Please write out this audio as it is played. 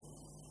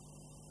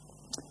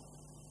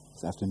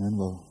This afternoon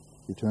we'll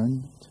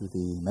return to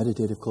the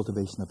meditative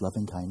cultivation of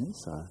loving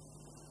kindness, our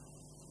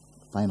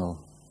final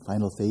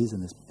phase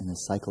in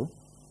this cycle.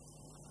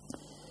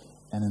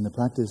 And in the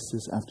practice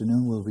this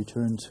afternoon we'll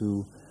return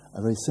to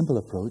a very simple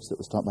approach that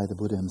was taught by the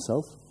Buddha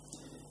himself,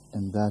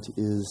 and that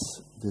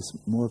is this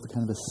more of a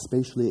kind of a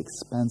spatially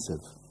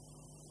expansive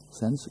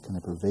sense, a kind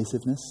of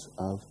pervasiveness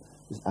of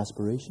this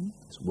aspiration,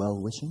 this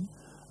well-wishing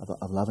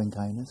of loving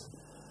kindness,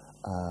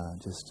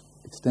 just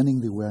extending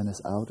the awareness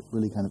out,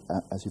 really kind of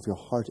as if your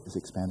heart is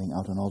expanding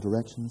out in all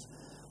directions,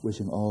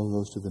 wishing all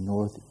those to the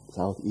north,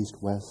 south, east,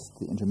 west,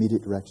 the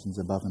intermediate directions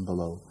above and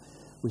below,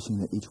 wishing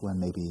that each one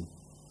may be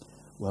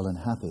well and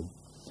happy.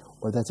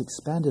 Or that's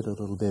expanded a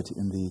little bit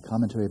in the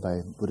commentary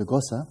by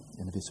Buddhaghosa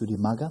in the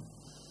Visuddhimagga,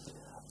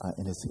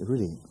 in his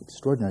really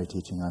extraordinary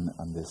teaching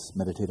on this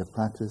meditative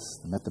practice,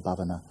 the Metta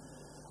Bhavana,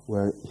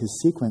 where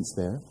his sequence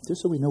there,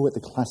 just so we know what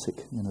the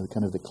classic,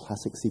 kind of the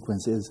classic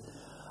sequence is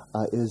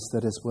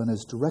that as one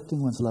is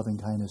directing one's loving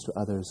kindness to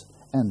others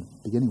and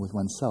beginning with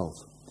oneself,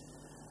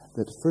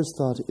 that first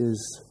thought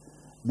is,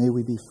 may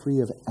we be free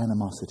of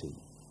animosity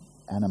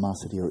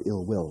or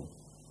ill will.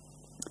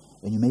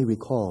 And you may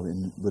recall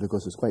in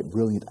Buddhaghosa's quite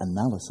brilliant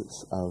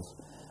analysis of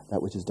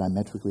that which is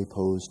diametrically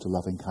opposed to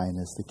loving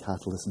kindness, the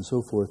catalyst and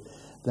so forth,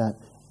 that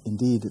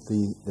indeed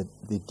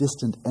the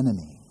distant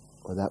enemy,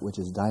 or that which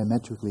is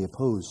diametrically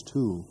opposed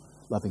to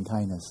loving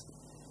kindness,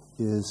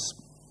 is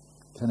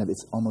kind of,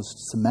 it's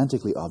almost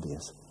semantically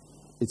obvious.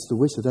 It's the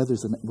wish that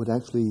others would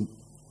actually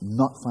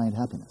not find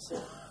happiness.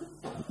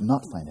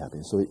 Not find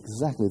happiness. So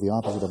exactly the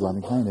opposite of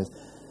loving kindness.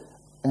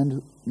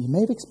 And you may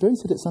have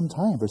experienced it at some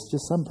time, where it's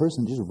just some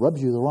person just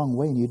rubs you the wrong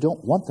way and you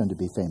don't want them to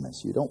be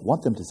famous. You don't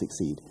want them to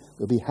succeed.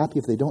 They'll be happy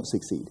if they don't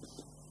succeed.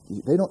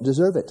 They don't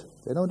deserve it.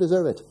 They don't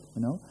deserve it,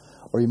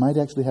 Or you might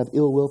actually have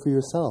ill will for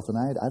yourself, and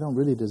I don't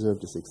really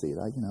deserve to succeed,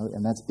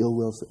 and that's ill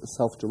will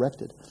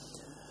self-directed.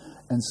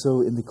 And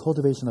so in the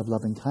cultivation of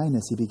loving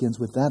kindness, he begins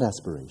with that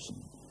aspiration.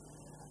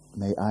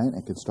 May I, and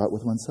it can start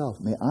with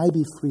oneself, may I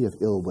be free of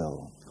ill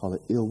will. Call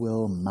it ill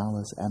will,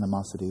 malice,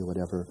 animosity, or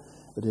whatever.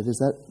 But it is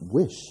that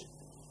wish.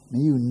 May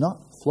you not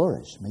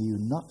flourish. May you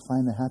not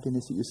find the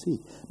happiness that you seek.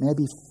 May I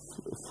be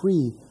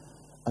free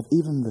of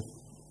even the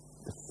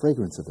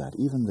fragrance of that,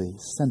 even the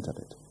scent of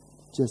it.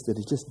 Just that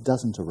it just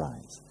doesn't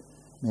arise.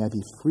 May I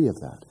be free of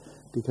that.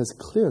 Because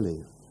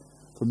clearly,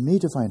 for me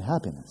to find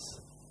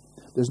happiness,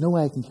 there's no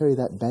way I can carry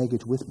that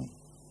baggage with me.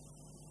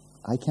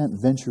 I can't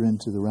venture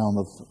into the realm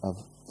of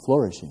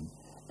flourishing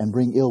and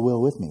bring ill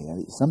will with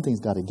me.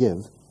 Something's got to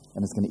give,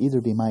 and it's going to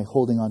either be my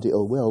holding on to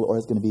ill will, or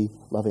it's going to be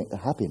loving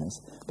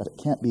happiness, but it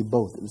can't be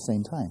both at the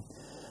same time.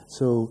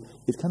 So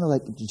it's kind of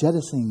like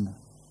jettisoning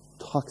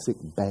toxic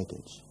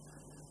baggage.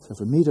 So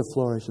for me to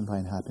flourish and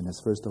find happiness,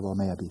 first of all,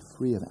 may I be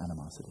free of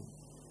animosity.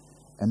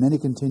 And then he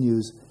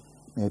continues,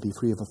 may I be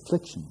free of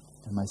affliction.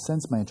 And my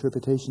sense, my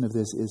interpretation of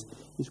this is,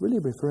 he's really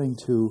referring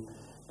to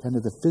kind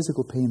of the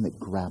physical pain that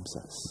grabs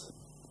us.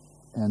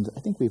 And I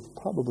think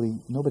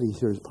nobody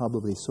here is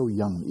probably so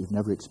young that you've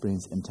never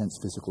experienced intense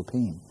physical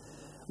pain.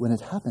 When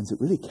it happens, it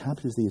really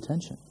captures the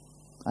attention.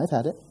 I've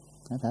had it.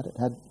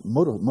 Had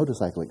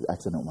motorcycle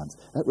accident once.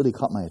 That really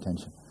caught my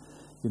attention.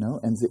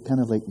 And it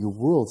kind of like your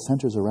world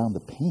centers around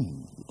the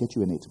pain. It gets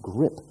you in its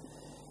grip.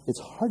 It's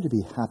hard to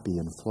be happy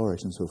and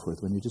flourish and so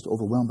forth when you're just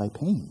overwhelmed by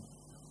pain.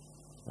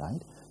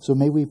 Right? So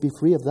may we be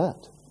free of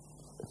that.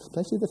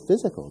 Especially the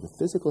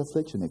physical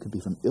affliction. It could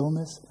be from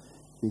illness,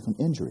 it could be from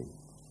injury.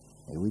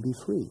 May we be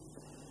free.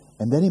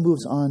 And then he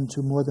moves on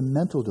to more the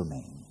mental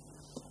domain.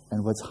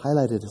 And what's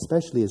highlighted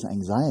especially is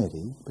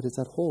anxiety, but it's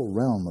that whole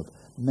realm of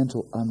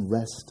mental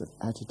unrest, of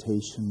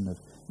agitation, of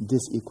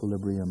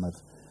disequilibrium, of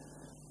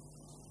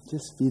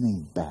just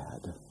feeling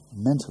bad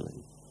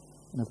mentally.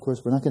 And of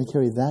course, we're not going to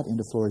carry that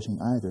into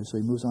flourishing either. So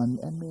he moves on,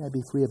 and may I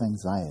be free of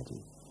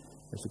anxiety.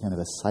 There's a kind of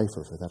a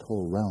cipher for that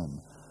whole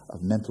realm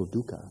of mental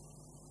dukkha.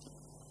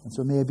 And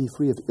so may I be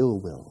free of ill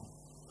will,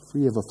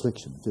 free of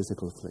affliction,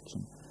 physical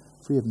affliction,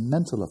 free of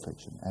mental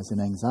affliction, as in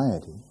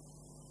anxiety.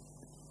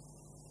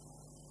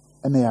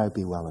 And may I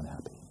be well and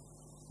happy.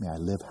 May I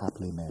live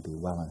happily, may I be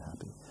well and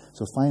happy.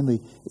 So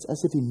finally, it's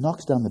as if he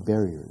knocks down the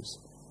barriers,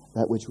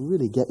 that which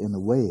really get in the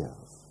way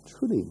of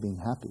truly being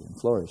happy and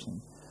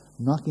flourishing,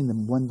 knocking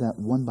them one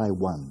by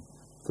one.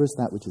 First,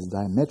 that which is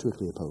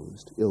diametrically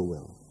opposed, ill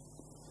will.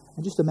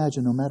 And just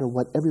imagine, no matter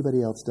what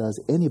everybody else does,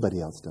 anybody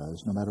else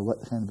does, no matter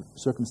what kind of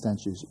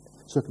circumstance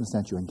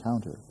you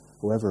encounter,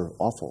 however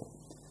awful,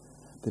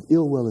 that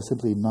ill will is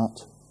simply not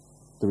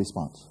the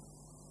response.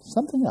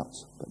 Something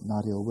else, but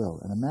not ill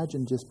will. And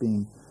imagine just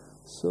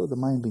the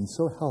mind being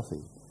so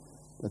healthy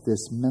that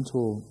this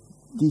mental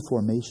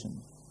deformity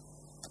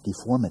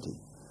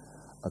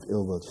of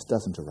ill will just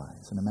doesn't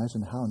arise. And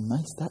imagine how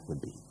nice that would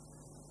be.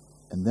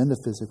 And then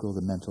the physical,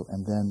 the mental,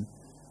 and then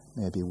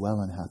may I be well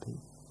and happy.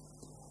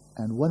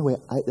 And one way,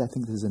 I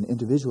think this is an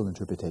individual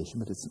interpretation,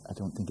 but I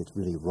don't think it's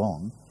really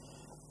wrong.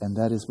 And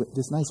that is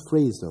this nice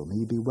phrase, though, may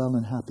you be well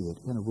and happy.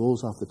 It kind of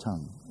rolls off the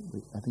tongue.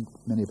 I think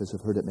many of us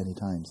have heard it many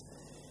times.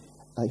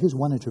 Here's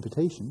one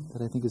interpretation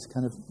that I think is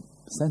kind of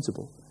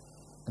sensible,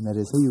 and that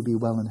is, may you be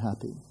well and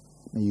happy.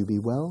 May you be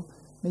well.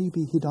 May you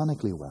be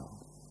hedonically well.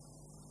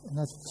 And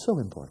that's so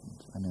important.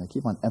 I mean, I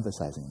keep on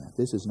emphasizing that.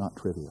 This is not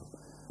trivial.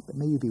 But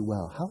may you be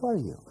well. How are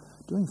you?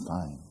 Doing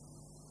fine.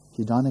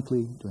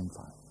 Hedonically, doing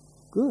fine.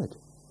 Good.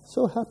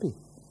 So happy.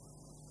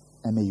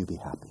 And may you be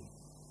happy.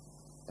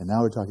 And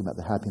now we're talking about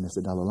the happiness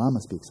that Dalai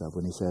Lama speaks of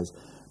when he says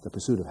the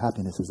pursuit of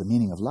happiness is the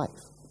meaning of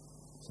life.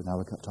 So now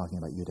we're talking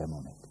about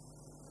eudaimonic.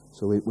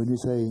 So when you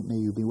say, may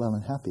you be well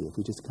and happy, if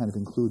we just kind of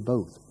include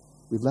both,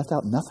 we've left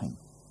out nothing.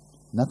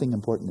 Nothing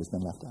important has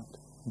been left out.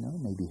 You know,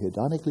 may be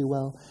hedonically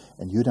well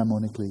and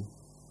eudaimonically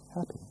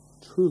happy,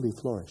 truly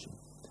flourishing.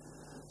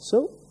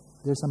 So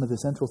there's some of the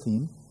central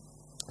theme.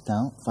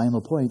 Now,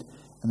 final point,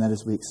 and that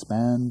is we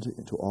expand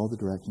into all the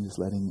directions, just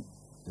letting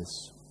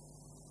this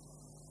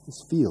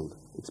field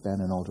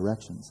expand in all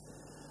directions.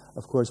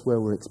 Of course, where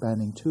we're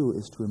expanding to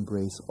is to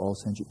embrace all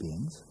sentient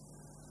beings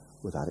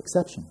without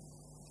exception.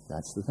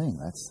 That's the thing.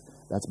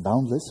 That's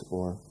boundless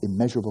or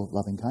immeasurable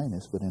loving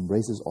kindness, but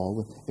embraces all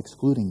with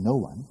excluding no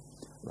one,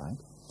 right?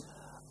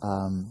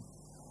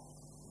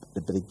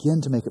 But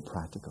again, to make it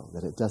practical,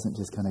 that it doesn't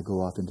just kind of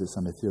go off into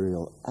some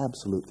ethereal,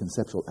 absolute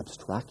conceptual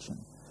abstraction.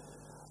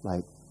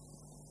 Like,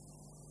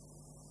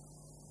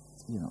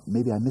 you know,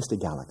 maybe I missed a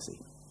galaxy.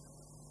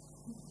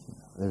 You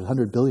know, there's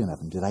 100 billion of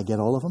them. Did I get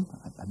all of them?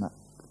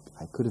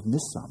 I could have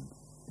missed some.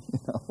 You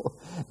know,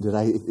 did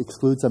I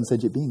exclude some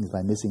sentient beings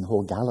by missing a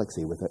whole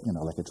galaxy with,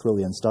 like a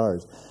trillion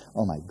stars?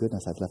 Oh my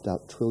goodness, I've left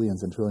out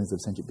trillions and trillions of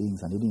sentient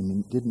beings. I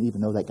didn't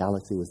even know that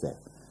galaxy was there.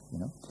 You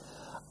know,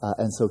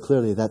 and so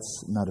clearly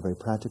that's not a very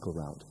practical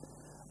route.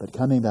 But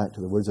coming back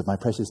to the words of my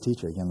precious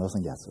teacher, again,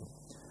 Losang Gyatso,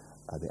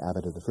 the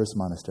abbot of the first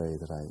monastery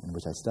in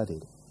which I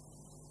studied,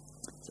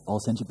 all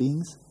sentient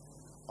beings,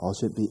 all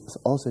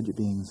sentient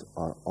beings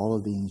are all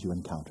of the beings you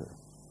encounter.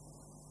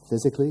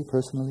 Physically,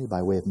 personally,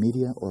 by way of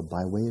media, or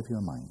by way of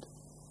your mind.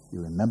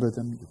 You remember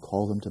them, you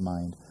call them to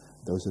mind.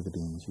 Those are the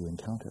beings you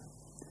encounter.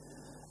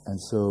 And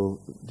so,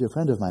 a dear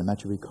friend of mine,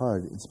 Matthieu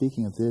Ricard, in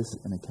speaking of this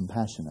and in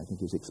compassion, I think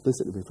he was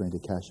explicitly referring to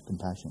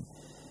compassion,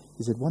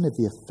 he said one of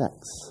the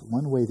effects,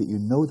 one way that you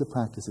know the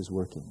practice is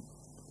working,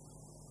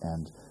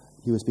 and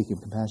he was speaking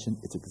of compassion,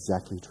 it's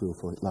exactly true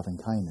for loving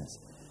kindness,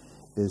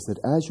 is that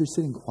as you're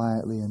sitting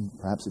quietly and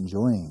perhaps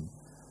enjoying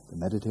the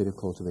meditative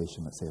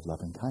cultivation, let's say, of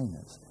loving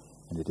kindness,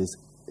 and it is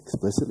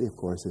explicitly, of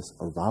course, this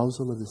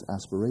arousal of this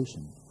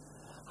aspiration,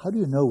 how do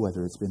you know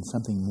whether it's been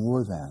something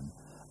more than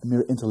a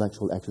mere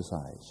intellectual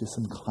exercise, just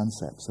some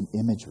concept, some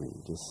imagery,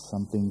 just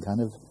something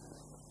kind of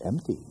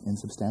empty,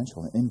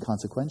 insubstantial, and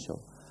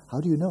inconsequential? How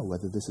do you know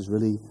whether this is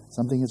really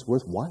something that's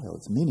worthwhile,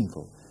 it's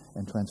meaningful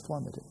and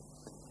transformative?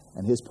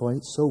 And his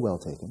point, so well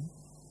taken,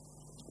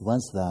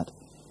 was that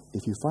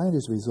if you find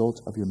as a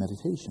result of your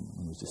meditation,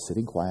 when you're just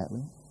sitting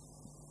quietly,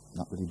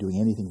 not really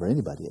doing anything for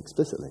anybody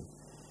explicitly,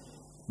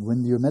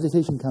 when your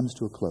meditation comes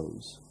to a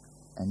close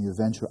and you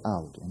venture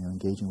out and you're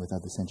engaging with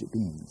other sentient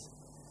beings,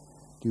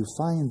 do you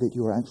find that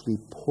you are actually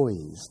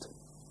poised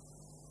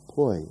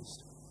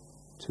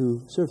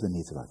to serve the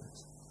needs of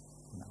others?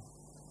 You know,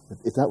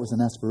 if that was an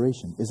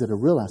aspiration, is it a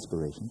real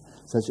aspiration,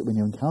 such that when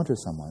you encounter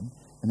someone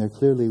and they're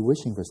clearly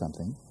wishing for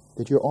something,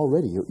 that you've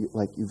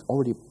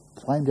already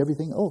primed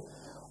everything?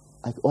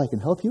 I can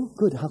help you?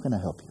 Good, how can I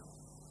help you?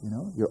 You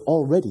know, you're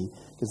all ready,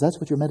 because that's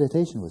what your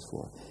meditation was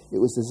for. It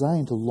was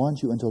designed to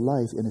launch you into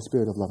life in a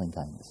spirit of loving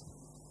kindness.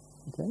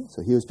 Okay?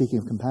 So he was speaking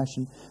of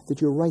compassion,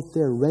 that you're right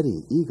there,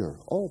 ready, eager,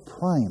 all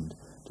primed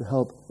to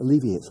help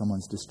alleviate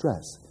someone's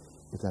distress,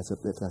 if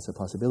that's a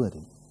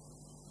possibility.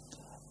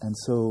 And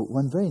so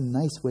one very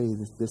nice way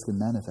this can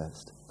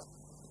manifest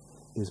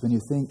is when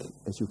you think,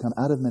 as you come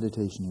out of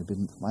meditation, you've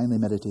been finally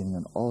meditating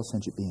on all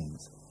sentient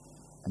beings,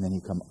 and then you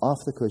come off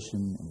the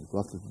cushion, and you go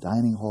off to the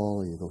dining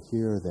hall, or you go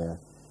here or there,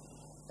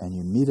 and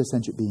you meet a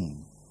sentient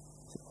being.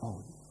 You say,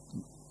 oh,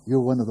 you're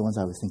one of the ones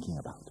I was thinking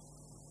about.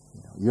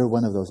 You know, you're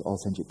one of those all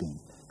sentient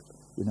beings.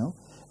 You know?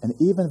 And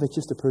even if it's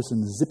just a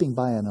person zipping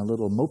by on a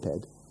little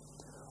moped,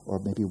 or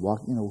maybe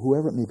walking,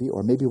 whoever it may be,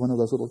 or maybe one of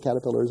those little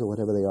caterpillars or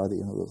whatever they are,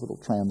 those little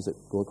trams that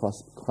go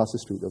across the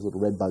street, those little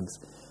red bugs,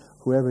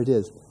 whoever it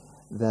is,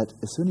 that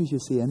as soon as you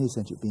see any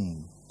sentient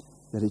being,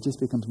 that it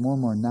just becomes more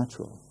and more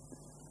natural,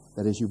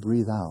 that as you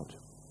breathe out,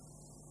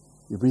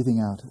 you're breathing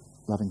out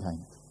loving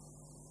kindness.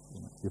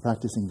 You're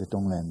practicing the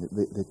Tonglen,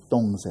 the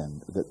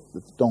Tongzen,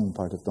 the Tong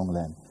part of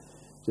Tonglen.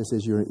 Just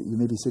as you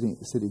may be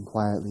sitting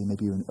quietly,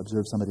 maybe you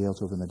observe somebody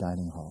else over in the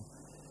dining hall,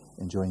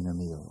 enjoying their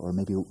meal, or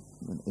maybe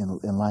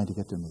in line to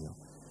get their meal,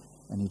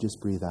 and you just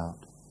breathe out.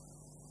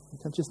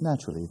 It comes just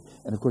naturally.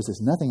 And of course,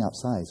 there's nothing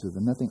outside, so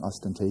there's nothing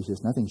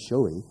ostentatious, nothing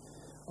showy.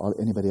 All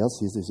anybody else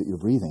sees is that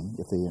you're breathing,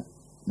 if they're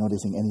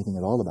noticing anything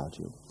at all about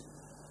you.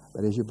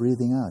 But as you're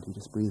breathing out, you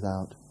just breathe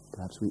out,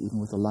 perhaps even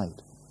with a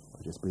light,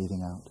 or just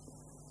breathing out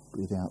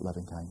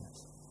loving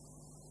kindness.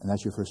 And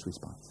that's your first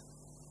response.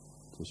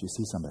 As you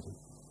see somebody.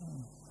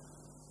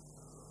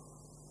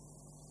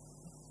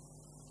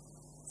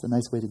 It's a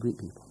nice way to greet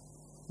people.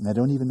 And they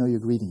don't even know you're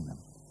greeting them.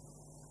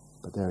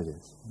 But there it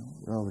is.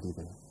 You're already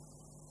there.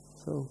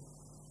 So,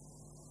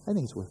 I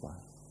think it's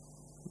worthwhile.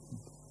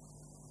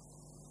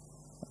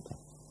 Okay,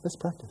 let's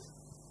practice.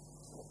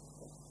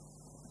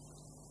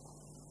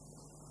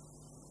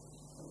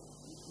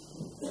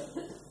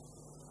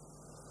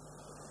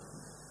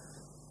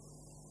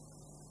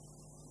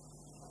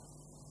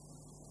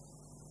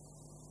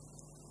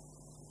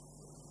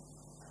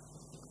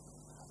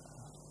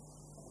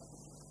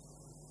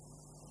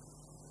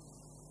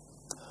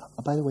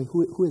 By the way,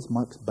 who is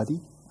Mark's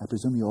buddy? I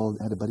presume you all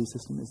had a buddy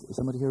system. Is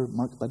somebody here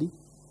Mark's buddy?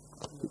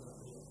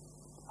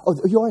 Oh,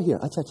 you are here.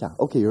 Acha.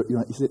 Okay, you're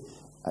you said,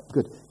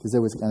 good, because I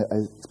was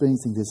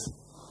experiencing this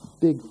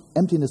big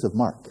emptiness of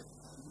Mark.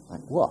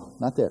 Like, whoa,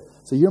 not there.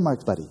 So you're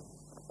Mark's buddy.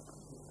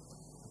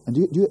 And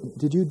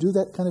did you do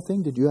that kind of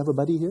thing? Did you have a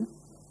buddy here?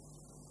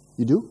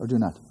 You do or do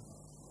not?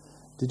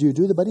 Did you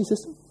do the buddy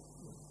system?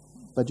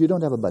 But you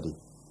don't have a buddy.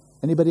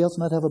 Anybody else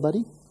not have a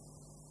buddy?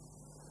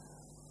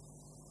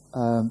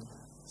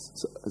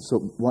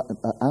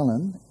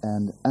 Alan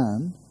and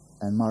Anne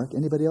and Mark.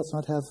 Anybody else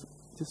not have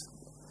just?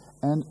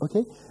 And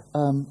okay,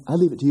 I'll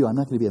leave it to you. I'm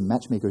not going to be a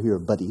matchmaker here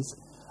of buddies,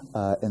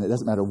 and it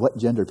doesn't matter what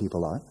gender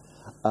people are.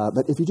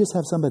 But if you just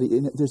have somebody,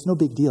 there's no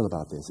big deal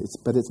about this.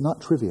 But it's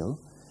not trivial.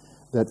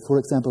 That, for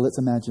example, let's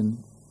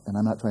imagine, and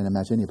I'm not trying to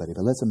match anybody,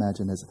 but let's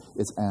imagine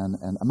it's Anne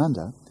and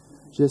Amanda,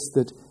 just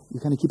that you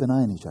kind of keep an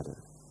eye on each other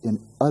in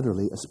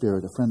utterly a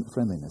spirit of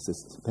friendliness.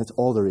 That's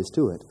all there is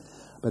to it.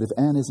 But if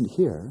Anne isn't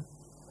here,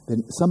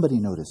 then somebody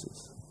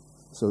notices.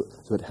 So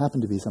it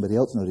happened to be somebody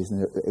else noticed,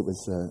 and it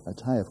was a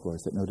Thai, of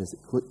course, that noticed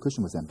the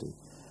cushion was empty.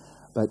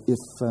 But if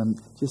I'm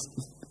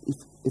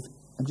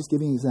just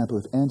giving an example,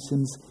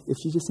 if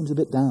she just seems a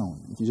bit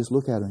down, if you just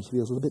look at her and she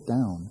feels a little bit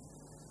down,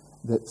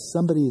 that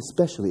somebody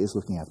especially is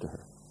looking after her,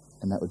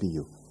 and that would be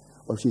you.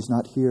 Or if she's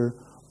not here,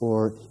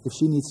 or if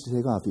she needs to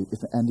take off, if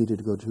Anne needed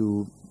to go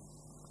to,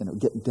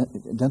 get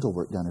dental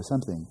work done or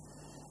something,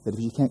 that if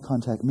she can't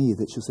contact me,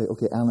 that she'll say,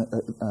 okay,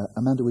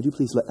 Amanda, would you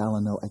please let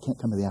Alan know I can't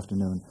come in the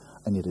afternoon,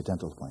 I need a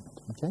dental appointment,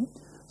 okay?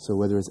 So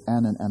whether it's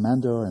Anne and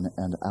Amanda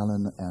and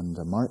Alan and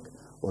Mark,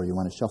 or you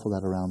want to shuffle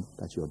that around,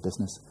 that's your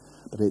business.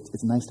 But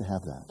it's nice to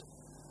have that.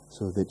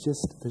 So that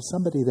there's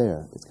somebody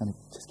there that's kind of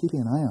just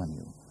keeping an eye on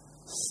you,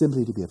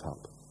 simply to be of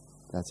help.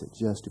 That's it,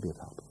 just to be of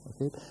help,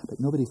 okay? But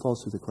nobody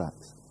falls through the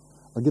cracks.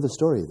 I'll give a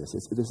story of this.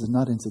 This is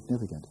not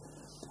insignificant.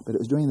 But it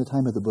was during the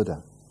time of the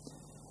Buddha.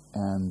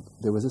 And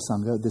there was a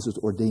sangha. This was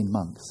ordained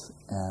monks.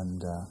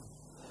 And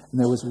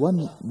there was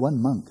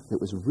one monk that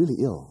was really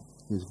ill.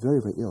 He was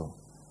very, very ill.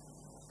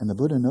 And the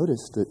Buddha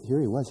noticed that here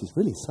he was. He's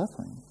really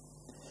suffering.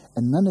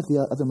 And none of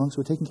the other monks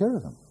were taking care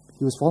of him.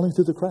 He was falling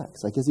through the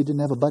cracks. I guess he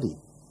didn't have a buddy.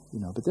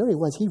 But there he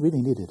was. He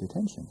really needed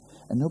attention.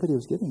 And nobody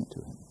was giving it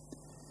to him.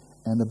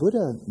 And the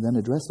Buddha then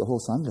addressed the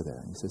whole sangha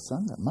there. He says,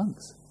 Sangha,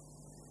 monks,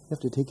 you have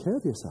to take care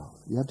of yourself.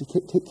 You have to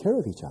take care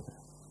of each other.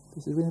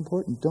 This is really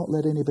important. Don't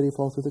let anybody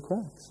fall through the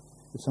cracks.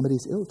 If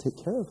somebody's ill, take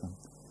care of them.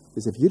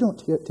 Because if you don't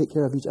take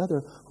care of each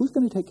other, who's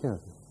going to take care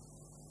of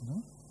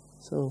you?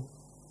 So,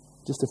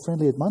 just a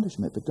friendly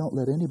admonishment, but don't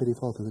let anybody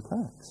fall through the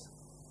cracks.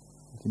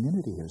 The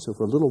community here. So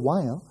for a little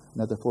while,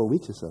 another 4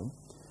 weeks or so,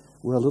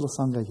 we're a little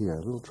sangha here,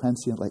 a little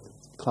transient, like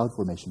cloud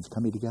formations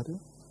coming together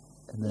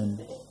and then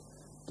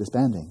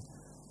disbanding.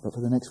 But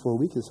for the next 4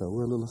 weeks or so,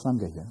 we're a little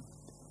sangha here.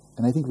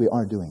 And I think we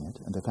are doing it.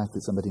 And the fact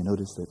that somebody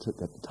noticed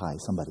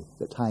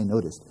that Thai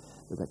noticed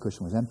that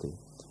cushion was empty,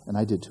 and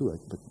I did too,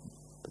 but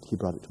he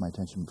brought it to my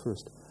attention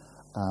first,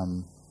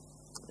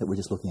 that we're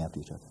just looking after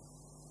each other.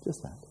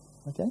 Just that.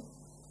 Okay?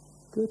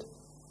 Good.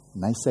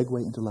 Nice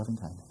segue into loving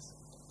kindness.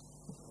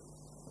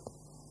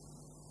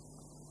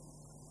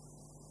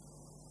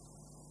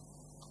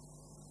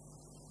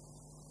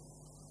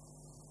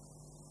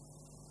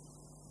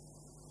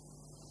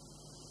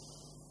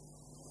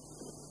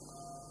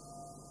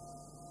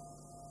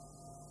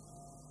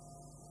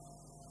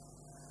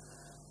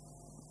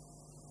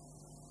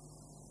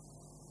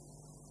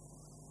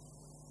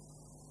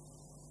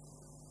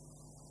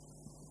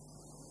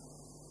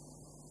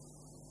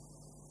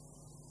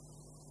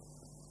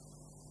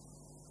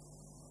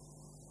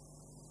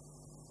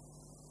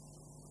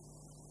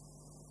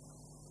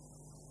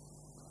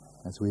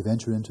 As we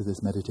venture into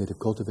this meditative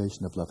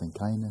cultivation of loving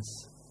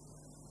kindness,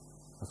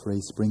 a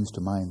phrase springs to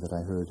mind that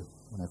I heard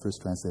when I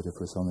first translated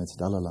for Somet's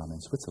Dalai Lama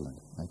in Switzerland,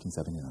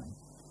 1979.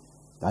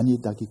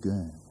 Dani daki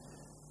gun.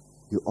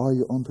 You are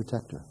your own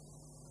protector.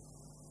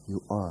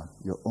 You are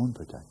your own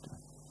protector.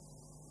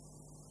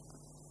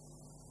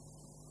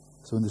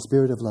 So in the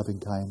spirit of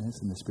loving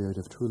kindness, in the spirit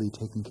of truly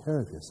taking care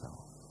of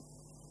yourself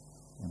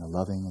in a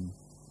loving and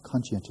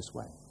conscientious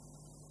way,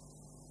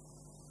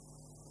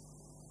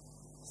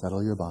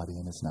 settle your body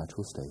in its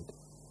natural state,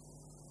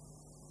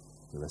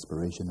 your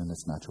respiration in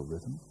its natural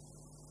rhythm.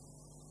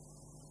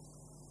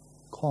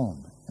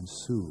 Calm and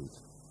soothe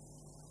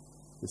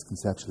this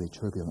conceptually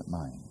turbulent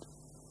mind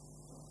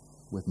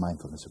with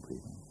mindfulness of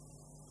breathing.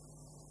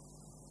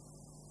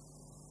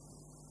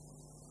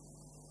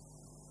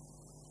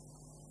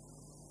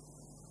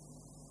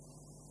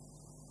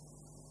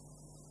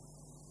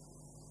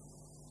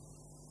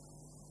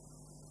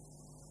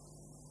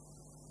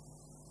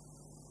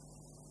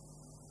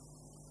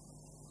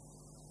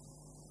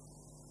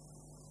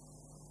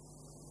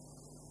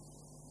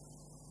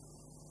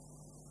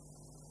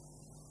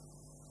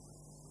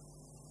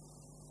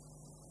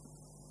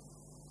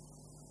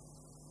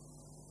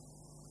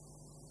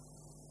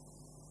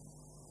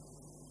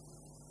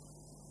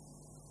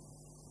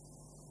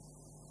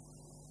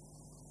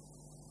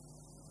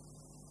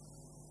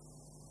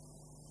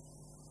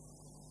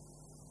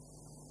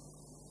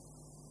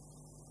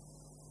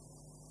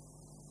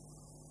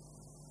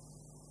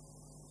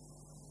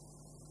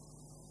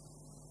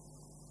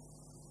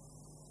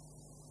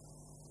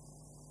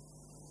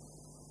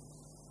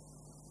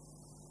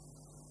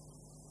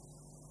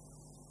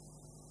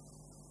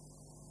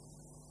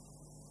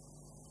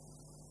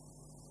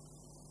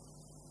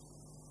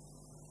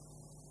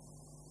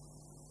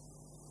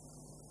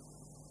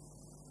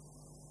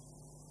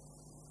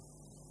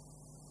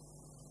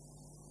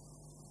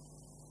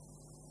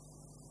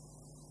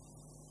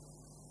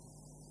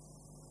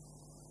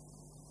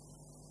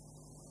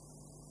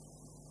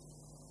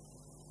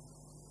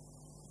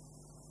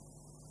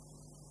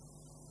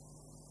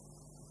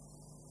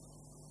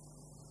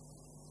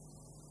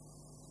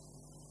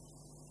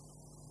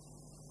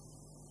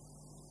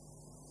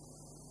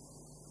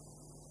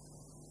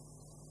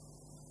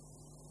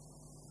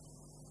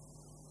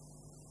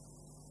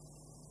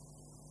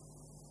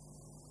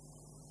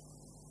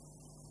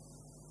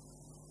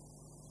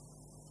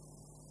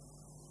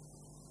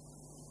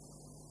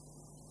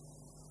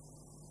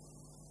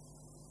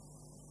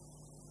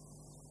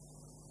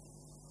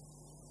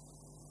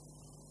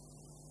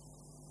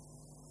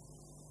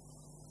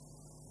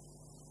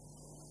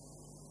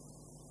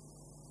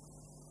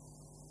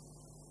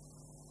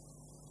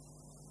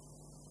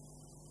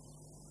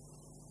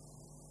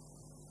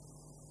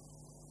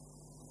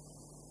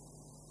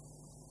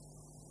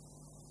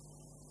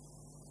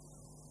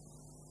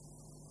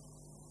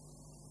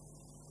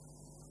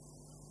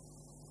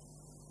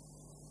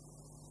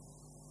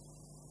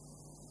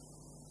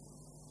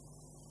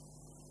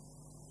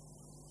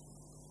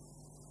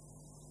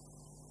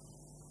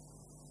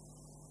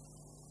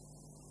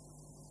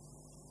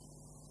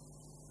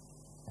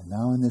 And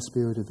now in this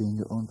spirit of being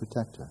your own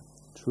protector,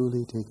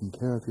 truly taking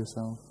care of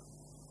yourself,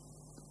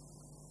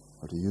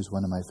 or to use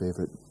one of my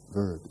favorite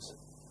verbs,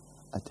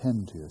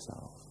 attend to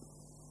yourself.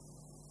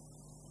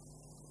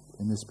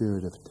 In the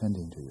spirit of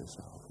tending to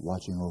yourself,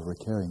 watching over,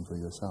 caring for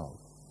yourself.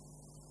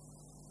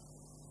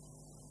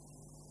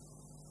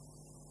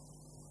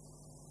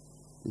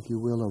 If you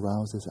will,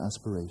 arouse this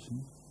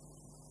aspiration,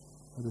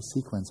 or the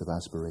sequence of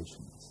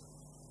aspirations.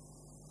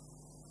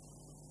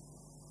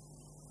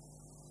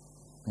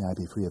 May I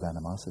be free of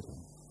animosity.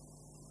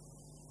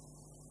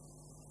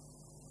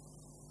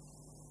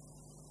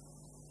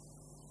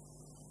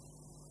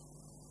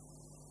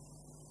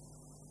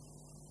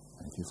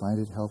 And if you find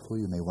it helpful,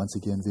 you may once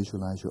again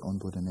visualize your own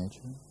Buddha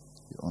nature,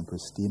 your own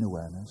pristine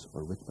awareness,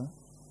 or Rikpa,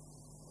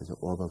 as an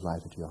orb of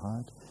light at your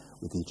heart.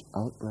 With each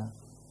out-breath,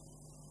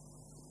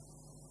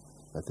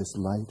 let this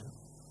light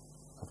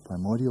of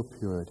primordial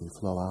purity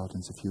flow out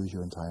and suffuse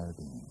your entire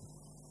being,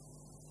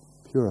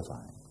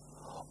 purifying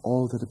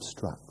all that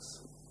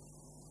obstructs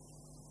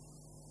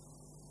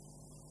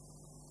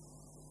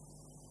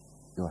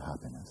your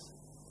happiness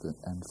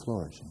and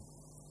flourishing.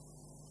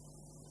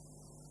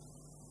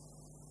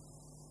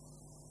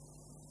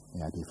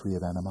 May I be free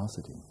of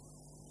animosity.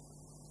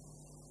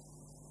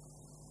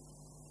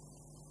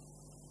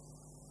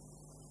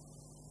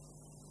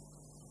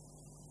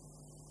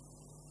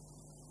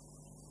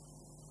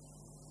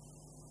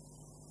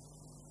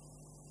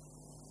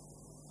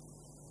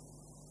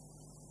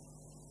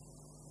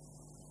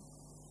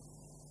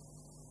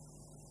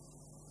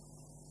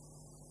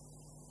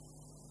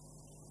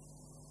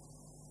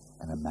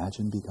 And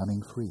imagine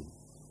becoming free.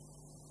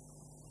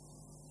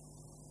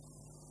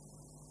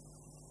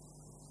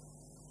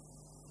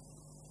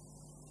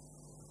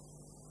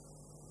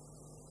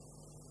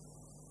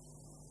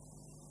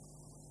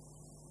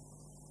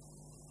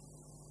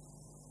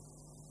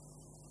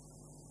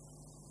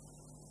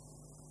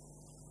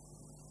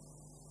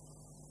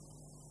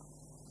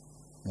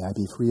 May I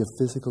be free of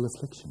physical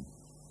affliction,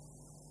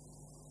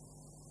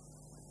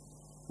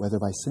 whether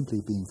by simply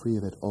being free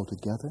of it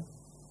altogether,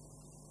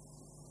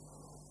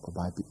 or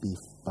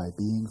by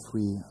being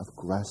free of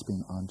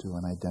grasping onto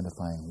and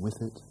identifying with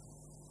it.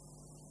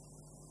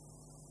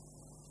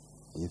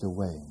 Either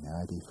way, may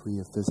I be free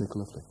of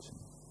physical affliction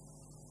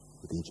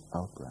with each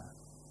out-breath.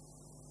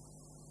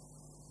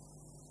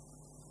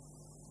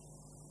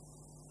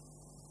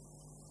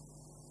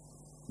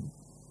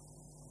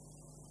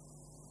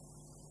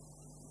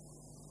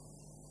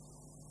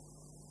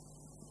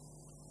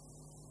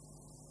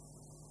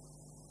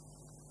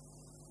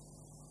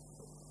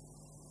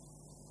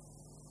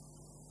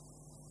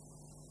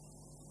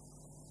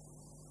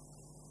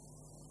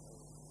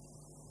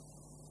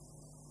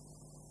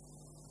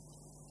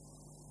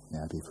 May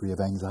I be free of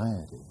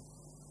anxiety,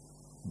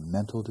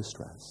 mental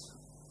distress.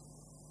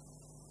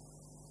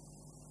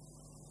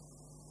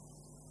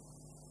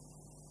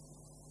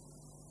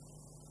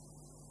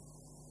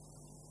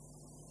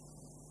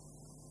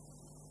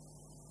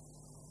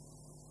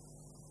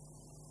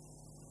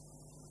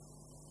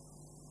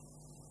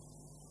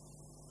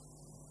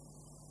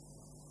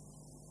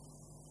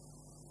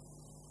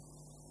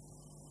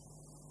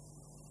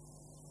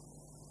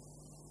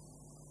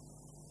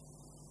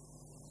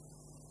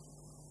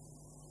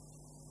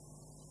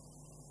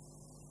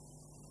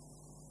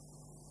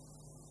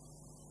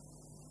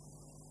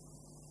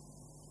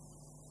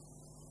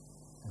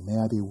 May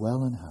I be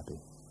well and happy,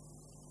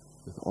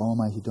 with all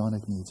my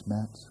hedonic needs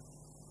met.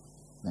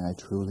 May I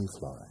truly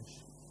flourish.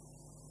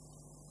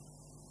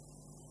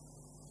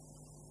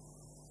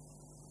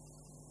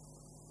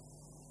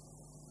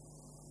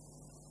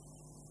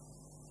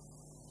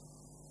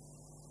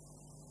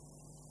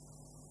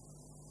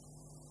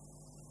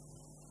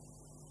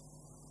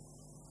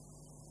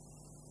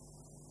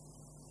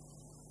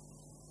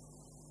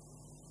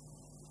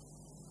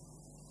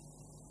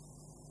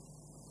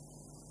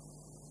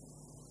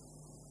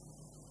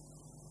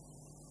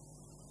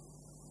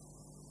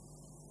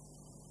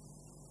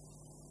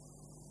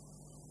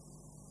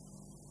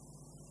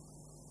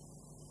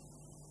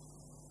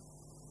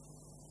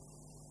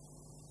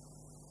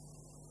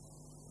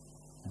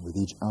 With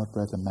each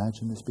out-breath,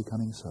 imagine this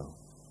becoming so.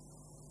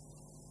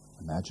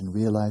 Imagine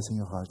realizing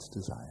your heart's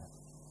desire.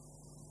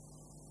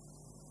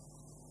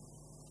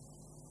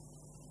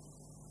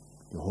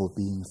 Your whole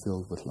being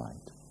filled with light.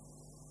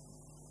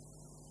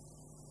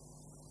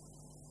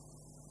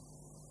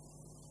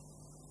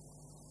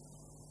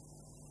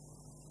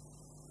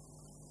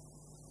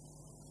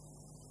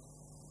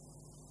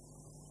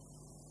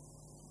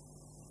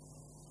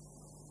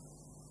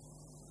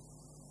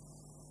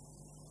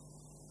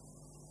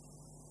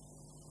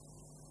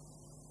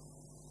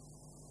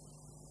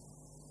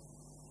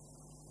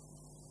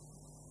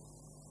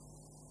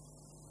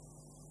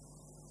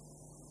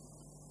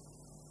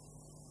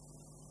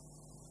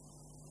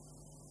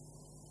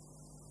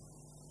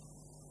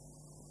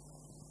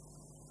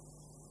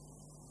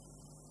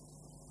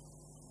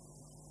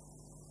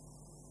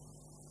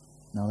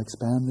 Now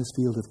expand this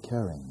field of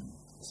caring,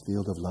 this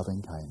field of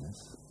loving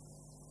kindness.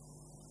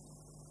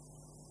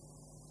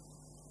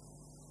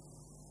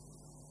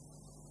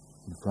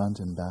 in front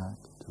and back,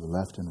 to the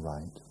left and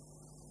right,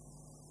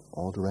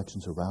 all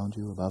directions around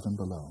you, above and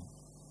below.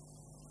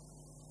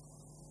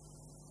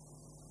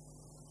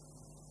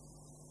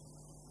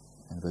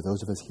 And for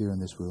those of us here in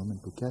this room in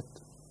Phuket,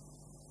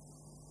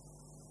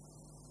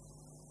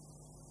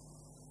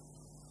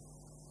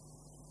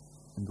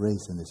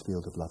 embrace in this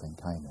field of loving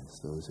kindness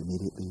those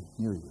immediately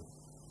near you,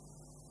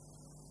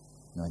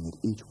 knowing that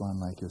each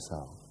one, like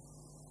yourself,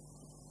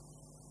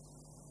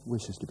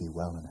 wishes to be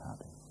well and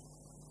happy.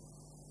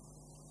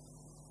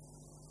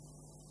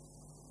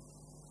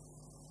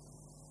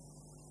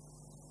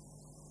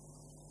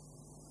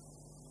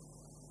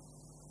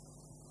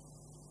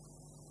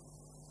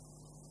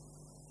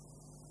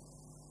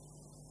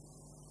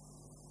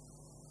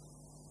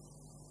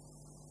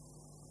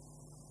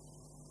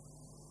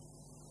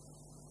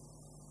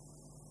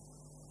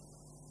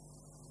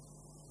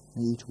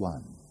 May each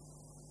one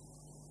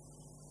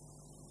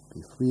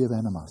be free of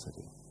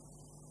animosity,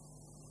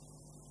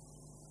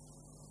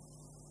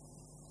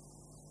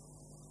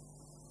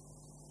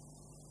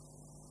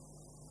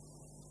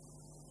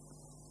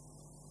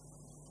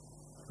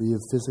 free of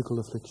physical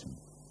affliction,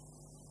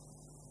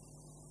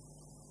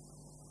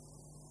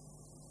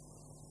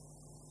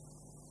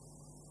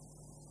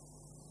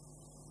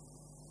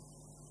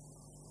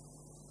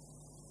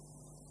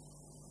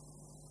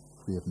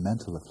 free of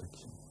mental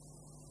affliction,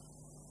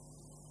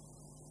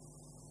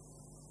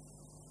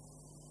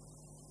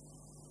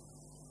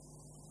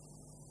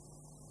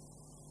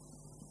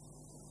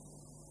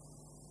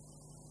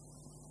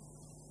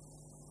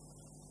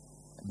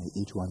 and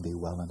may each one be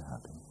well and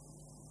happy.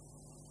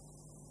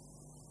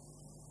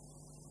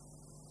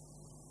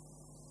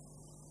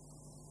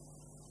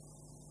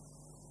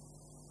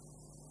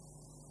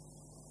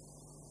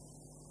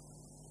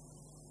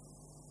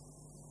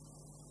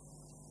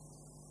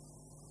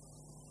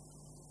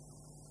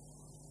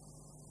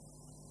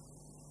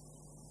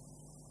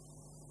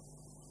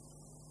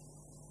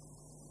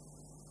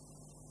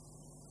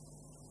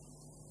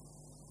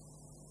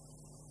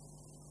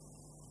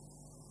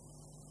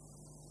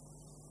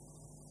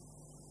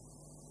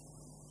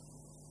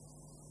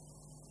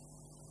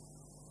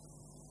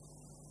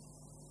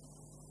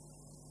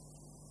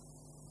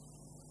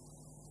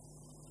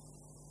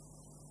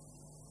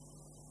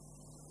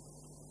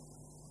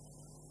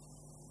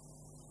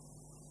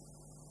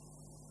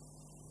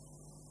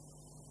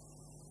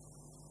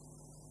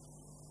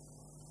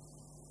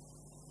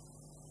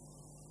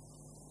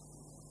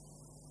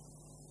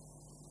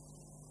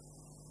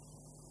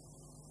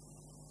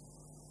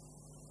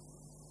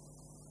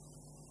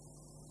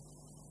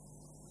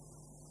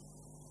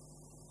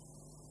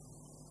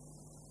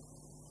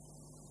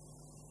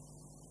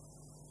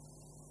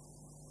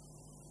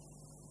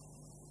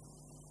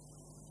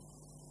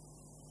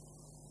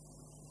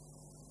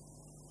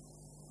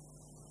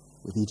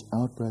 With each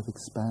out-breath,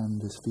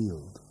 expand this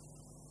field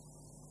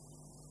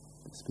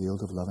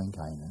of loving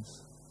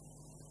kindness,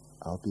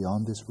 out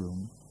beyond this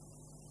room,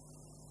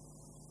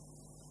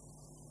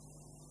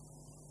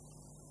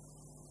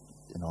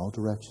 in all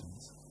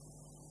directions.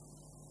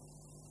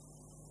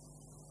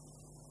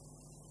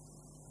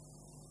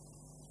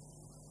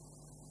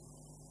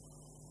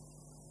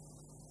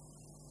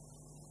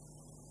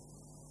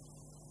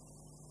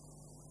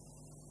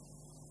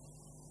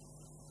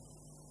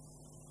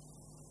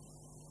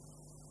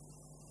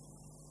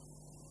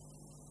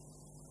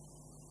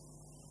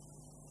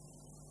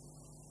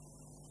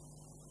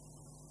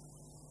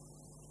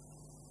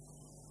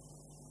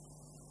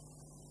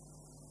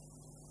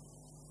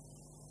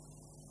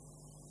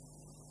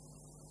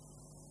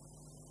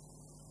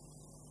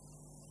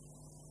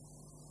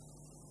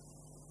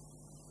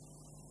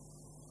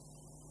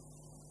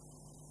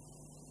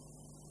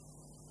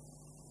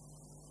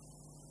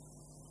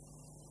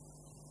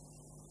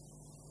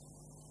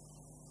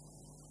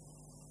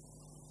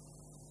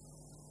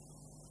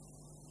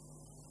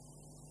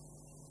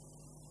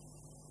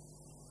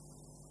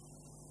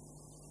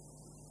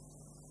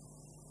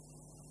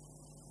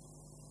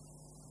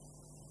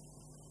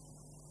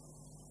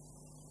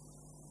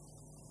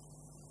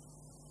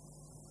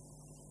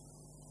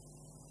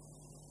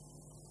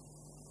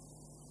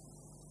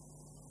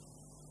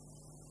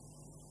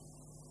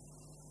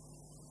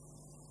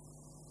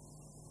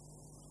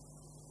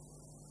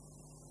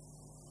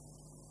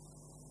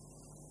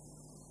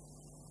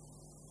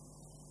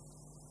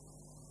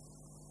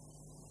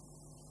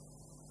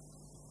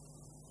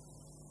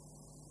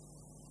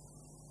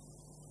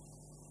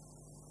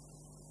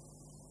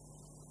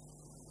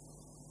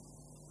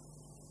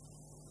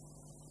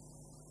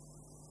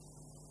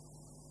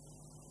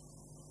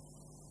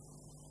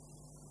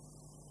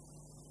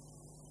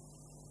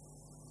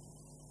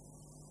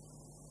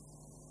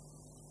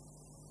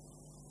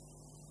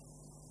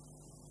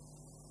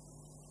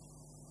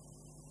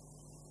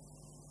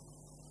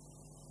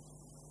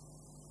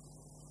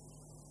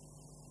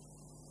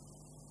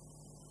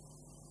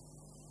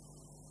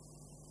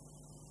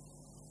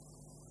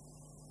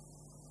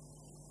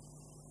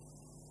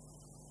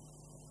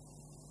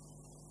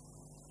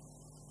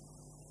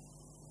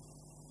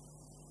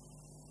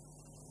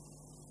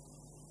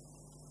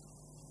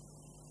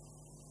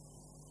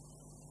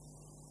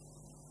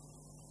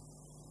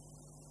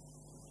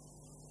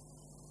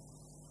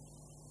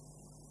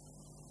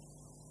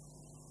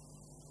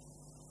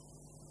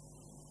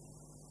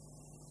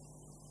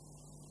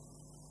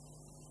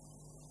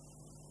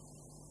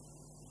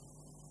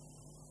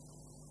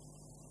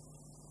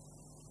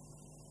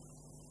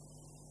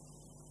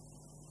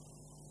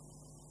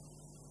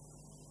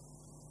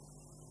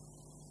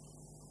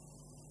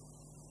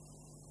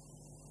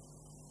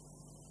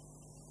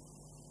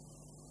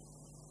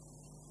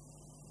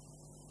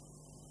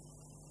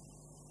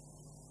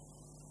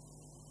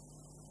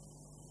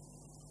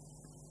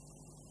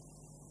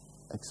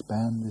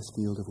 expand this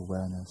field of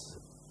awareness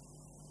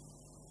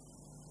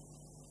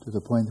to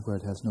the point where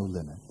it has no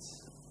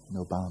limits,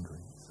 no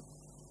boundaries,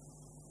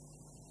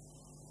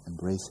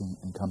 embracing,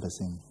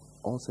 encompassing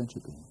all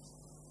sentient beings.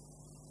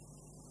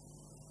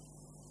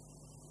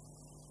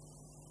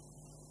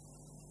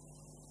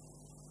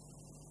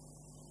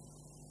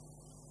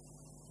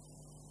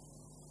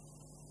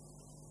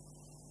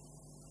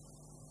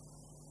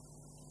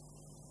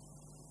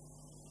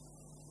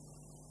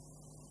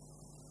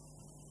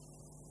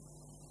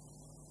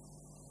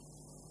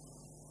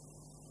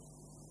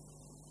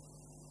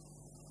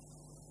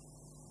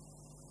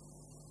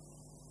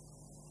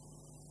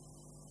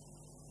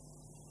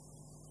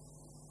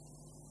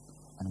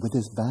 And with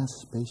this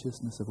vast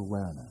spaciousness of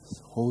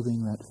awareness,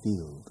 holding that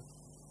field,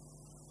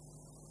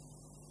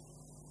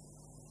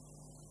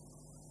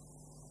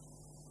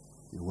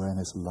 the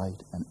awareness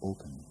light and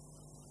open,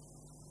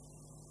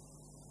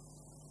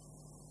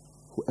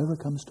 whoever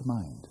comes to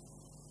mind,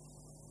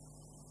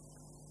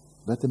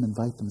 let them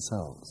invite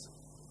themselves.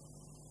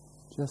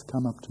 Just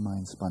come up to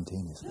mind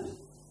spontaneously.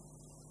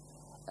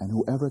 And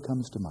whoever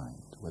comes to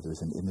mind, whether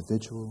it's an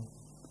individual,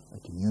 a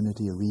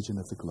community, a region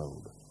of the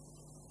globe,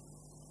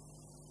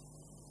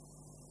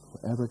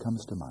 whatever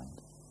comes to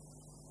mind,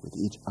 with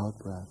each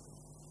out-breath,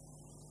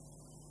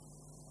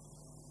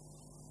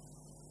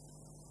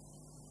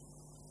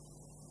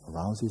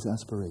 arouse these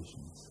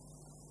aspirations.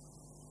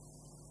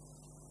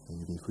 May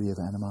you be free of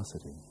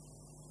animosity,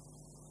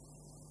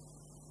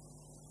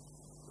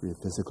 free of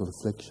physical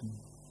affliction,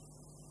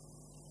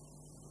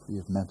 free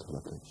of mental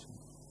affliction.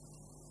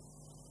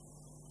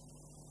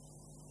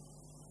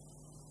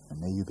 And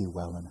may you be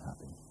well and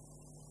happy.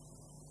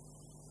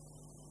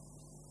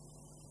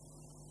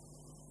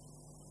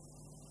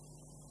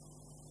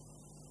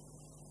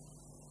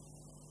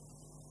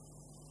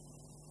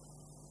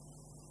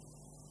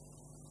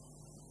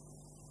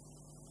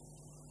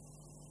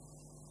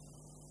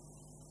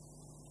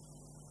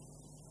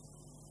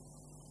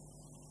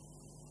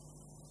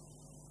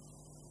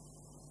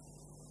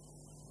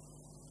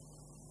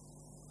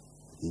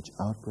 Each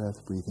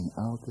out-breath, breathing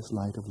out this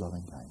light of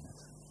loving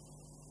kindness.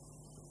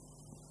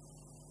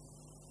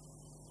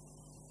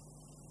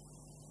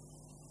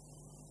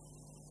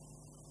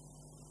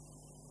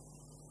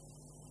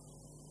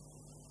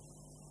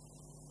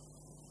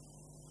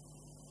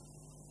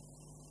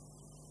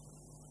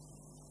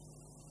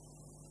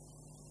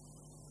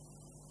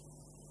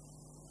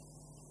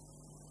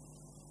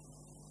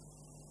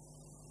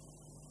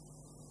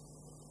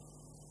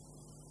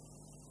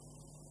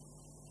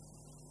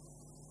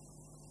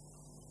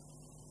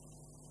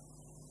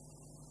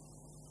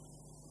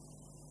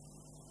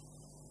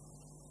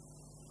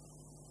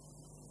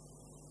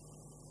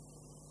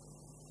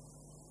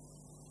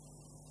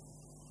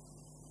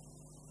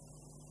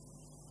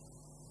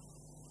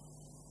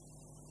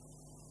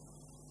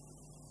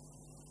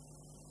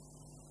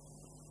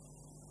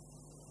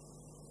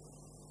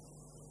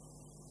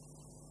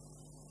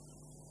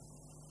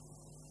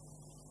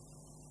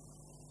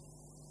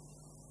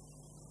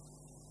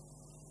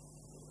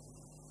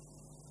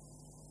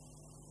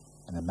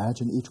 And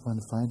imagine each one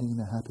finding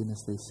the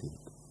happiness they seek,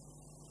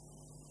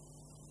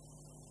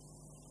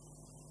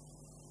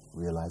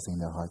 realizing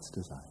their heart's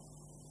desire.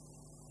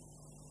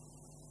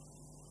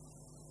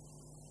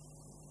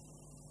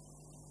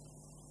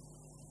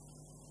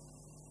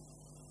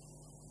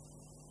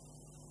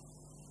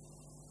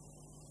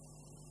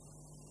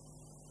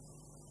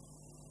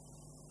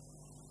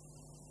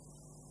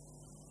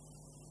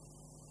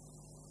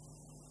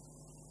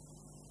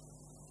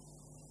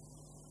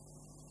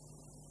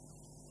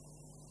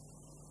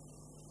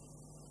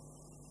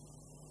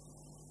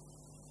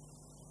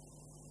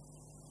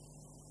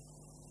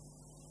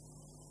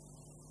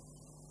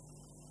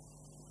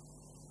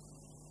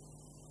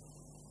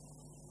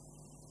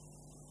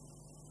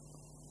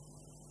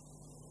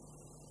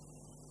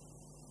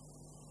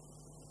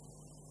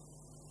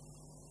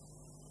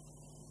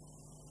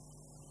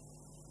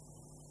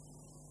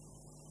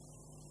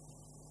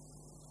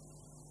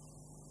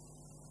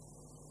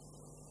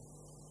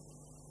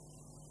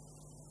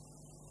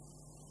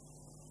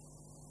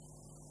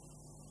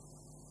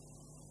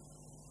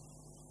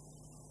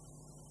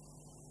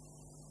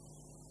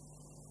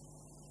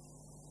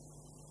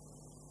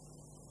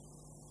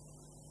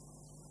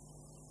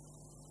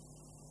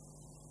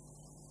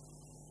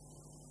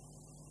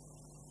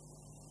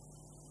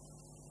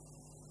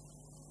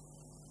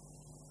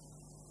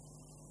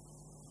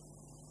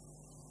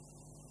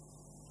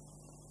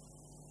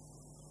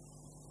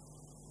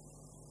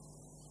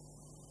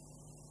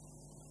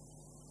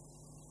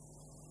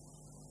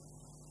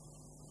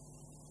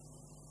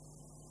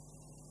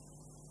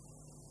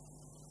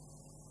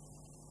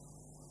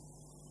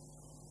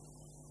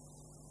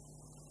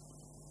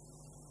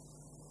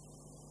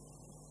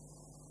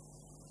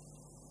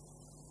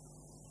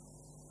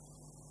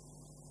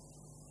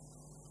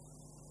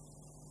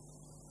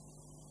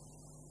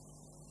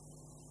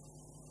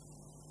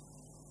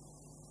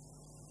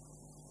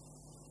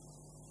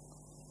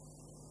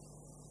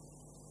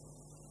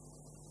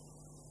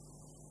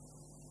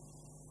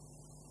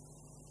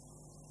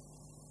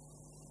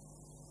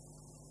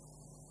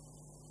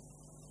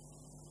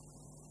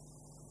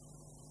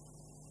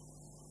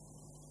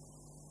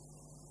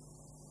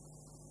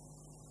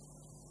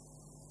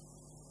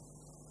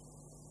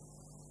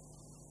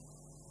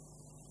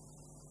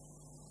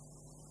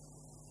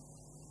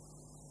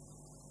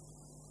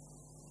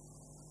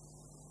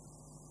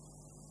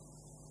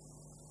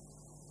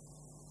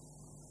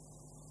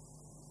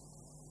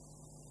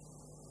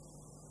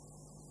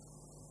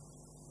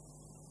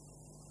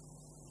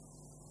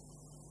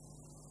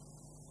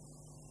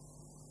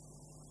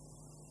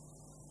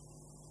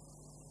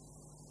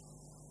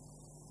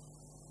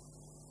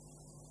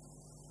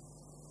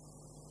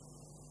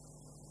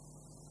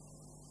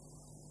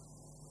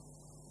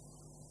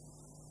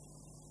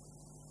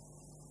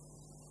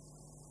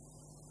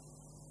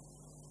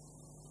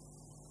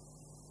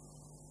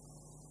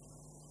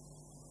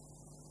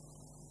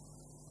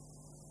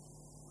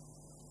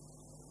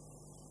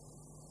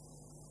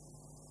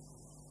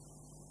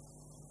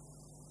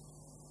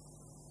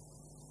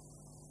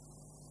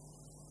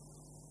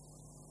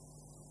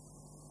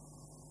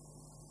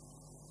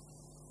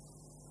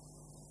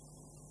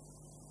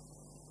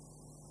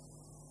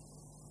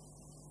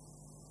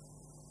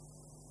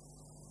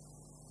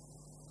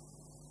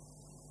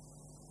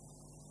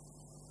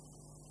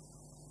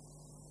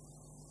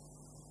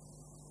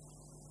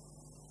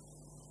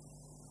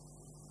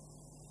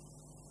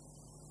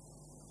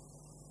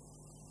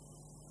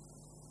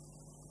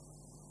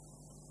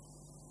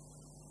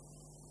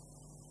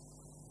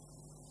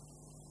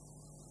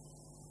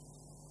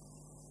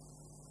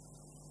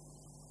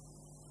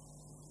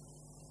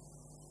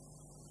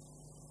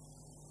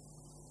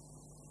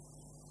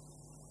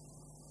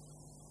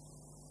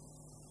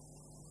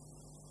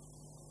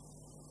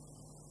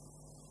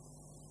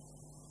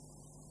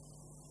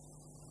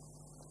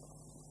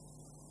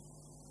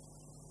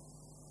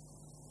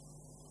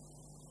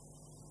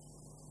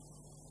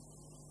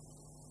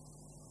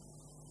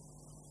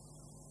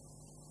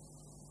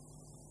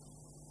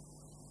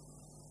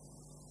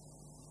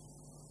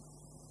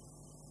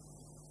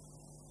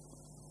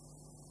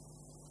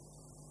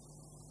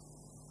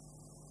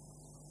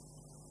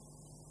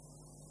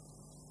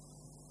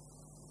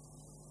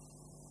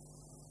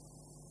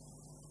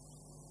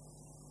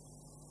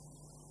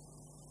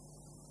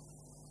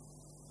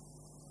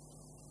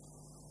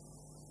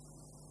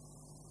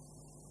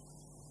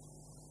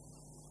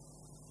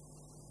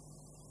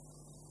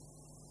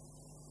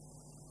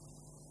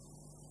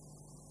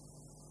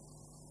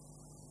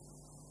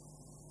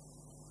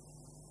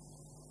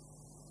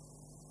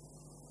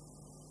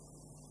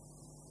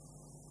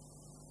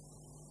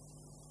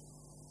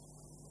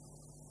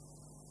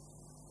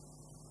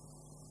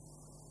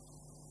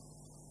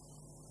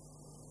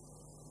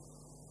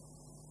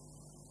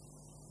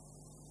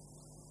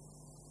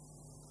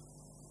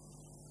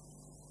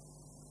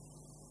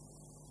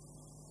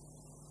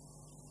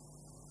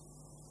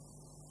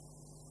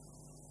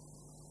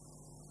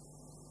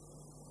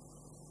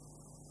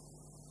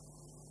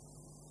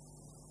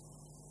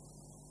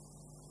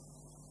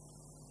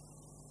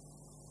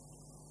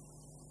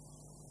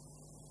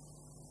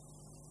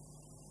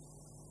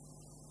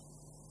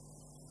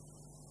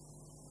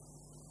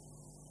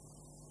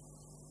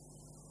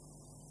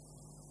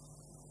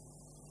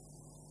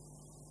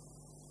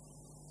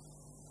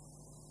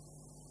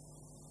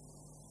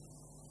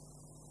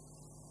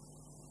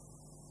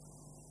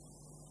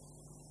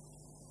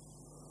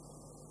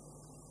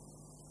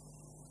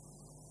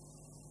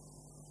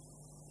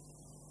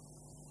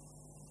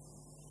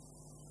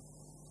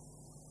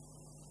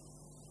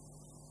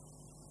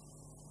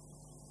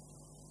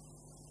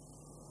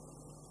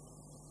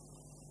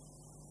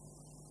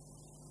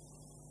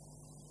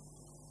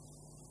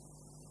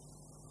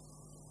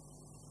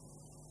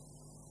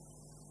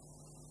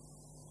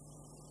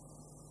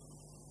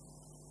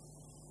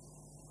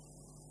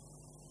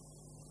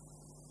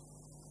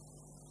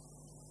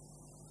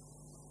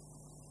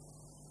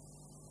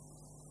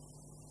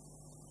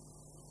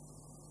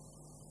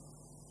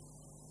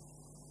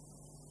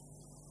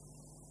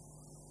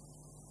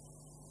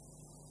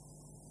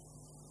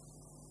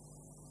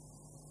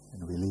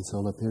 release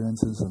all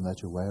appearances and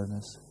let your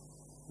awareness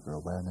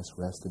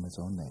rest in its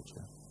own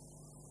nature.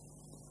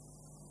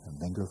 And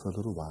linger for a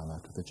little while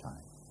after the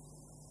chime.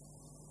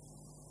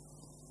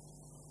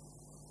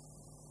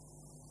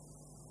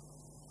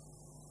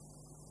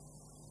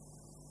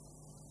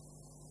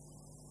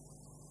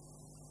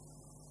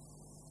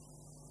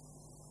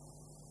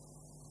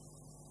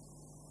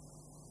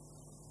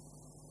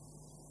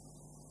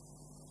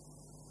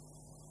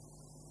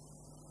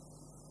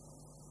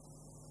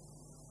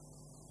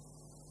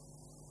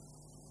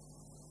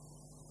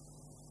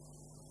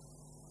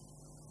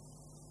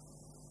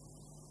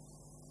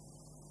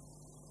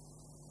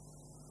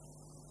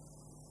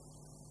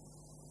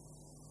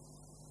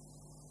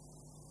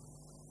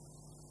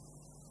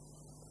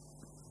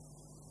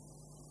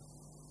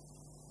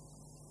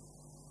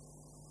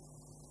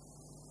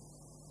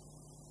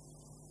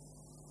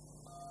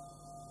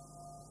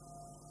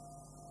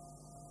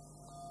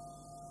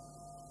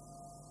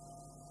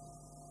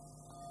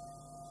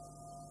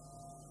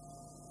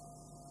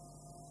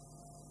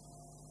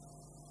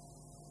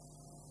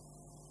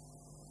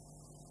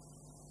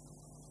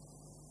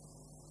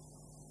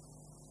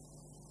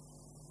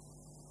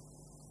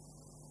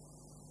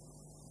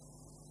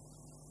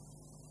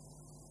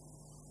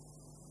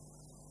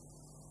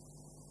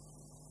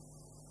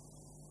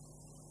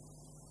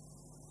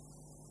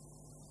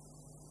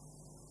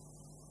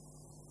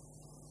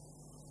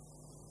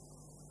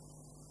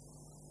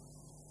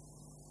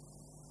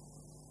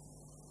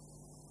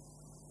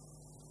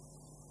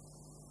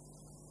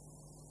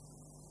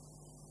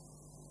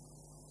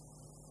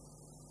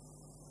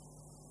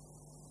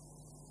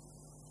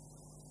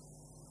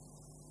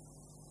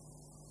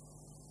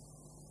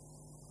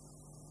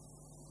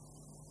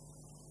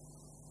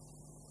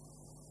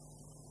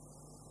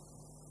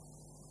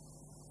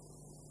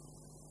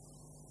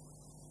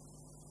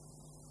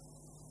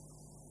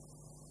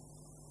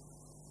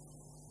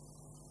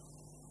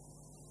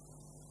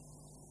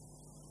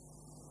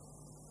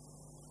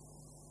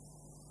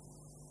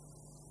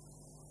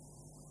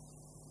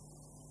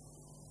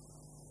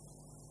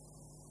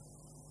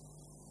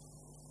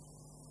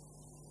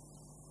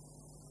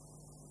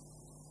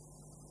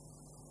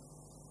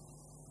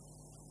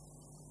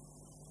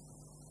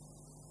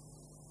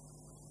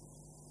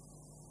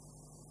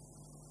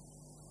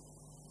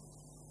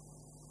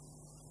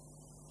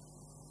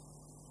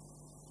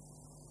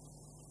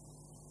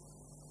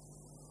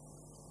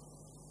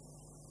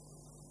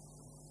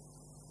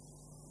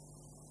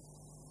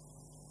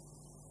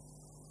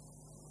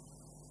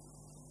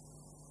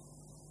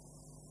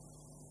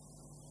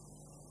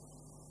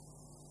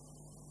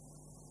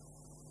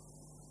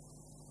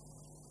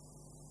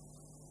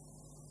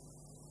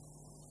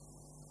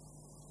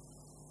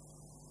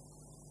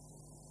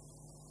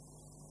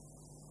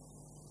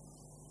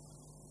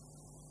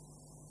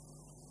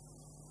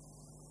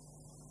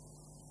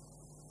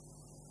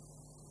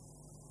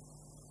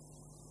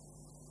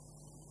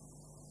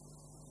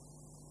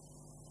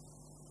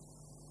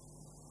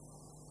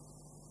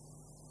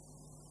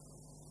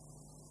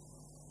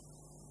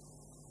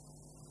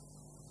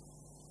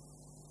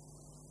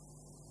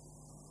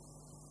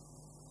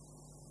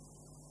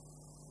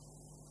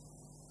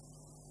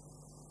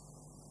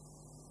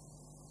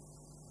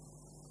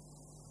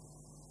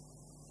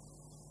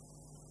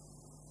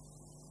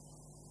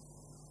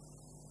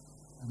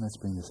 And let's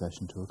bring the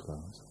session to a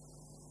close.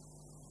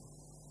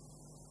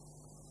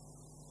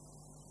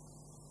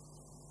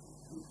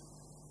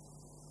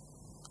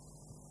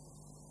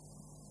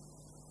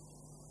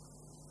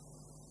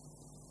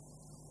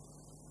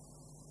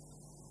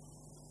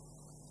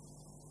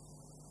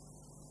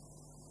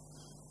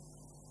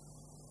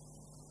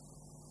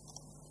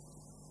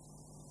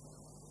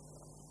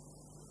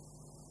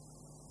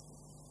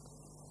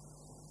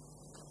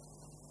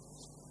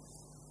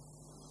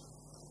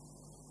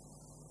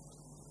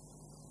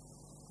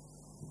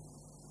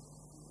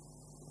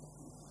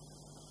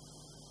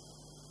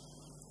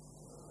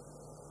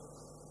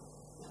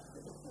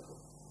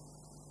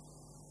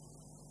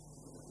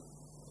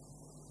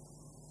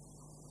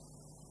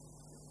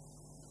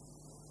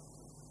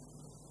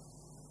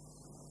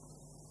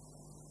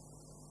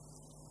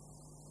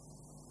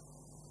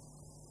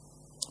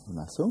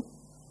 So,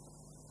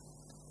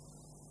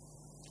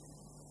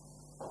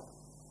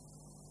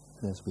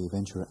 as we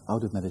venture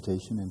out of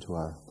meditation into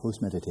our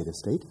post-meditative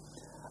state,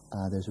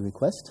 there's a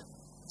request,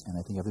 and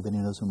I think everybody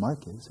knows who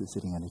Mark is, who's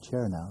sitting on a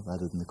chair now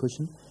rather than the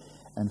cushion,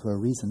 and for a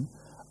reason,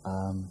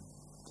 I'm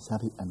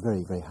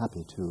very, very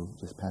happy to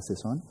just pass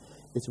this on.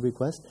 It's a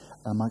request.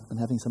 Mark, I'm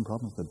having some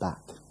problems with the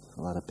back,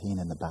 a lot of pain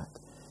in the back,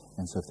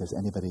 and so if there's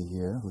anybody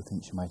here who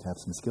thinks you might have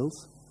some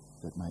skills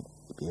that might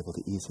be able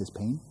to ease his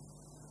pain,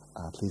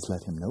 please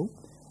let him know.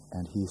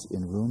 And he's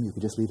in room, you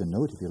could just leave a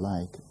note if you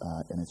like,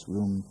 and it's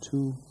room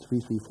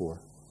 2334.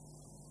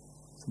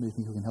 Somebody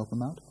think who can help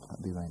him out?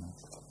 That'd be very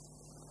nice.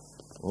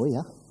 Oh,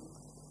 yeah.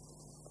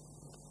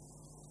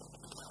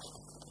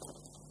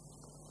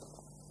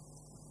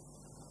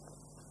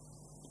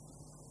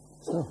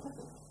 So,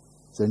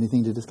 is there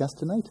anything to discuss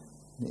tonight?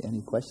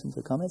 Any questions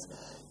or comments?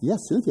 Yes,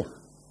 Sylvia.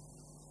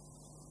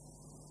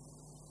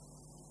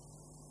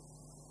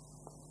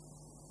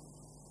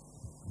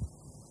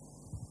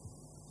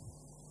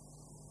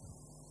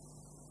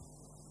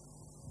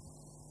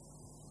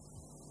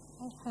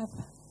 I have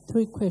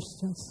 3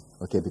 questions.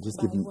 Okay, but just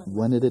give them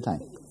one at a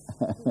time.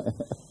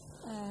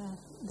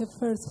 The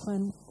first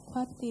one,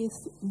 what is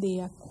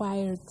the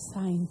acquired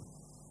sign?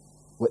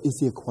 What is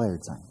the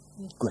acquired sign?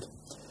 Yes. Good.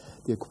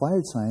 The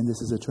acquired sign,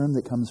 this is a term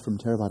that comes from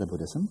Theravada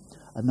Buddhism.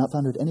 I've not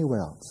found it anywhere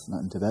else,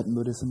 not in Tibetan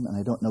Buddhism, and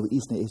I don't know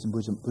East Asian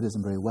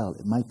Buddhism very well.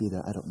 It might be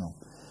there, I don't know.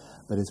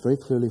 But it's very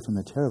clearly from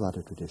the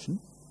Theravada tradition.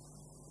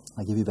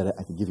 I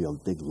could give you a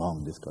big,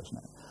 long discussion.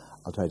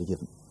 I'll try to give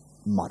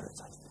moderate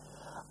size.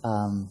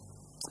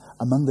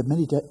 Among the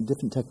many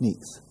different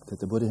techniques that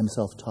the Buddha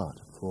himself taught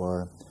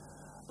for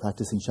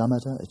practicing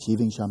shamatha,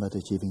 achieving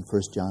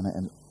first jhana,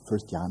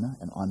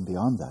 and on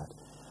beyond that,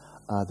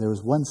 there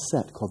was one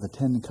set called the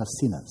 10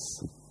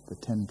 kasinas. The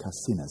 10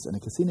 kasinas, and a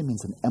kasina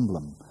means an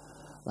emblem,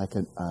 like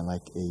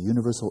a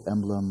universal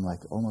emblem,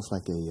 almost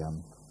like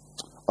an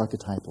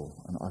archetypal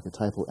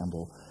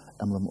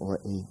emblem, or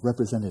a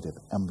representative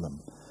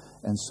emblem.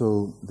 And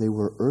so they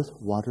were earth,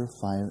 water,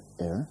 fire,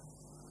 air,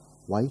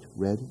 white,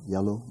 red,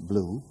 yellow,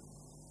 blue,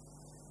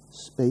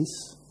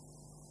 space,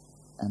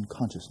 and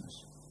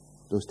consciousness.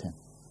 Those 10.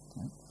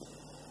 Right?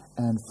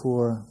 And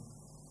for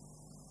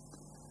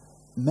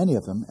many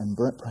of them, and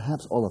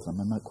perhaps all of them,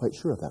 I'm not quite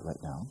sure of that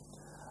right now,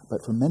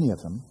 but for many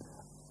of them,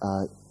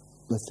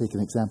 let's take an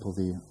example,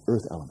 the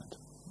earth element.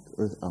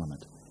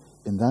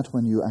 In that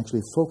one, you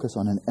actually focus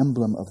on an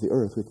emblem of the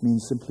earth, which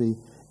means simply,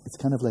 it's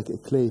kind of like a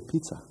clay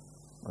pizza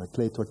or a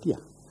clay tortilla.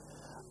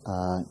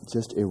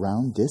 Just a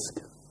round disc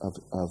of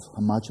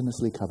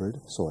homogeneously covered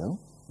soil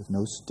with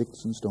no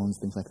sticks and stones,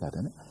 things like that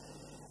in it.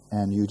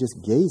 And you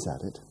just gaze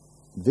at it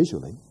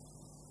visually.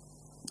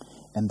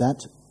 And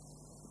that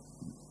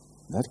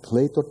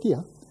clay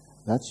tortilla,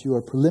 that's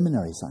your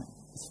preliminary sign.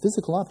 It's a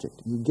physical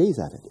object. You gaze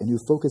at it and you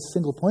focus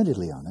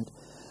single-pointedly on it,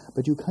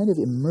 but you kind of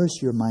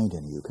immerse your mind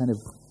in it. You kind of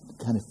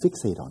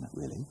fixate on it,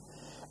 really.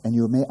 And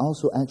you may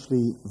also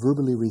actually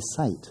verbally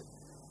recite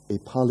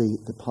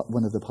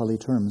one of the Pali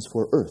terms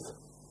for earth,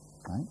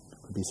 right?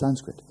 It could be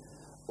Sanskrit,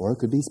 or it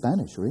could be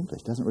Spanish or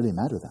English. It doesn't really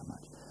matter that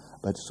much.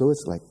 But so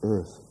it's like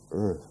earth,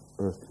 earth,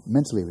 earth,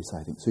 mentally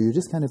reciting. So you're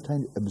just kind of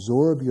trying to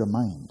absorb your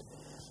mind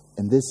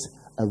in this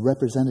a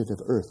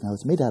representative earth. Now,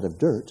 it's made out of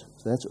dirt,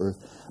 so that's earth.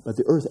 But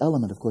the earth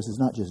element, of course, is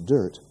not just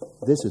dirt.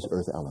 This is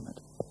earth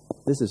element.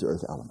 This is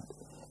earth element.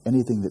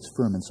 Anything that's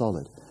firm and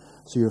solid.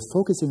 So you're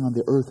focusing on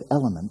the earth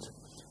element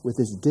with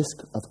this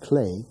disc of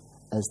clay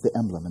as the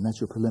emblem, and that's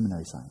your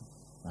preliminary sign,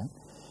 right?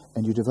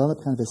 And you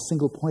develop kind of a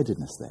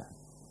single-pointedness there.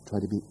 Try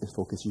to be as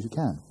focused as you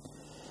can.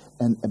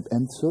 And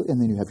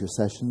then you have your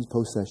sessions,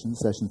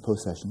 post-sessions,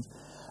 post-sessions.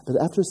 But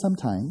after some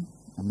time,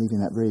 I'm leaving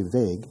that very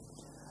vague,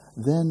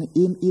 then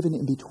even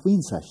in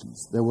between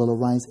sessions, there will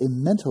arise a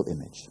mental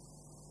image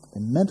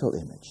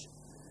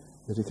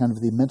that is kind of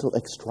the mental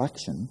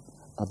extraction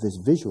of this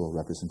visual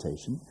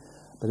representation,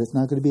 but it's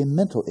now going to be a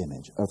mental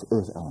image of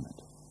earth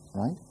element,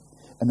 right?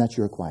 And that's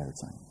your acquired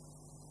sign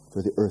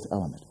for the earth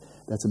element.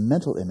 That's a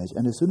mental image,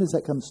 and as soon as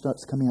that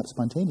starts coming up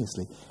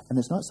spontaneously, and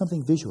it's not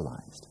something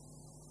visualized.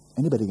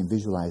 Anybody can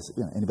visualize,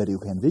 anybody who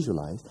can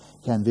visualize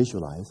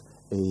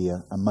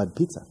a mud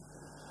pizza.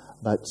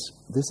 But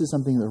this is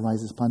something that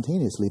arises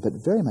spontaneously, but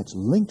very much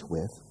linked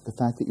with the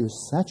fact that you're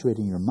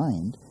saturating your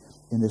mind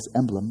in this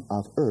emblem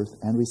of earth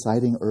and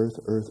reciting earth,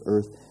 earth,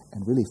 earth,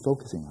 and really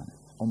focusing on it,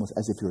 almost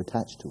as if you're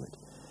attached to it.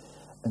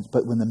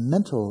 But when the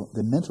mental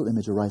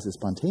image arises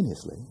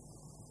spontaneously,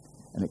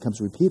 and it comes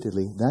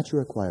repeatedly, that's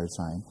your acquired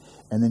sign,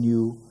 and then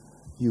you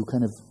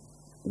kind of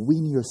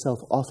wean yourself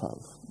off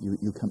of.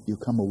 You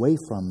come away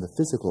from the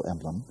physical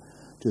emblem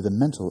to the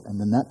mental, and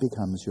then that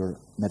becomes your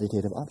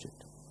meditative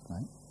object,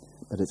 right?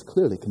 But it's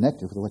clearly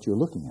connected with what you're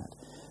looking at.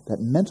 That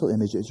mental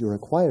image is your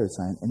acquired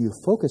sign, and you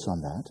focus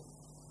on that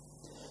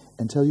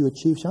until you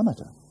achieve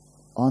shamatha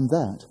on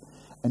that.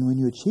 And when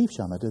you achieve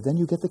shamatha, then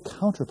you get the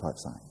counterpart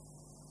sign.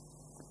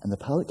 And the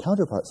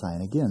counterpart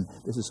sign, again,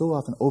 this is so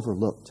often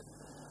overlooked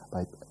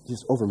by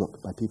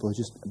people who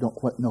just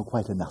don't know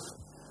quite enough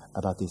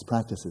about these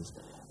practices.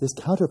 This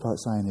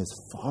counterpart sign is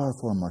far,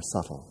 far more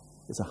subtle.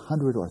 It's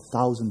 100 or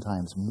 1,000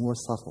 times more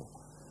subtle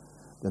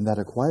than that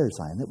acquired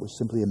sign that was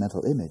simply a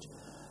mental image.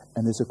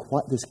 And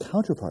this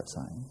counterpart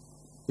sign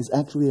is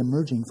actually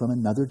emerging from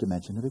another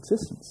dimension of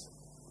existence.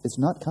 It's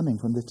not coming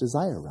from this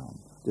desire realm,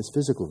 this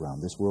physical realm,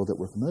 this world that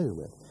we're familiar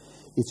with.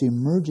 It's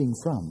emerging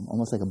from,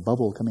 almost like a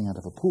bubble coming out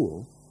of a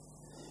pool,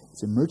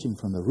 it's emerging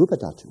from the rupa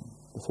dhatu,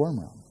 the form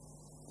realm.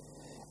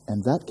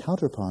 And that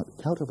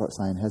counterpart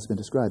sign has been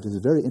described. This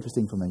is very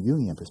interesting from a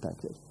Jungian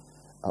perspective,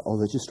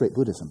 although it's just straight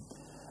Buddhism.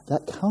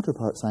 That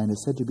counterpart sign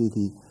is said to be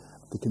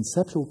the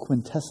conceptual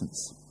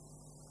quintessence.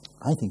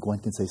 I think one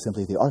can say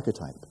simply the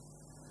archetype,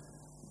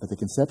 but the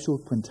conceptual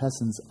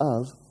quintessence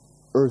of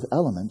earth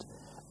element,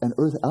 and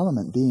earth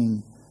element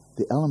being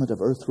the element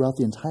of earth throughout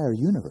the entire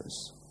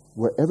universe.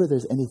 Wherever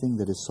there's anything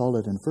that is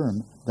solid and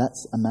firm,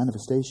 that's a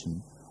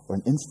manifestation or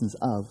an instance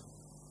of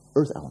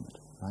earth element,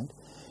 right?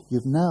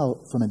 You've now,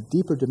 from a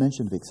deeper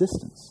dimension of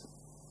existence,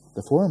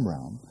 the form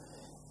realm,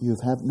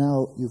 you've got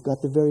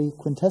the very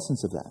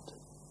quintessence of that,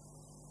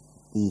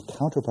 the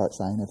counterpart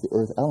sign of the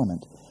earth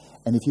element,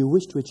 And if you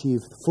wish to achieve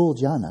full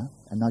jhana,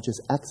 and not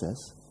just access,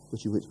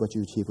 what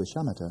you achieve with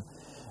shamatha,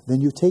 then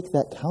you take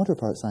that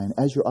counterpart sign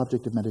as your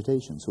object of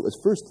meditation. So it was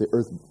first the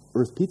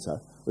earth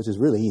pizza, which is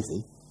really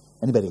easy.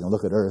 Anybody can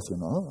look at earth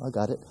and oh, I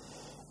got it.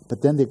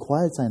 But then the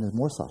acquired sign is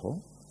more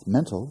subtle, it's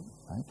mental,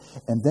 right?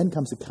 And then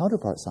comes the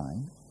counterpart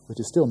sign, which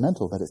is still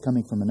mental, but it's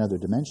coming from another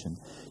dimension.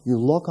 You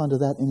lock onto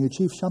that and you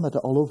achieve shamatha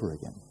all over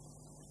again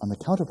on the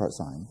counterpart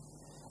sign.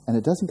 And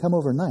it doesn't come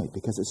overnight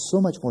because it's so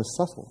much more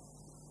subtle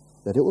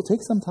that it will take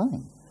some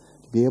time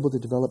to be able to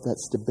develop that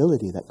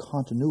stability, that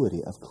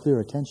continuity of clear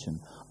attention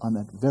on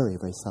that very,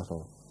 very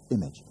subtle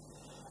image.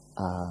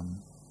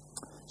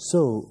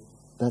 So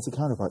that's a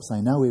counterpart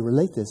sign. Now we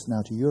relate this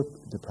now to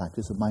the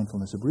practice of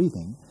mindfulness of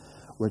breathing.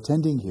 We're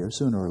tending here,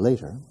 sooner or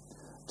later,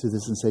 to the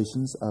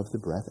sensations of the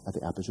breath at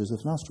the apertures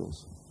of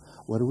nostrils.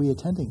 What are we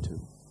attending to?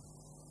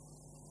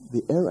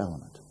 The air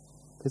element.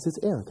 Because it's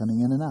air coming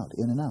in and out,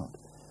 in and out.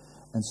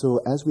 And so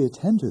as we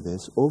attend to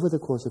this over the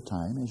course of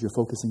time, as you're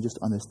focusing just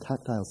on this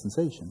tactile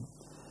sensation,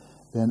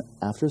 then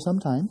after some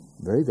time,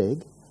 very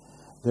vague,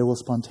 there will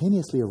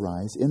spontaneously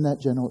arise in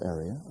that general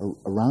area, or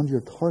around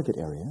your target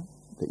area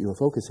that you're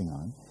focusing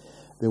on,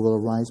 there will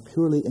arise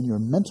purely in your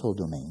mental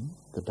domain,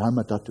 the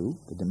dharma dhatu,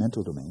 the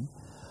mental domain,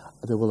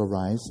 there will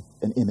arise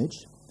an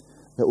image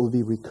that will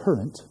be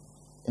recurrent,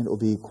 and it will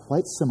be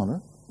quite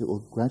similar. It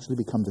will gradually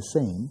become the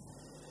same,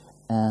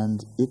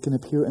 and it can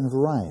appear in a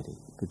variety.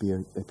 It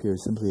could appear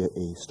simply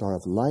a star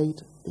of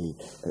light,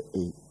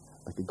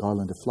 like a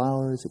garland of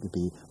flowers. It could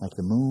be like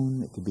the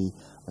moon. It could be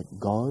like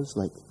gauze,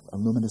 like a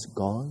luminous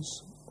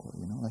gauze, or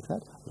like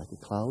that, like a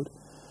cloud.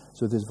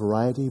 So there's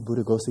variety.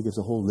 Buddhaghosa gives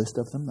a whole list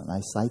of them, and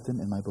I cite them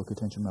in my book,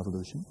 Attention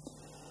Revolution.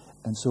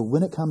 And so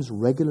when it comes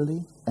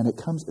regularly, and it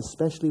comes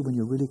especially when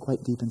you're really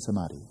quite deep in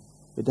samadhi,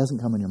 it doesn't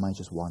come when your mind's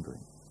just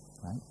wandering,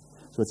 right?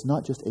 So it's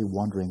not just a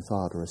wandering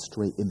thought or a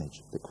stray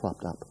image that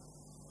cropped up.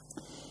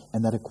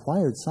 And that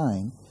acquired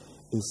sign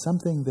is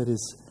something that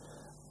is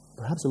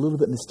perhaps a little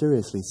bit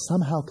mysteriously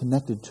somehow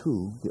connected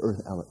to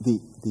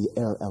the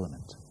air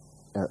element.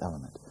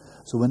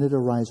 So when it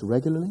arises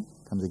regularly,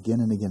 comes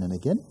again and again and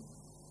again,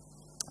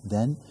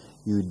 then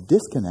you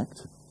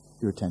disconnect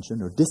your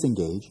attention or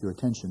disengage your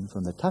attention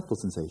from the tactile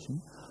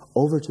sensation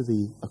over to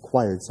the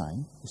acquired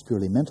sign, this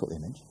purely mental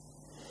image,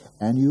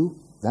 and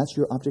that's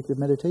your object of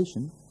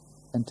meditation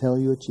until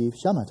you achieve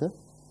shamatha.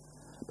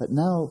 But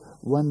now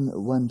one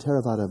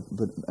Theravada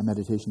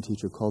meditation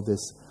teacher called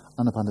this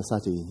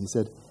anapanasati. He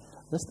said,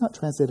 let's not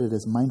translate it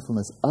as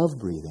mindfulness of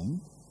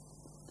breathing,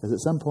 because at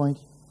some point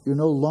you're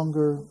no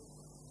longer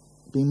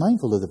being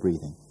mindful of the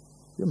breathing.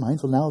 You're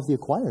mindful now of the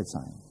acquired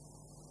sign.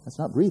 That's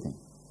not breathing.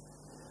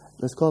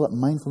 Let's call it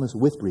mindfulness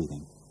with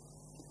breathing.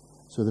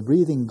 So the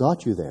breathing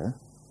got you there,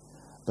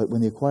 but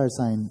when the acquired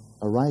sign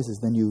arises,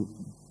 then you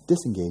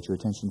disengage your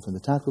attention from the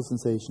tactile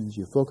sensations,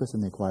 you focus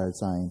on the acquired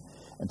sign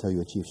until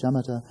you achieve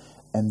shamatha,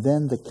 and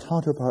then the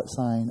counterpart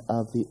sign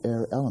of the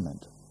air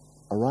element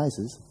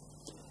arises,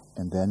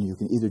 and then you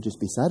can either just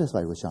be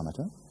satisfied with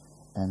shamatha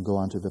and go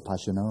on to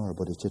vipassana or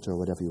bodhicitta or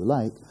whatever you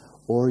like,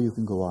 or you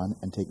can go on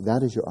and take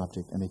that as your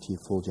object and achieve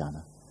full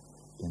jhana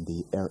in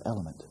the air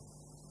element.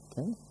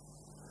 Okay?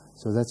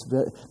 So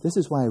this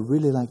is why I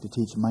really like to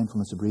teach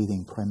mindfulness of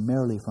breathing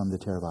primarily from the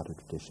Theravada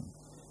tradition.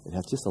 It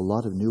has just a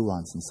lot of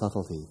nuance and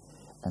subtlety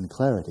and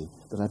clarity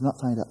that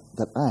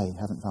I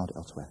haven't found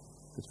elsewhere.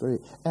 It's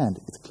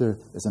clear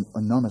there's an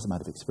enormous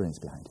amount of experience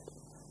behind it.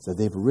 So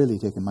they've really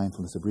taken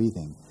mindfulness of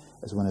breathing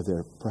as one of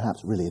their,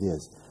 perhaps really it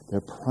is,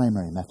 their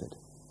primary method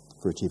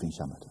for achieving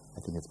shamatha.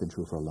 I think it's been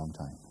true for a long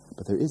time.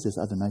 But there is this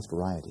other nice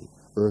variety,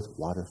 earth,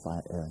 water,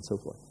 fire, air, and so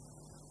forth.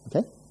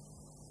 Okay?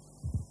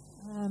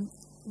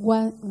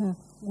 Why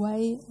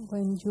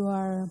when you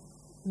are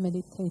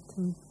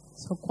meditating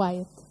so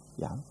quiet,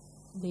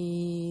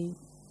 the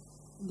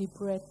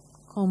breath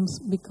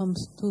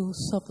becomes too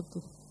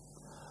subtle?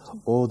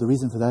 Oh, the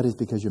reason for that is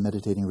because you're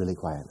meditating really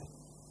quietly.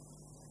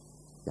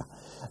 Yeah.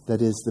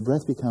 That is, the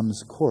breath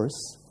becomes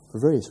coarse for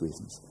various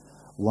reasons.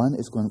 One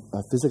is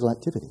physical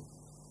activity.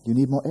 You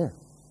need more air.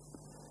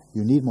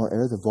 You need more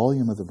air. The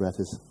volume of the breath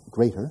is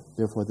greater.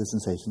 Therefore, the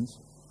sensations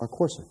are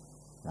coarser,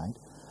 right?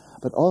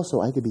 But also,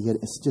 I could be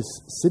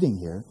just sitting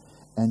here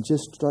and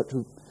just start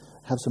to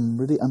have some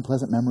really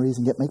unpleasant memories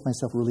and make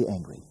myself really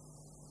angry,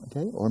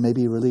 okay? Or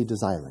maybe really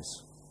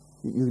desirous.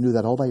 You can do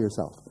that all by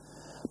yourself.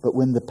 But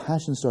when the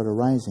passions start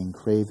arising,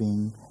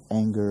 craving,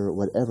 anger,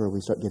 whatever,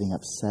 we start getting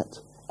upset,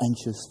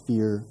 anxious,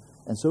 fear,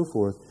 and so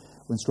forth.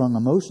 When strong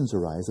emotions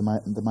arise,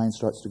 the mind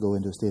starts to go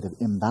into a state of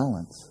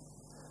imbalance.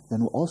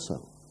 Then we'll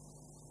also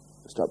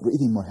start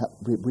breathing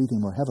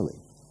more heavily.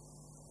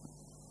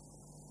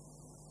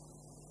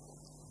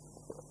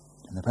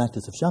 In the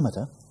practice of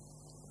shamatha,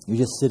 you're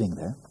just sitting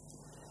there,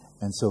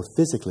 and so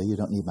physically you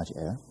don't need much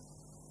air.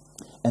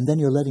 And then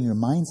you're letting your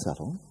mind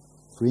settle,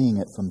 freeing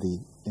it from the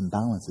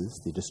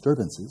imbalances, the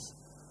disturbances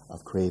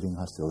of craving,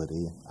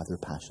 hostility, other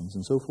passions,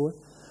 and so forth.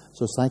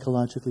 So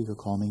psychologically you're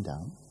calming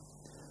down.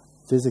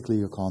 Physically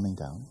you're calming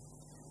down.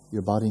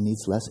 Your body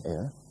needs less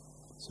air,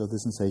 so the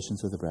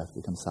sensations of the breath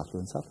become subtler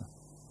and subtler.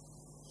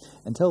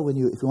 Until if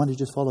you want to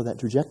just follow that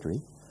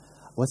trajectory,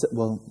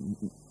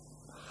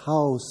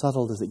 how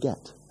subtle does it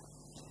get?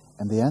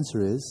 And the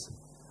answer is,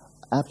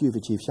 after you've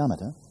achieved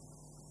shamatha,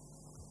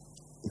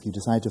 if you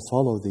decide to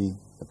follow the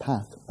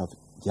path of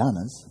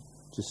jhanas,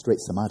 just straight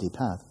samadhi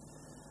path,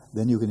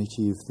 then you can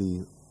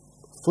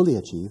fully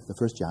achieve the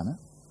first jhana,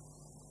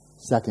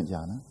 second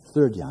jhana,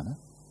 third jhana,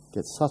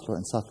 gets subtler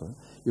and subtler.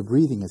 Your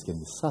breathing is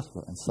getting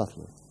subtler and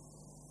subtler.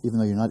 Even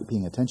though you're not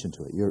paying attention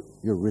to it,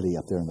 you're really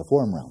up there in the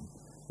form realm.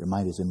 Your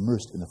mind is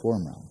immersed in the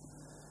form realm.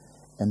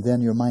 And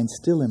then your mind's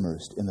still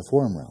immersed in the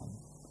form realm.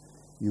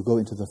 You go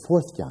into the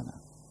fourth jhana.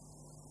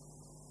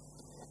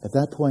 At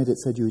that point, it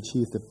said you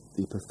achieve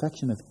the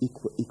perfection of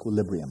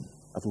equilibrium,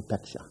 of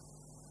upeksha,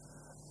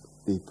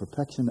 the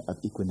perfection of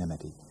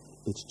equanimity.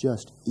 It's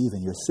just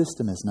even. Your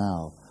system is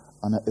now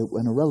on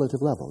a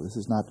relative level. This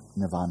is not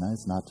nirvana,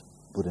 it's not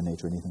Buddha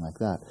nature or anything like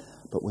that.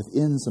 But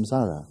within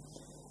samsara,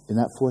 in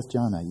that fourth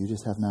jhana, you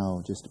just have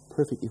now just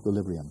perfect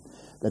equilibrium.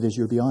 That is,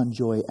 you're beyond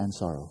joy and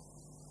sorrow.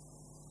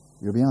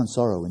 You're beyond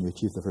sorrow when you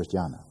achieve the first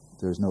jhana.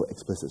 There is no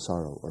explicit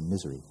sorrow or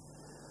misery.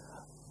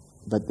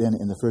 But then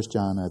in the first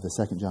jhana, the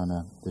second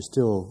jhana, there's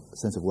still a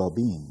sense of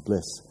well-being,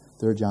 bliss.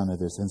 Third jhana,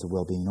 there's a sense of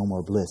well-being, no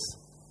more bliss.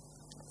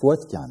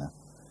 Fourth jhana,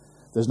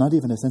 there's not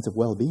even a sense of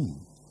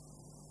well-being.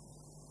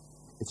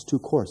 It's too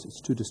coarse,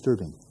 it's too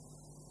disturbing.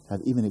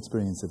 Have even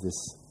experience of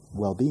this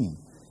well-being.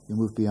 You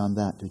move beyond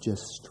that to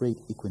just straight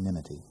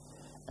equanimity.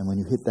 And when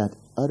you hit that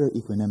utter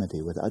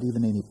equanimity without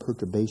even any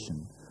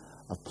perturbation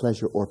of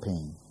pleasure or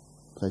pain,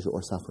 pleasure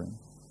or suffering,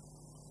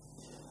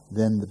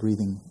 then the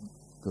breathing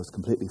goes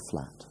completely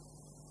flat.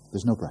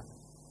 There's no breath.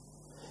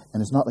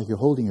 And it's not like you're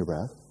holding your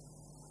breath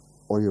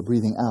or you're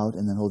breathing out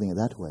and then holding it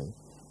that way.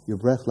 Your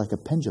breath, like a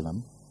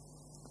pendulum,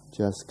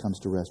 just comes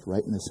to rest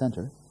right in the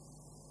center,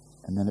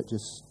 and then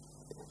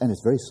and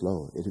it's very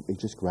slow. It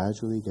just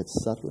gradually gets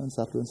subtler and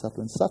subtler and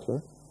subtler and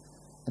subtler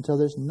until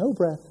there's no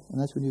breath,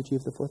 and that's when you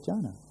achieve the fourth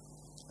jhana.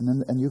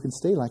 And you can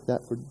stay like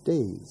that for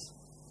days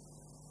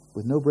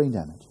with no brain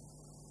damage.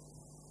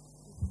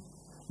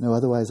 No,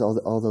 otherwise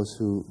all those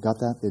who got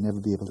that, they'd never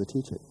be able to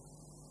teach it.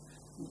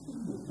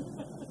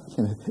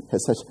 It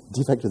has such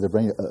defect of the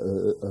brain,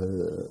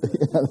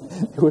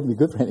 it wouldn't be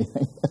good for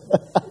anything.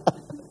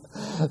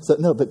 So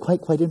no, but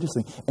quite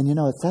interesting. And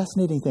a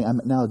fascinating thing.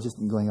 I'm now just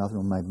going off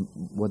on my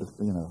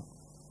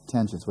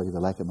tangents, whether you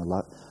like them or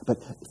not.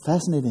 But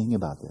fascinating thing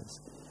about this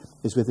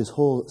is with this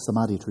whole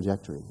samadhi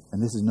trajectory,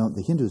 and this is known.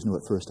 The Hindus knew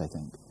it first, I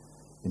think,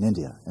 in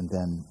India, and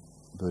then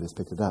Buddhists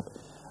picked it up.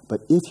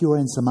 But if you are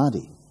in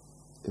samadhi,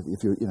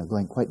 if you're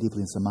going quite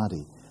deeply in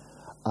samadhi,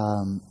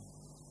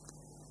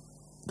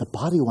 the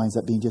body winds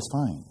up being just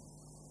fine.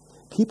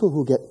 People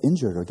who get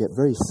injured or get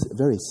very,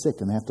 very sick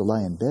and they have to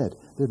lie in bed,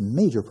 there are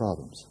major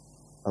problems.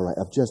 All right,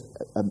 of just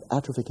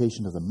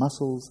atrophication of the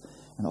muscles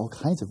and all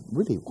kinds of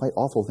really quite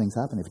awful things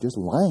happen if you're just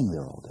lying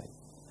there all day.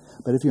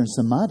 But if you're in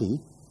samadhi,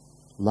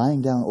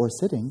 lying down or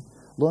sitting,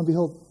 lo and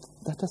behold,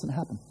 that doesn't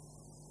happen.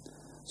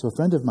 So a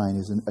friend of mine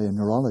is a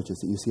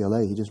neurologist at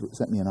UCLA. He just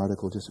sent me an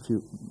article just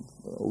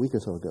a week or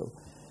so ago,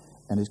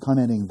 and he's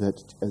commenting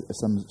that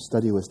some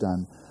study was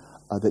done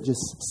that just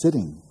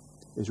sitting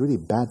is really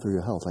bad for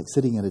your health, like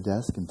sitting at a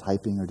desk and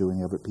typing or doing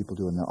whatever people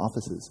do in their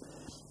offices.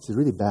 It's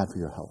really bad for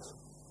your health.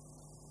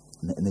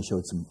 And they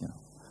showed some,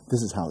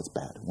 this is how it's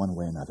bad, one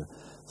way or another.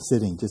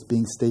 Sitting, just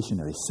being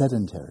stationary,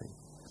 sedentary,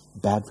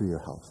 bad for your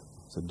health.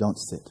 So don't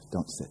sit.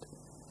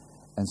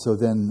 And so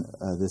then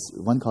this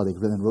one colleague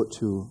then wrote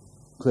to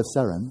Cliff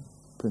Saran,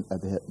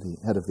 the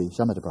head of the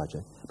Shamatha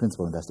Project,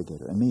 principal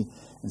investigator, and me,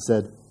 and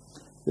said,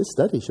 this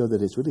study showed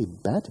that it's really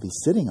bad to be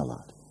sitting a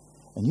lot.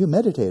 And you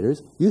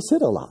meditators, you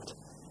sit a lot.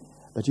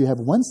 But you have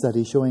one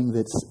study showing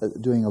that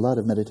doing a lot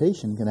of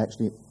meditation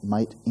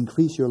might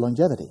increase your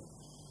longevity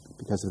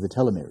because of the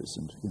telomeres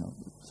and,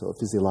 so a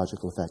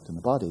physiological effect in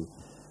the body.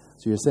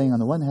 So you're saying on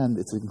the one hand,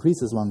 it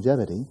increases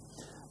longevity,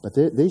 but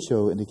they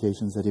show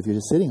indications that if you're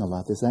just sitting a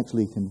lot, this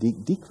actually can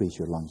decrease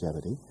your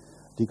longevity,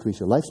 decrease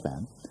your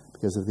lifespan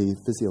because of the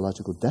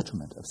physiological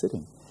detriment of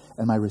sitting.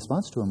 And my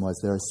response to him was,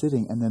 there are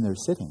sitting and then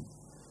there's sitting.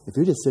 If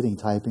you're just sitting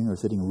typing or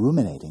sitting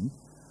ruminating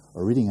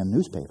or reading a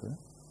newspaper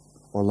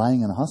or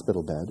lying in a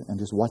hospital bed and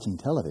just watching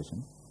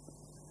television,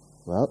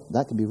 well,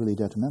 that can be really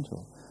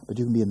detrimental. But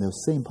you can be in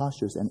those same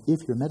postures, and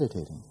if you're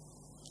meditating,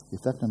 the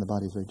effect on the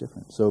body is very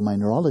different. So my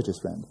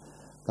neurologist friend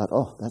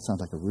thought, that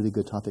sounds like a really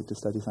good topic to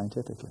study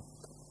scientifically.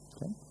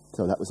 Okay?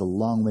 So that was a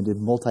long-winded,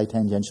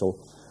 multi-tangential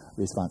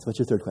response. What's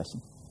your third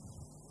question?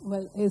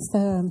 Well, it's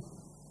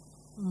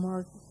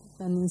more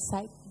an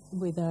insight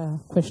with a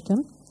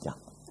question. Yeah.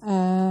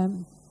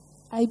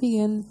 I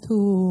began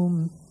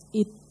to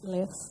eat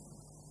less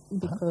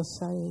because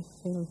I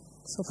feel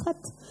so fat.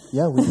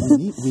 Yeah,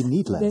 we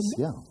need less,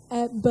 yeah.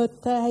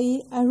 But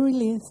I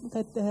realized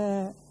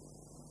that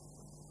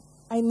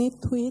I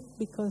need to eat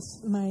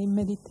because my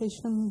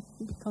meditation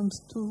becomes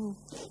too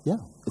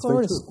it's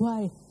very true.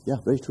 Why? Yeah,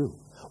 very true.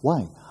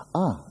 Why?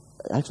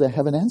 Actually, I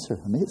have an answer.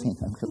 Amazing.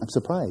 I'm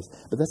surprised.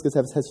 But that's because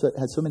I've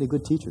had so many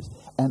good teachers.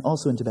 And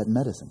also in Tibetan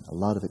medicine, a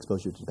lot of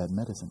exposure to Tibetan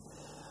medicine.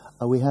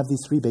 we have these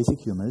three basic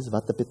humors,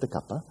 vata, pitta,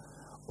 kapha,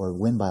 or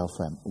wind, bile,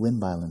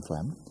 and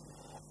phlegm.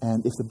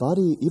 And if the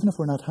body, even if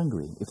we're not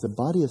hungry, if the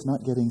body is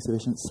not getting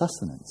sufficient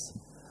sustenance,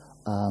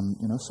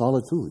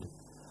 solid food,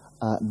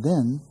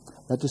 then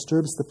that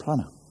disturbs the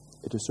prana.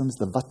 It disturbs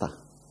the vata,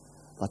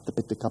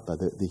 pitta, kapha,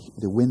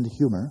 the wind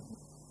humor,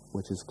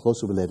 which is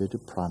closely related to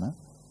prana,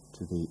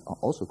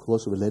 also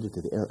closely related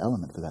to the air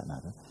element for that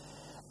matter.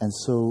 And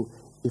so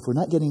if we're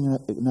not getting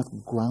enough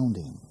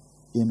grounding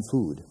in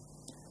food,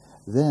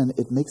 then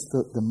it makes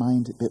the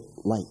mind a bit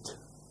light,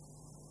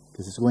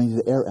 because it's going to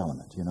the air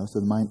element, so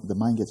the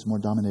mind gets more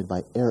dominated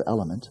by air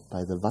element,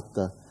 by the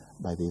vata,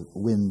 by the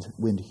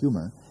wind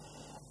humor,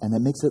 and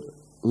that makes it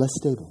less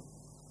stable.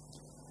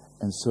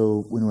 And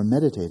so when we're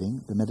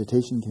meditating, the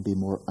meditation can be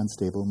more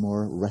unstable,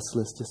 more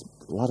restless, just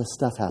a lot of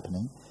stuff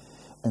happening.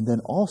 And then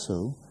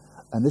also,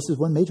 and this is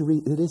one major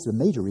it is the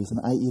major reason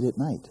I eat at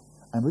night.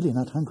 I'm really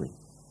not hungry.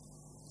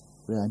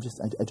 Really,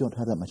 I don't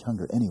have that much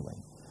hunger anyway.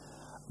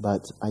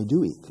 But I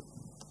do eat.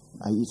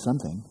 I eat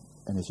something,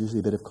 and it's usually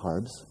a bit of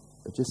carbs,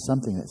 but just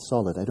something that's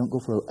solid. I don't go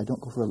for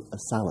a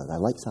salad. I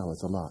like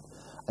salads a lot.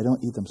 I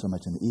don't eat them so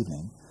much in the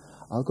evening.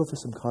 I'll go for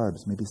some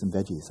carbs, maybe some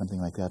veggies, something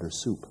like that, or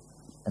soup,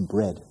 and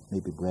bread,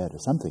 maybe bread or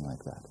something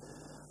like that.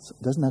 So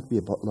it doesn't have to be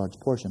a large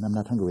portion. I'm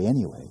not hungry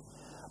anyway.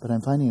 But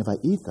I'm finding if I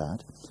eat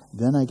that,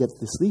 then I get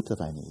the sleep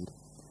that I need.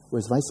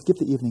 Whereas if I skip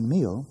the evening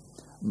meal,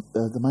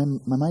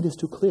 my mind is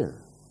too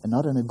clear, and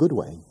not in a good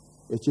way.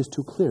 It's just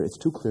too clear. It's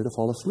too clear to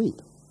fall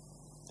asleep,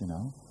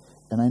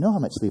 And I know how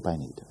much sleep I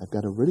need. I've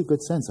got a really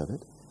good sense of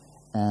it.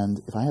 And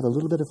if I have a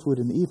little bit of food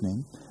in the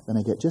evening, then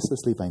I get just the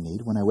sleep I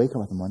need. When I wake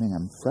up in the morning,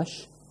 I'm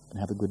fresh and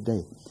have a good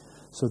day.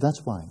 So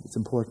that's why it's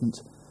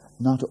important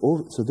not to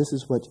over... So this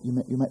is what you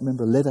might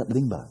remember Ledat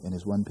Lingpa in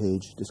his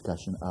one-page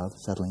discussion of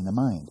settling the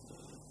mind.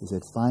 He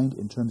said, find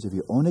in terms of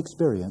your own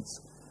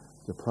experience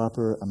the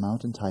proper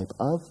amount and type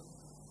of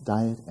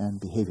diet and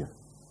behavior.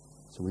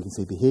 So we can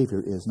say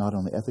behavior is not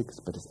only ethics,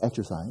 but it's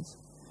exercise.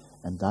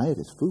 And diet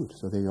is food.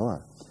 So there you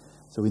are.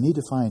 So we need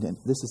to find, and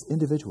this is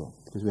individual,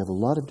 because we have a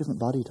lot of different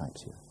body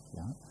types here.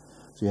 Yeah?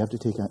 So you have to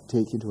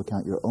take into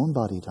account your own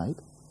body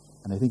type.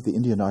 And I think the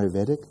Indian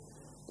Ayurvedic,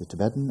 the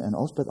Tibetan,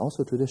 but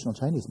also traditional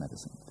Chinese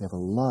medicine, they have a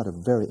lot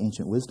of very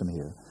ancient wisdom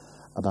here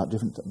about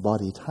different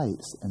body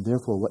types, and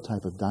therefore what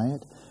type of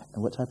diet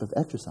and what type of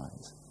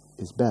exercise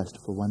is best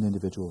for one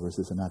individual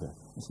versus another.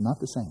 It's not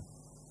the same.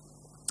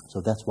 So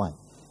that's why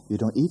you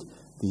don't eat.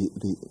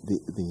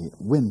 The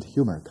wind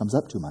humor comes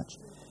up too much,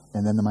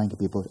 and then the mind can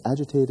be both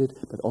agitated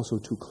but also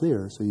too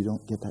clear, so you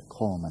don't get that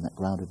calm and that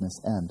groundedness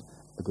and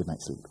a good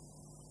night's sleep.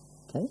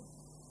 Okay?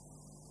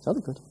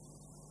 Sounds good.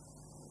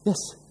 Yes,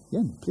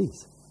 Yen,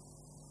 please.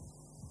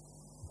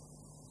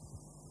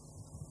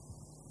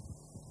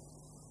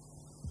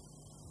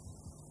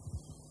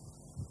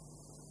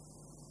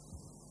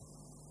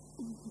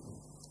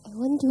 I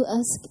want to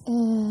ask,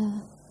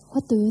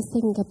 what do you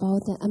think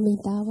about the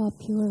Amitabha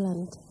Pure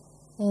Land?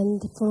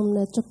 And from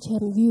the Dzog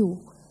Chen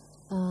view,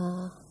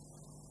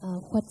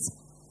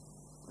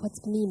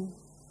 what's mean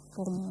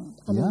from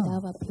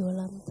Amitabha Pure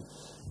Land?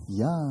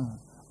 Yeah.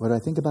 What do I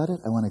think about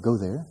it? I want to go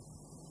there.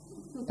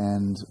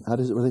 And how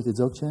does it relate to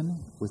Dzog Chen?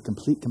 With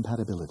complete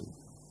compatibility.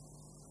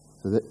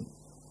 So that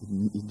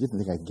you didn't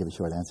think I could give a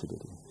short answer,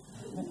 did you?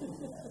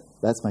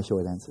 That's my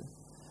short answer.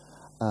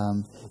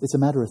 It's a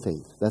matter of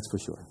faith, that's for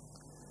sure.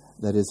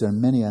 That is, there are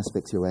many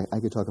aspects here.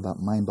 I could talk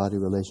about mind-body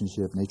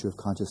relationship, nature of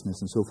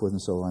consciousness, and so forth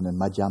and so on, and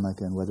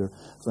Madhyamaka, and whether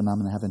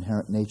phenomena have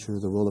inherent nature,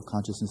 the role of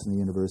consciousness in the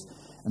universe.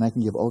 And I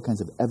can give all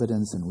kinds of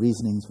evidence and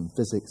reasonings from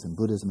physics and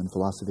Buddhism and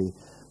philosophy.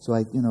 So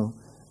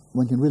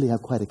one can really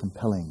have quite a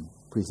compelling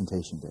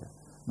presentation there.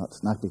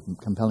 It's not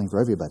compelling for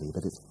everybody,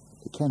 but it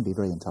can be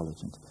very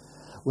intelligent.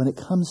 When it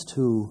comes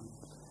to,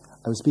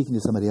 I was speaking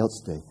to somebody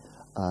else today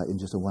in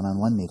just a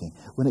one-on-one meeting.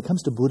 When it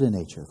comes to Buddha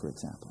nature, for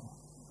example,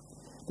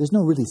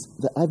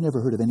 I've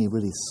never heard of any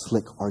really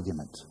slick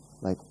argument.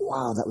 Like,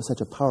 wow, that was such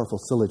a powerful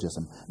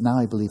syllogism. Now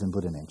I believe in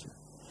Buddha nature.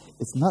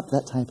 It's not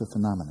that type of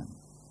phenomenon.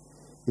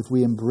 If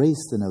we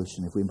embrace the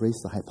notion, if we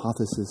embrace the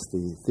hypothesis,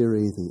 the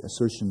theory, the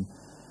assertion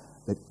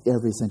that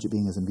every sentient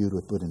being is imbued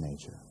with Buddha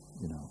nature,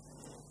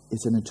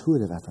 it's an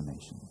intuitive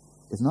affirmation.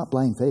 It's not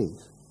blind faith.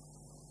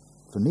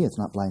 For me, it's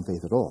not blind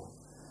faith at all.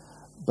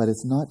 But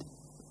it's not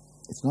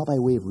by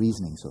way of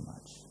reasoning so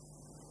much.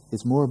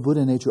 It's more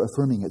Buddha nature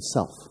affirming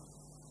itself,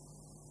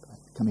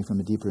 coming from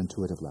a deeper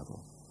intuitive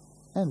level.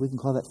 And we can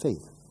call that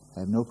faith.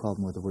 I have no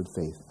problem with the word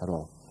faith at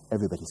all.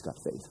 Everybody's got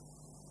faith.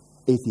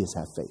 Atheists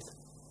have faith.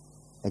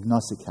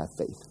 Agnostics have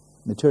faith.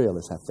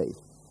 Materialists have faith.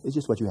 It's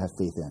just what you have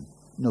faith in.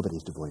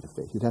 Nobody's devoid of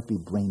faith. You'd have to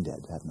be brain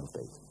dead to have no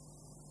faith.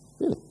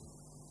 Really.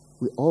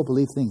 We all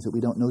believe things that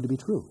we don't know to be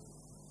true.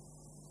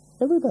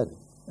 Everybody.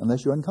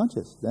 Unless you're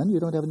unconscious. Then you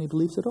don't have any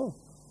beliefs at all.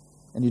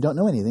 And you don't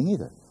know anything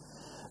either.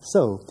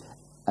 So,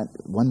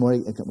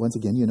 once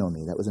again, you know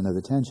me, that was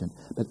another tangent.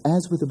 But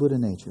as with the Buddha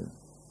nature,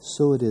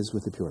 so it is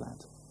with the Pure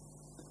Land.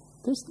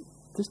 There's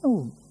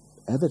no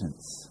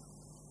evidence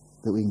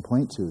that we can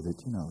point to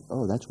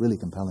that, that's really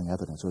compelling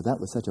evidence, or that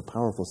was such a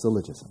powerful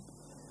syllogism.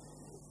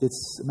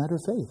 It's a matter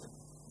of faith.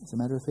 It's a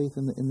matter of faith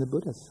in the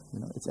Buddhas.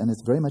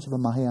 It's very much of a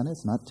Mahayana.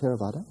 It's not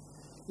Theravada.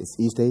 It's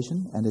East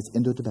Asian and it's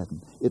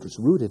Indo-Tibetan. It was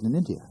rooted in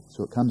India.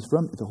 So it comes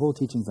from the whole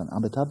teachings on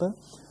Amitabha,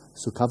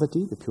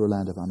 Sukhavati, the Pure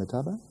Land of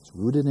Amitabha. It's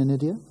rooted in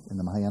India, in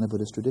the Mahayana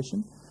Buddhist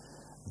tradition.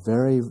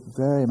 Very,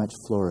 very much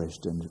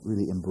flourished and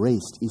really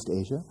embraced East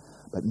Asia,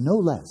 but no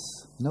less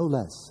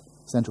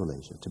Central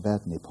Asia,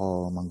 Tibet,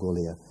 Nepal,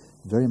 Mongolia,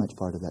 very much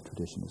part of that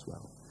tradition as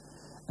well.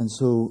 And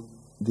so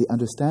the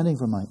understanding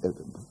from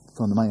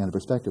the Mahayana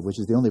perspective, which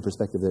is the only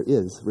perspective there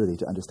is really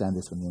to understand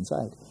this from the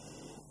inside,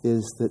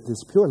 is that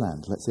this Pure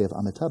Land, let's say of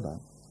Amitabha,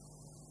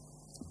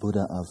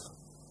 Buddha of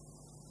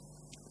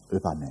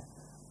Upane,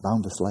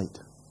 boundless light,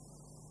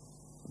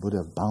 Buddha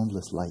of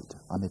boundless light,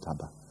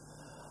 Amitabha,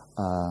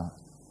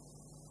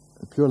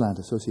 the Pure Land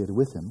associated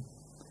with him,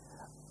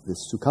 this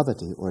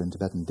Sukhavati, or in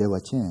Tibetan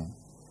Dzog Chen,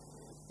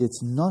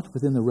 it's not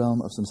within the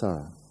realm of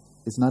samsara.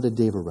 It's not a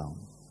deva realm,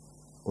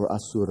 or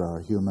asura,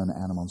 or human,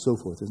 animal, and so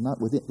forth. It's not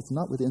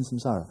within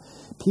samsara.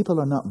 People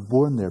are not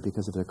born there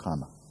because of their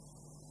karma.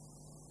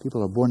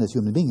 People are born as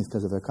human beings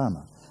because of their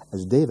karma,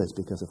 as devas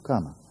because of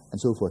karma, and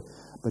so forth.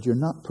 But you're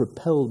not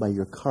propelled by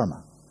your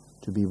karma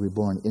to be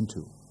reborn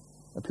into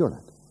a Pure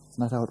Land. It's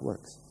not how it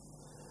works.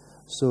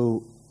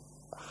 So,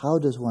 how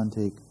does one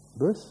take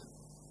birth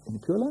in a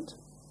Pure Land?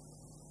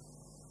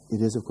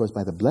 It is, of course,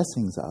 by the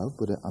blessings of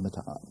Buddha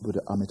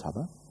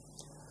Amitabha.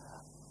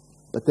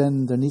 But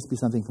then there needs to be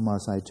something from our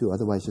side too.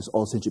 Otherwise, just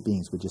all sentient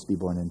beings would just be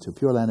born into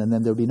Pure Land, and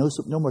then there would be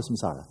no more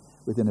samsara.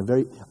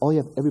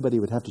 Everybody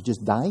would have to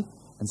just die,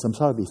 and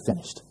samsara would be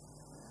finished,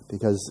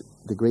 because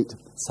the great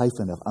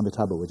siphon of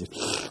Amitabha would just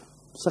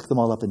suck them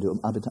all up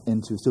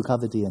into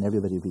Sukhavati, and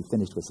everybody would be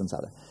finished with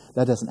samsara.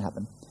 That doesn't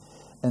happen.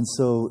 And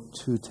so,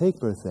 to take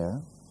birth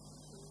there,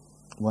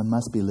 one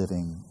must be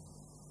living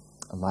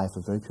a life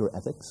of very pure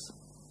ethics.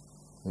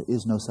 There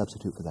is no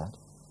substitute for that.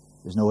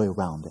 There's no way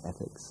around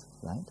ethics,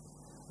 right?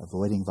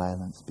 Avoiding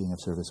violence, being of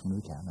service when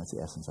we can. That's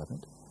the essence of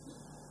it.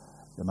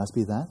 There must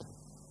be that.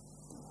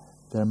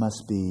 There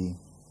must be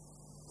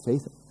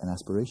faith and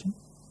aspiration,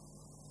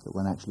 that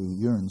one actually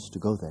yearns to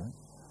go there,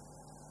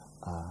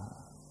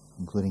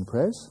 including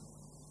prayers,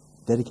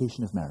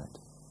 dedication of merit.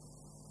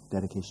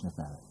 Dedication of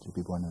merit, to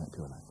be born in that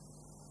Pure Land.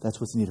 That's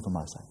what's needed from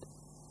our side.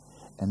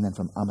 And then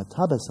from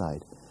Amitabha's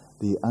side,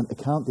 the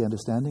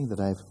understanding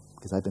that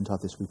because I've been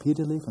taught this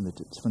repeatedly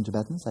from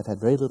Tibetans, I've had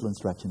very little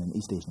instruction in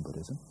East Asian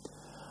Buddhism,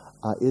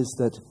 is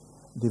that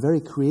the very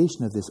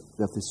creation of this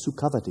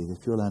Sukhavati, the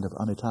Pure Land of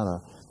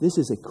Amitabha, this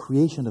is a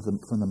creation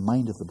from the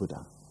mind of the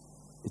Buddha.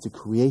 It's a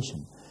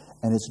creation.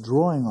 And it's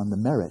drawing on the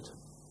merit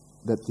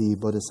that the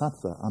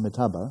Bodhisattva,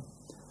 Amitabha,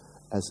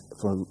 as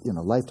for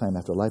lifetime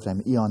after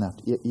lifetime, eon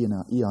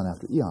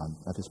after eon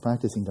of his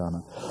practicing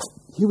Dharma,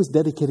 he was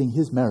dedicating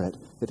his merit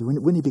that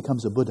when he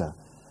becomes a Buddha,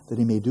 that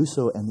he may do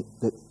so, and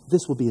that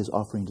this will be his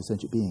offering to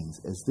sentient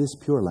beings as this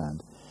Pure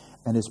Land.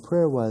 And his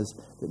prayer was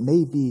that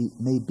may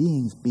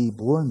beings be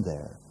born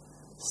there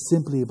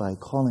simply by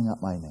calling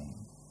up my name,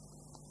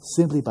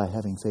 simply by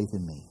having faith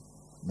in me.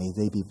 May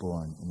they be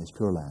born in this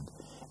Pure Land.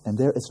 And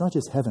there, it's not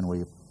just heaven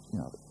where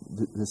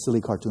the silly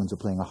cartoons are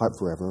playing a harp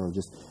forever or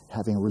just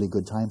having a really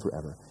good time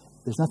forever.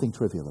 There's nothing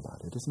trivial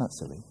about it. It's not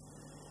silly.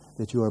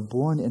 That you are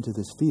born into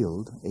this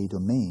field, a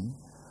domain,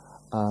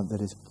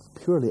 that is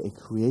purely a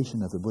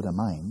creation of the Buddha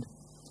mind.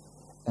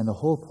 And the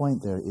whole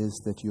point there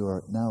is that you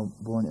are now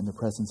born in the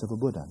presence of a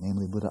Buddha,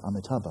 namely Buddha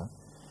Amitabha,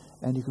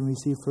 and you can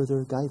receive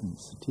further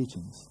guidance,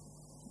 teachings,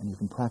 and you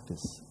can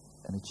practice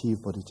and achieve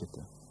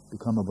bodhicitta,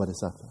 become a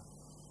bodhisattva.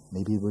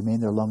 Maybe remain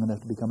there long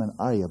enough to become an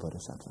Arya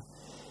bodhisattva.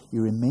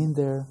 You remain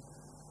there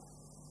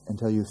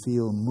until you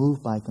feel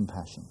moved by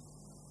compassion,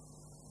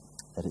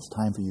 that it's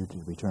time for you to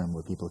return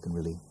where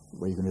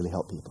you can really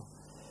help people.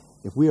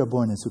 If we are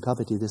born in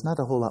Sukhavati, there's not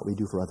a whole lot we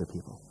do for other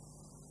people.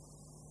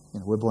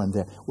 We're born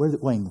there. We're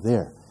going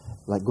there,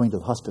 like going to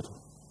the hospital,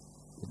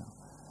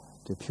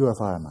 to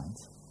purify our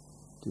minds,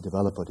 to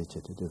develop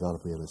bodhicitta, to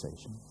develop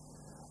realization,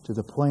 to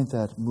the point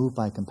that, moved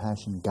by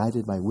compassion,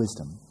 guided by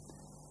wisdom,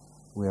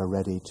 we are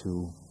ready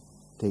to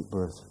take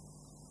birth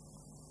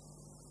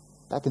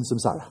back in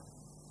samsara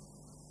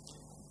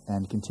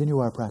and continue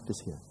our practice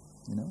here,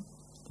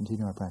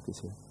 continue our practice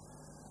here.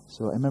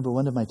 So I remember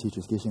one of my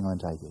teachers, Geshe Ngon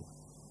Taige,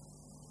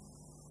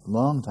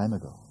 long time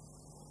ago,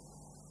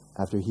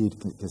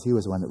 because he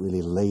was the one that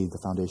really laid the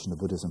foundation of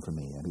Buddhism for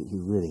me. He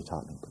really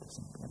taught me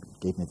Buddhism.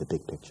 Gave me the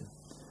big picture.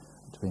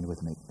 I trained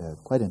with him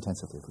quite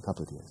intensively for a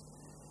couple of years.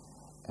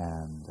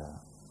 And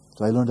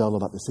so I learned all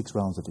about the 6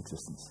 realms of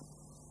existence,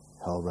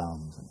 hell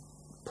realms and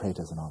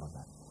pretas and all of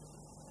that.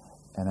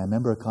 And I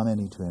remember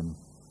commenting to him,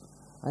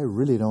 I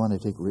really don't want to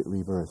take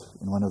rebirth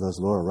in one of those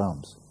lower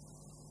realms.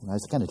 I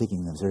was kind of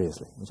taking them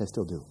seriously, which I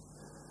still do.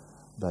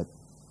 But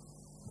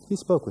he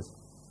spoke with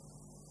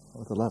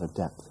a lot of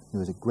depth. He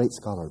was a great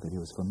scholar, but he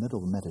was a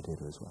formidable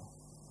meditator as well.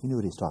 He knew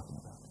what he was talking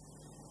about.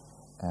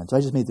 And so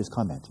I just made this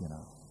comment,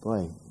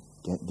 boy,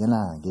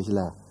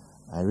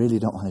 I really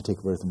don't want to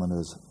take birth in one of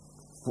those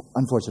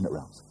unfortunate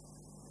realms.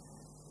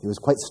 He was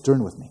quite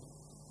stern with me.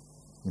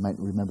 You might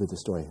remember the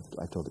story.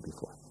 I've told it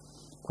before.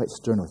 Quite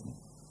stern with me.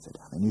 He said,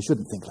 And you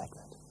shouldn't think like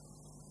that.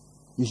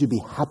 You should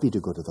be happy to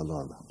go to the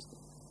lower realms.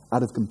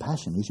 Out of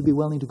compassion, you should be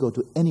willing to go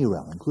to any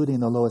realm, including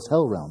the lowest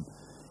hell realm,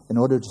 in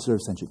order to serve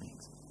sentient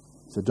beings.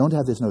 So don't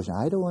have this notion,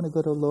 I don't want to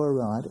go to a lower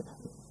realm.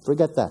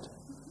 Forget that.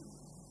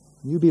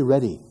 You be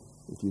ready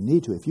if you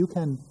need to. If you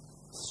can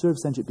serve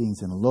sentient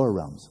beings in the lower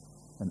realms,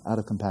 and out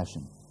of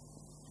compassion,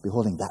 be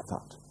holding that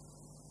thought.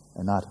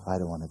 And not, I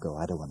don't want to go,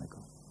 I don't want to go.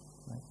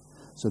 Right?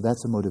 So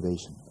that's a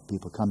motivation of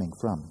people coming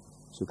from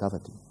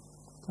Sukhavati,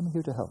 coming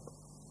here to help.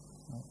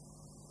 Right?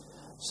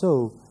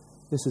 So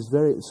the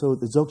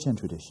Dzog Chen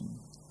tradition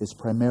is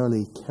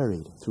primarily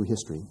carried through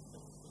history,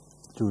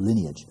 through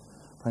lineage,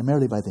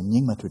 primarily by the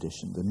Nyingma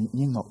tradition, the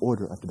Nyingma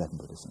order of Tibetan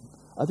Buddhism.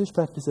 Others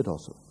practice it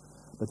also,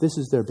 but this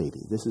is their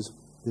baby. This is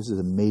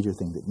a major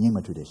thing, the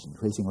Nyingma tradition,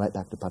 tracing right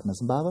back to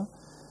Padmasambhava.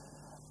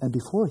 And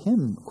before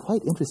him,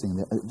 quite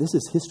interesting, this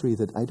is history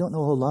that I don't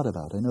know a whole lot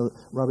about. I know,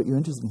 Robert, you're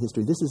interested in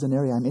history. This is an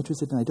area I'm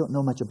interested in, I don't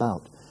know much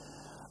about.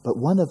 But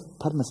one of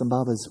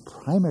Padmasambhava's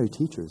primary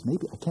teachers,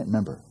 maybe, I can't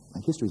remember, my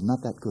history is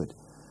not that good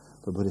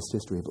for Buddhist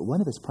history, but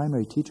one of his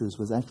primary teachers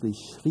was actually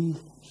Shri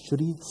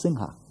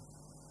Singha.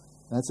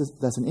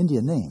 That's an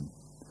Indian name.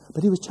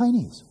 But he was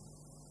Chinese.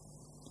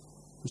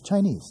 He was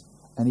Chinese.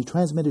 And he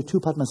transmitted 2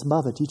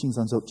 Padmasambhava teachings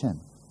on Dzog Chen.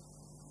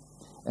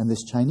 And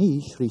this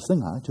Chinese, Shri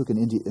Singha, took an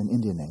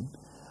Indian name,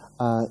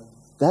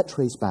 that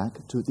traced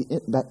back to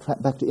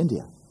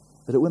India.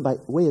 That it went by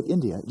way of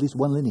India, at least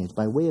one lineage,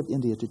 by way of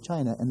India to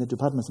China, and then to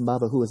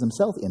Padmasambhava, who was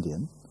himself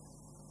Indian,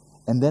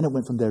 and then it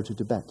went from there to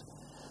Tibet.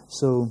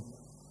 So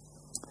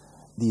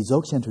the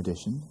Dzog Chen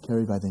tradition,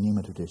 carried by the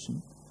Nyingma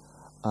tradition,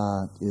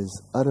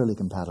 is utterly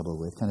compatible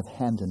with, kind of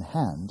hand in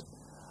hand,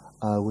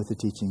 with the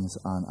teachings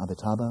on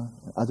Amitabha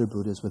and other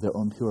Buddhas with their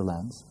own Pure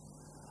Lands.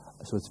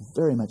 So it's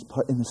very much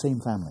part in the same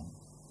family.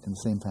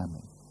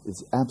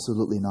 It's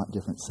absolutely not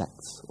different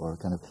sects or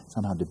kind of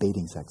somehow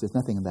debating sects. There's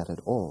nothing in that at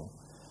all.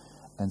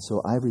 And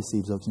so I've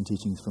received Dzog Chen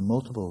teachings from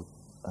multiple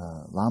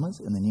lamas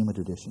in the Nyingma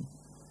tradition.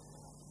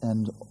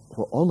 And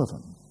for all of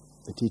them,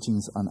 the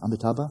teachings on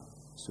Amitabha,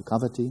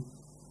 Sukhavati,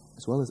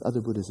 as well as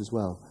other Buddhas as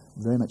well,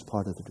 very much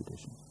part of the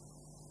tradition.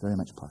 Very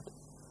much part.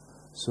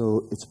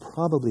 So it's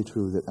probably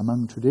true that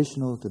among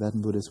traditional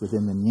Tibetan Buddhists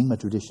within the Nyingma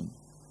tradition,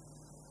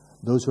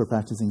 those who are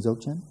practicing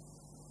Dzog Chen,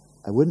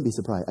 I wouldn't be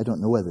surprised, I don't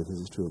know whether this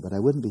is true, but I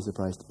wouldn't be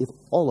surprised if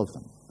all of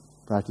them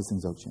practicing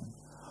Dzog Chen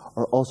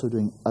are also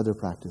doing other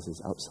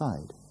practices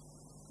outside,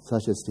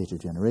 such as state of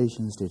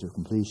generation, state of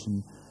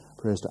completion,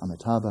 prayers to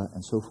Amitabha,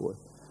 and so forth.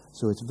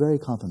 So it's very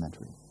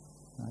complementary.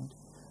 Right?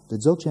 The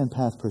Dzog Chen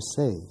path per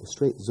se, the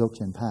straight Dzog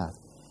Chen path,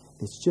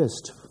 it's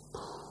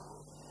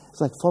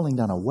like falling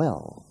down a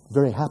well,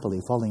 very happily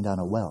falling down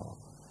a well,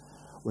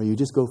 where you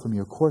just go from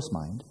your coarse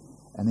mind,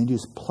 and then you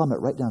just plummet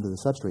right down to the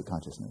substrate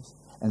consciousness,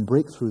 and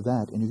break through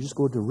that, and you just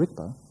go to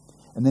Rikpa,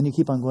 and then you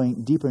keep on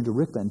going deeper into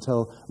Rikpa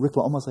until Rikpa,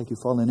 almost like you've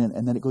fallen in,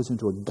 and then it goes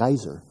into a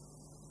geyser.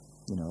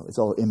 You know, it's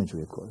all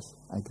imagery, of course.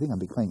 I think I'm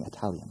becoming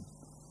Italian.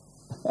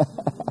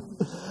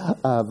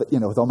 But,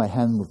 with all my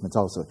hand movements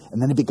also.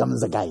 And then it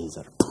becomes a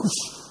geyser.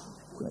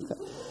 Like that.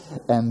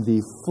 And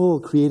the full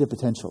creative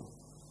potential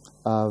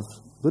of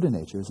Buddha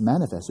nature is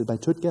manifested by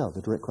Tutgel,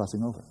 the direct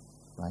crossing over.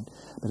 Right?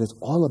 But it's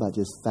all about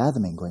just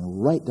fathoming, going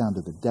right down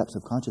to the depths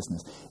of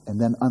consciousness, and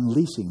then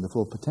unleashing the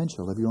full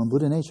potential of your own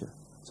Buddha nature.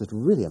 So it's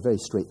really a very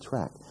straight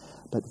track.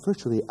 But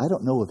virtually, I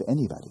don't know of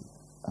anybody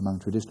among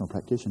traditional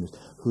practitioners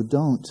who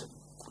don't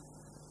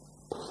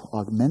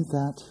augment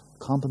that,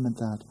 complement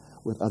that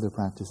with other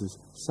practices,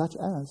 such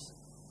as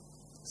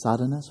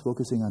sadhanas,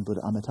 focusing on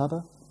Buddha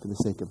Amitabha for the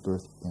sake of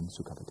birth in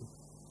Sukhavati.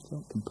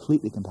 So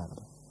completely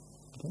compatible.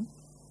 Okay?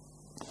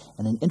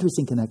 And an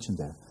interesting connection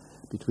there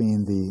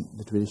between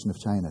the tradition of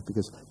China,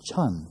 because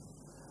Chan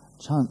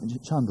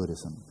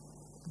Buddhism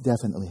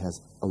definitely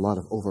has a lot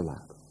of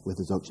overlap with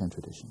the Dzog Chen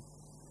tradition.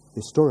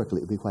 Historically,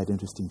 it would be quite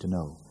interesting to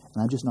know.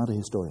 And I'm just not a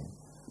historian,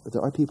 but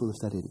there are people who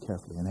studied it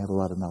carefully, and they have a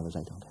lot of knowledge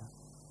I don't have.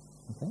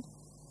 Okay?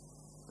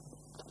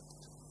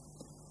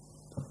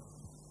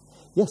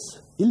 Yes,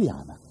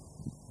 Ilyana.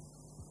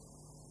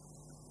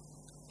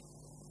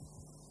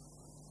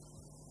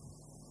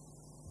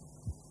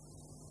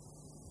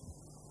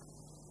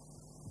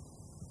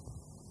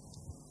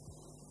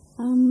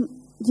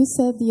 You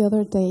said the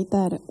other day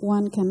that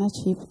one can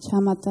achieve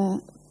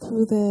shamatha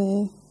through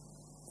the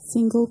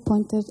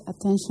single-pointed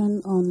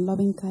attention on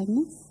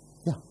loving-kindness.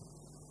 Yeah.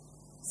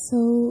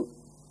 So,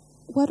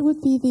 what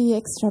would be the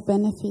extra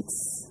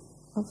benefits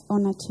of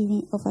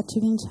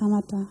achieving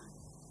shamatha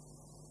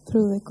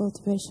through the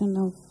cultivation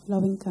of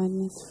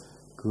loving-kindness?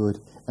 Good.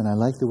 And I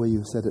like the way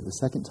you said it the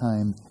second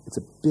time. It's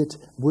a bit,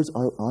 words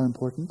are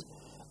important,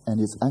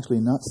 and it's actually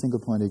not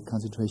single-pointed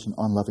concentration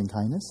on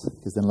loving-kindness,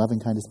 because then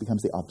loving-kindness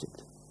becomes the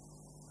object.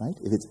 Right?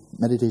 If it's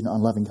meditation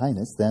on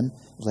loving-kindness, then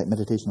it's like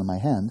meditation on my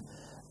hand,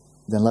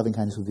 then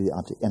loving-kindness would be the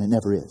object, and it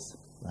never is.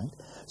 Right?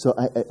 So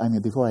I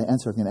mean, before I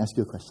answer, I'm going to ask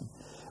you a question.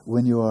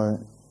 When you are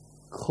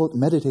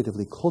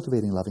meditatively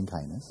cultivating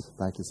loving-kindness,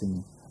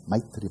 practicing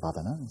Maitri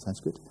Bhavana in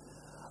Sanskrit,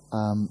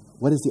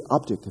 what is the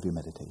object of your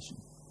meditation?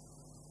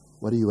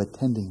 What are you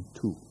attending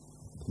to?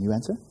 Can you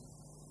answer?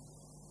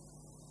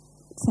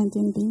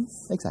 sentient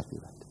beings? Exactly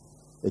right.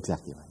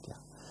 Exactly right, yeah.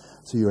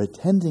 So you're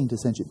attending to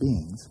sentient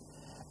beings,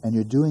 and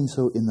you're doing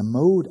so in the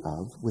mode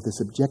of, with a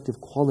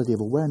subjective quality of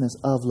awareness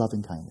of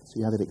loving kindness. So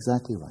you have it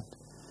exactly right.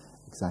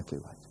 Exactly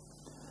right.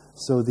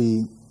 So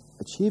the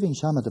achieving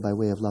shamatha by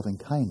way of loving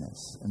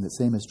kindness, and the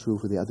same is true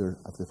for the other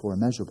of the four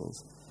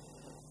immeasurables,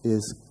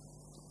 is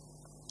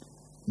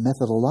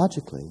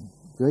methodologically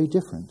very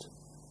different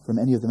from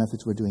any of the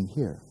methods we're doing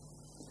here.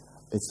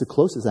 It's the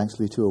closest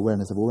actually to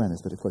awareness of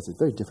awareness, but of course it's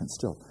very different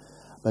still.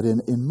 But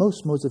in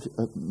most modes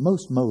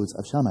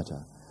of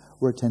shamatha,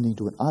 we're attending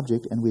to an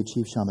object, and we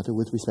achieve shamatha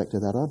with respect to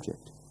that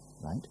object,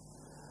 right?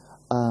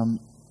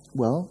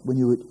 Well, when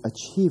you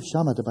achieve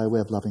shamatha by way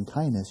of loving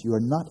kindness, you are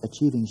not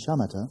achieving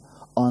shamatha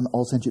on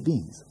all sentient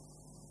beings.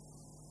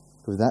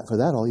 For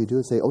that, all you do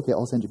is say, okay,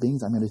 all sentient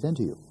beings, I'm going to attend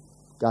to you.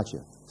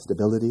 Gotcha.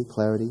 Stability,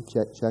 clarity,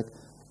 check.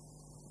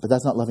 But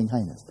that's not loving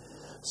kindness.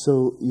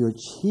 So you're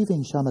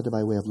achieving shamatha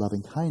by way of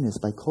loving kindness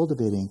by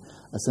cultivating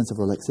a sense of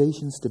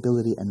relaxation,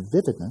 stability, and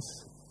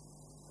vividness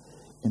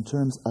in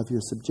terms of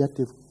your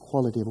subjective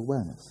quality of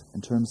awareness,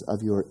 in terms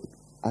of your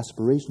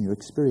aspiration, your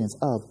experience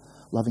of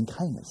loving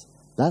kindness.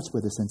 That's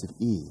where the sense of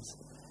ease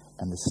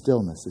and the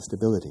stillness, the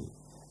stability,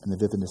 and the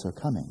vividness are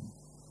coming.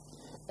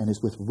 And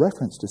it's with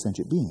reference to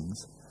sentient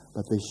beings,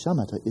 but the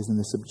shamatha is in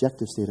the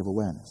subjective state of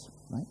awareness,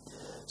 right?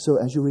 So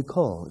as you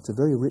recall, it's a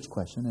very rich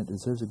question, and it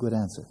deserves a good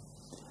answer.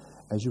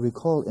 As you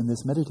recall in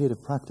this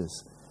meditative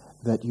practice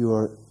that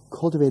you're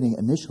cultivating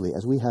initially,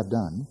 as we have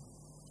done,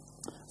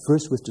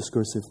 first with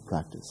discursive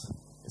practice.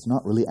 It's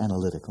not really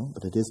analytical,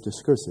 but it is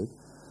discursive.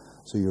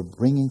 So you're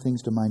bringing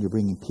things to mind, you're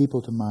bringing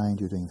people to mind,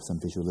 you're doing some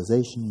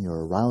visualization,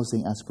 you're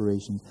arousing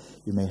aspiration,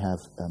 you may have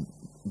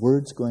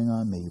words going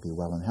on, may you be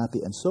well and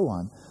happy, and so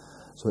on.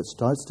 So it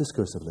starts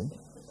discursively,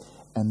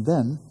 and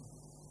then,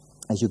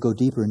 as you go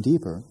deeper and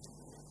deeper,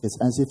 it's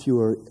as if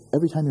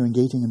every time you're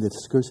engaging in the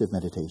discursive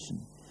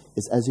meditation,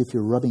 it's as if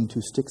you're rubbing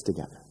two sticks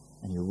together,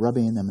 and you're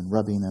rubbing them,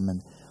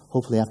 and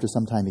hopefully after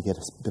some time you get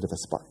a bit of a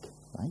spark,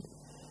 right?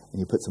 And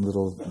you put some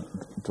little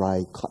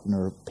dry cotton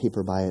or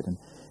paper by it, and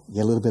you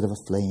get a little bit of a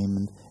flame,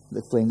 and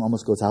the flame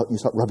almost goes out, and you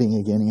start rubbing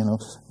again,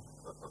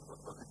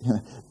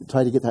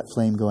 try to get that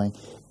flame going.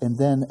 And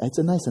then, it's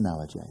a nice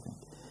analogy, I think.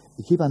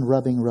 You keep on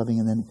rubbing,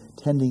 and then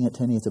tending it,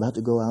 it's about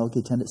to go out,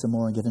 okay, tend it some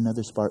more, and get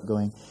another spark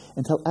going,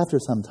 until after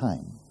some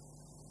time,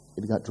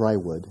 if you've got dry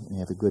wood, and you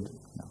have a good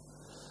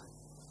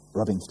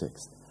rubbing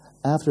sticks,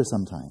 after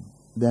some time,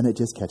 then it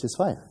just catches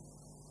fire.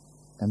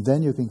 And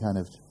then you can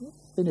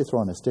then you throw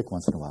on a stick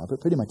once in a while,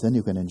 but pretty much then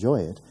you can enjoy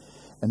it.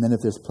 And then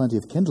if there's plenty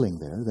of kindling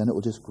there, then it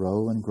will just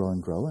grow and grow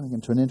and grow, and it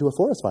can turn into a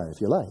forest fire if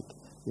you like.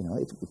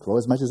 It grow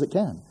as much as it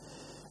can.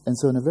 And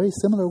so in a very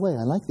similar way,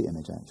 I like the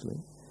image actually,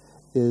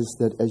 is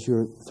that as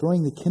you're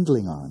throwing the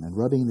kindling on and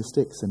rubbing the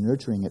sticks and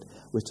nurturing it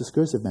with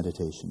discursive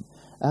meditation,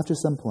 after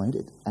some point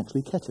it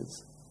actually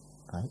catches,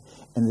 right?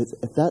 And it's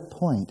at that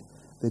point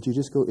that you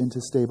just go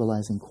into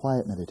stabilizing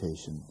quiet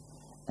meditation,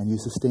 and you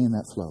sustain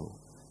that flow,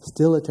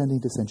 still attending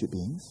to sentient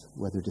beings,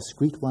 whether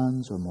discrete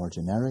ones or more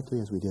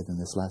generically, as we did in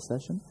this last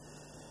session,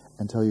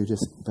 until you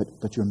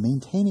but you're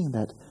maintaining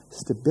that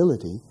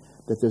stability,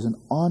 that there's an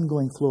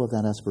ongoing flow of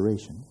that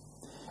aspiration,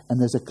 and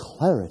there's a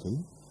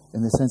clarity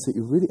in the sense that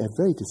you really have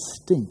very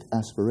distinct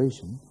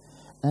aspiration,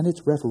 and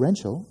it's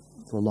referential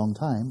for a long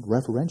time,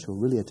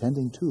 really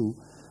attending to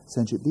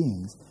sentient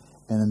beings,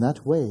 and in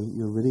that way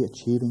you're really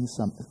achieving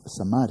some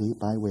samadhi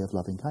by way of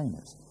loving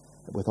kindness.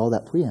 With all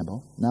that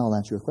preamble, now I'll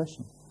answer your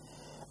question.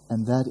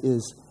 And that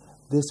is,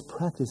 this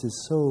practice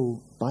is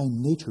so by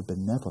nature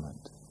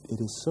benevolent. It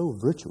is so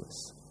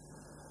virtuous.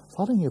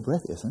 Following your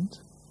breath isn't,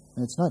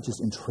 and it's not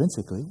just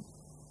intrinsically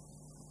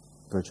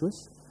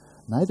virtuous,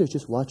 neither is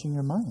just watching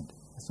your mind.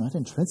 It's not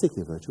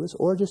intrinsically virtuous,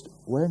 or just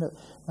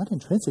not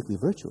intrinsically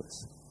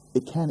virtuous.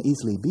 It can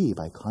easily be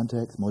by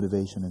context,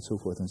 motivation, and so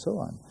forth and so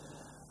on,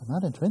 but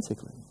not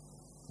intrinsically.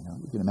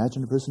 You can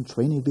imagine a person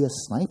training to be a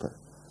sniper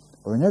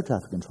or an air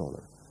traffic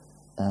controller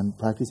and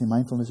practicing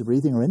mindfulness of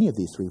breathing or any of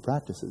these three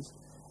practices.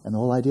 And the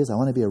whole idea is I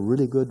want to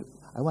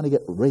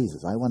get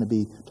raises. I want to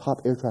be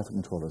top air traffic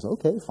controllers.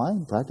 Okay,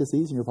 fine, practice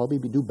these and you'll probably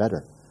do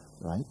better,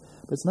 right?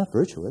 But it's not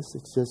virtuous.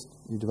 It's just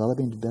you're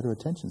developing better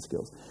attention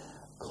skills.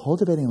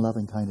 Cultivating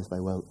loving kindness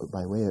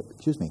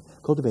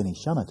cultivating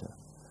shamatha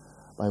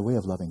by way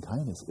of loving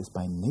kindness is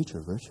by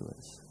nature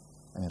virtuous.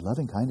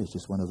 Loving kindness is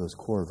just one of those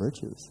core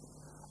virtues.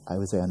 I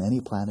would say on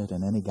any planet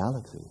and any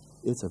galaxy,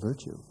 it's a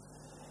virtue.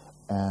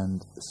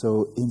 And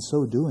so in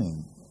so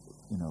doing,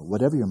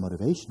 whatever your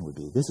motivation would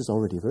be, this is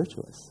already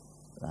virtuous,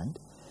 right?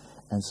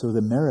 And so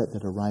the merit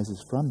that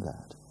arises from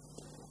that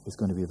is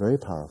going to be very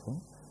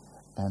powerful.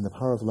 And the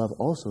power of love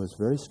also is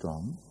very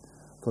strong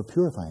for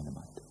purifying the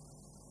mind.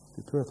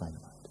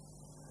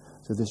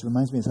 So this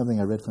reminds me of something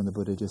I read from the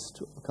Buddha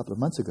just a couple of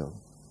months ago,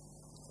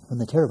 from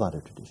the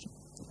Theravada tradition.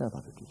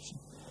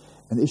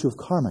 And the issue of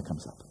karma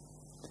comes up.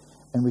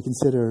 And we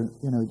consider,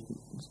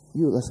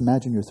 let's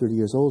imagine you're 30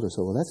 years old or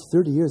so. Well, that's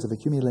 30 years of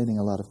accumulating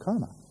a lot of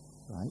karma,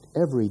 right?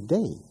 Every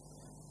day,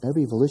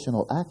 every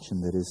volitional action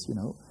that is,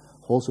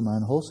 wholesome or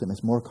unwholesome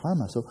is more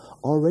karma. So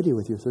already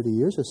with your 30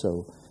 years or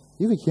so,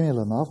 you've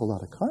accumulated an awful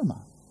lot of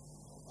karma,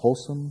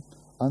 wholesome,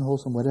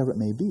 unwholesome, whatever it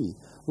may be,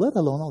 let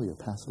alone all your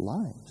past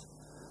lives.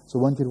 So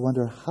one could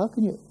wonder, how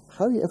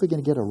are you ever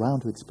going to get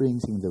around to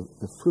experiencing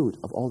the fruit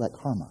of all that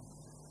karma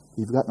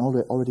you've gotten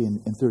already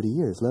in 30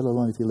 years, let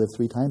alone if you live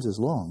 3 times as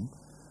long?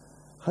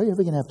 How are you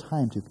ever going to have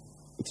time to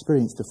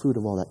experience the fruit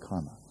of all that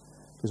karma?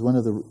 Because one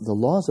of the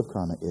laws of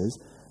karma is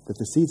that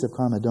the seeds of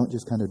karma don't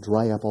just kind of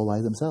dry up all by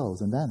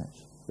themselves and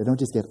vanish. They don't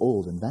just get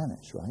old and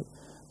vanish, right?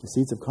 The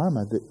seeds of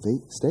karma, they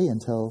stay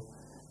until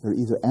they're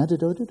either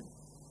antidoted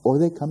or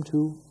they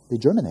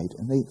germinate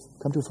and they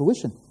come to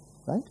fruition,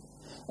 right?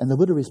 And the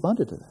Buddha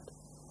responded to that.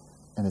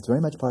 And it's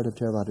very much part of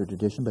Theravada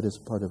tradition, but it's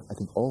part of, I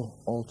think,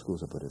 all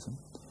schools of Buddhism.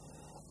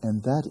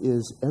 And that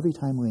is every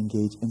time we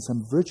engage in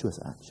some virtuous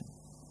action,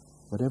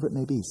 whatever it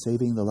may be,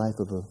 saving the life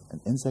of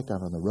an insect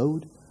out on the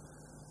road,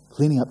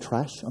 cleaning up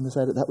trash on the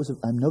side.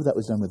 I know that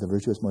was done with a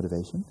virtuous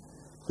motivation.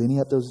 Cleaning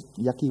up those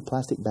yucky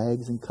plastic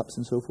bags and cups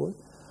and so forth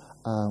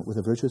with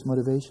a virtuous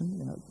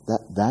motivation.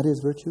 That is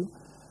virtue.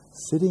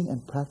 Sitting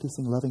and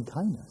practicing loving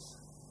kindness,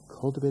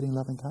 cultivating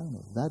loving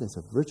kindness, that is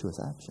a virtuous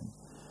action.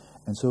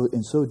 And so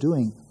in so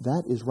doing,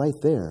 that is right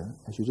there,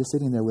 as you're just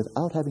sitting there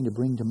without having to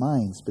bring to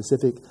mind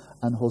specific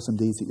unwholesome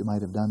deeds that you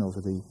might have done over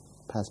the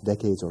past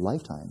decades or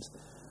lifetimes.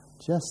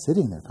 Just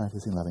sitting there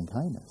practicing loving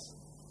kindness.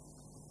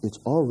 It's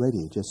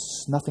already just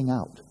snuffing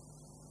out,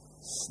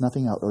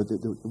 or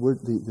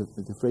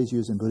the phrase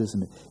used in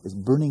Buddhism is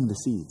burning the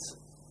seeds.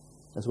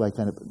 That's why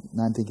now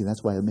I'm thinking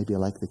that's why maybe I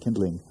like the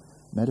kindling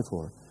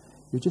metaphor.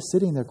 You're just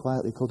sitting there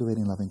quietly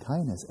cultivating loving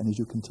kindness, and as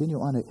you continue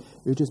on it,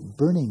 you're just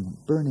burning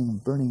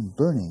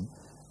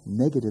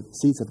negative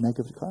seeds of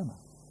negative karma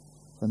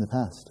from the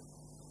past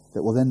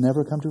that will then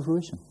never come to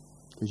fruition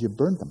because you've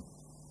burned them,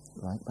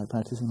 right, by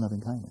practicing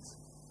loving kindness.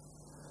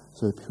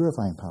 So the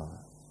purifying power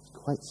is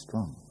quite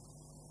strong,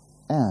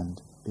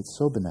 and it's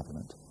so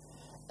benevolent.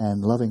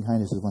 And loving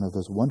kindness is one of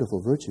those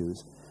wonderful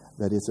virtues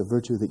that it's a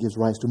virtue that gives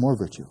rise to more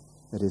virtue.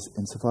 That is,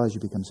 insofar as you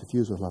become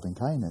suffused with loving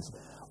kindness,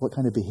 what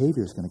kind of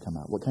behavior is going to come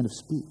out? What kind of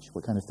speech?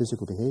 What kind of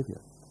physical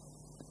behavior?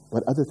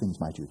 What other things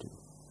might you do?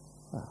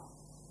 Well,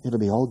 it'll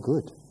be all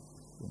good,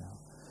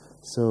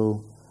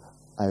 So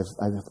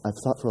I've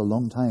thought for a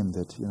long time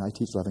that I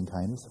teach loving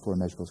kindness, the 4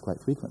 immeasurables,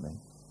 quite frequently.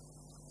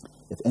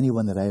 If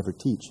anyone that I ever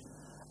teach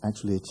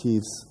actually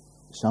achieves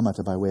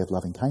shamatha by way of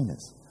loving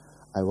kindness,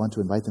 I want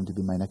to invite them to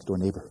be my next door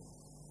neighbor.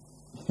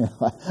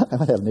 I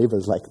might have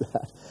neighbors like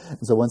that. And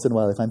so once in a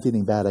while, if I'm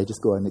feeling bad, I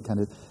just go and kind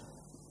of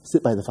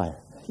sit by the fire.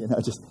 Can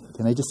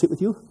I just sit with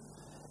you?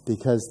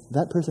 Because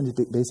that person has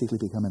basically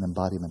become an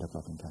embodiment of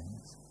loving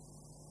kindness.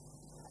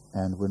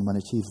 And when one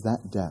achieves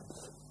that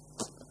depth,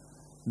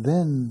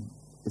 then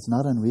it's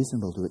not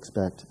unreasonable to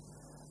expect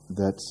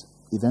that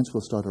events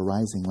will start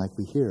arising like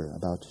we hear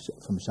about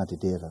from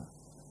Shantideva,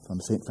 from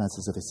St.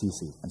 Francis of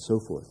Assisi, and so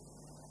forth.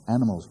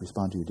 Animals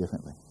respond to you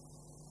differently.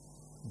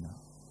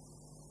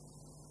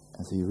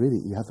 And so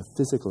you have a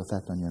physical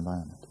effect on your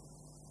environment.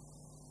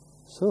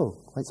 So,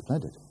 quite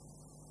splendid.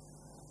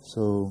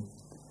 So,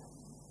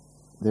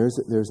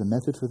 there's a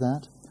method for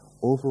that.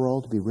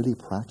 Overall, to be really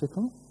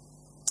practical,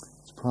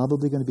 it's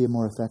probably going to be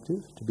more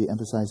effective to be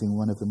emphasizing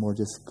one of the more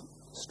just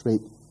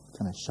straight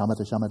kind of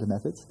shamatha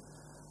methods,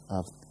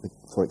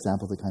 for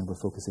example, the kind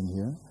we're focusing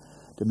here,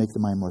 to make the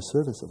mind more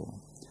serviceable.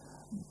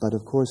 But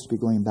of course, to be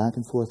going back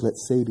and forth,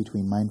 let's say,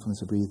 between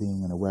mindfulness of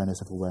breathing and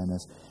awareness of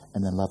awareness,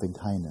 and then loving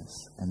kindness,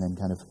 and then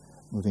kind of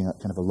moving up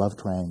kind of a love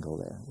triangle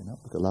there,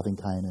 with the loving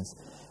kindness,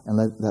 and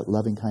let that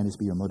loving kindness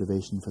be your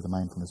motivation for the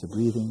mindfulness of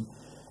breathing,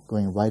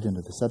 going right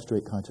into the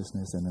substrate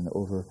consciousness, and then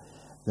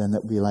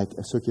that would be like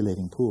a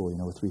circulating pool,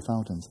 with 3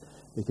 fountains.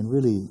 They can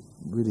really,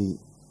 really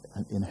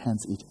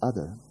enhance each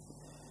other.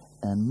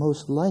 And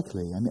most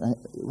likely,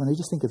 when I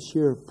just think of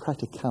sheer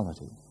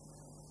practicality,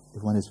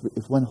 if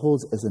one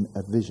holds as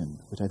a vision,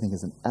 which I think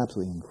is an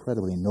absolutely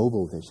incredibly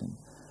noble vision,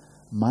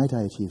 might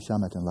I achieve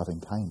shamatha and loving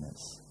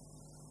kindness?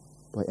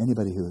 Boy,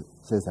 anybody who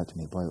says that to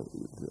me,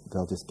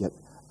 they'll just get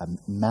a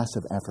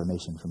massive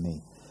affirmation from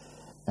me.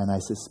 And I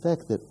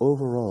suspect that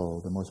overall,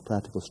 the most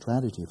practical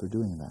strategy for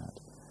doing that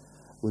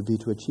would be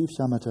to achieve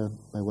shamatha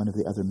by one of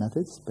the other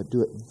methods, but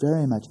do it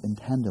very much in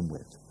tandem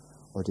with,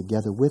 or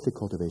together with the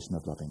cultivation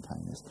of loving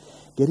kindness.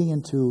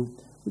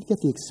 We'd get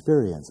the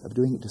experience of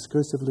doing it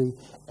discursively,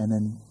 and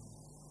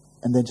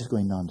then just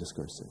going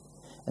non-discursive,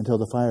 until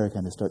the fire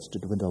kind of starts to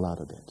dwindle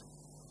out a bit.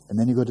 And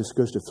then you go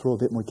discursive, throw a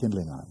bit more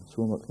kindling on,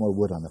 throw more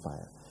wood on the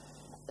fire,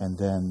 and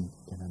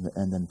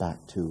then back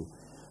to.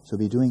 So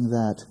be doing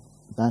that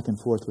back and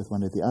forth with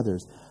one of the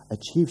others.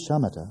 Achieve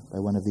shamatha by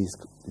one of these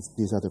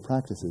other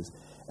practices.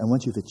 And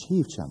once you've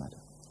achieved shamatha,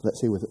 let's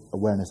say with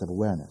awareness of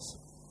awareness,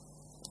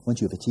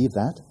 once you've achieved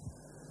that,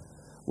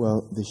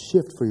 well, the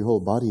shift for your whole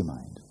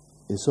body-mind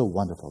is so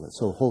wonderful, it's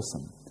so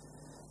wholesome,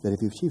 that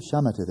if you achieve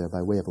shamatha there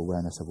by way of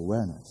awareness,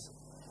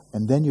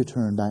 and then you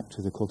turn back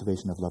to the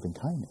cultivation of loving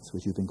kindness,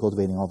 which you've been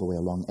cultivating all the way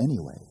along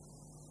anyway,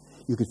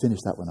 you could finish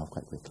that one off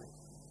quite quickly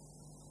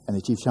and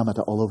achieve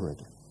shamatha all over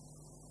again,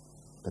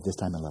 but this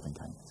time in loving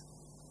kindness.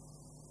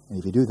 And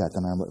if you do that,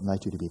 then I'll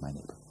invite you to be my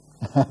neighbor.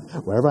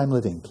 Wherever I'm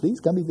living, please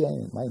come be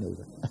my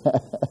neighbor.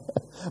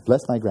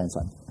 Bless my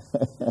grandson.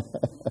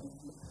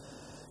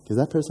 Because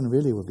that person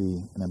really will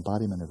be an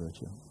embodiment of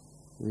virtue.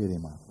 Really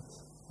marvelous.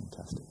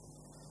 Fantastic.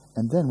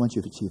 And then once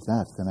you've achieved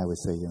that, then I would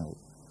say, you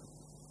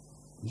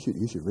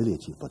should really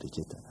achieve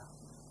bodhicitta now.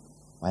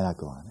 Why not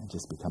go on and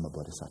just become a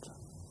bodhisattva?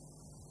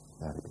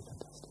 That would be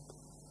fantastic.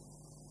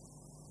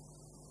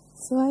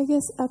 So I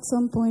guess at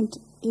some point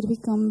it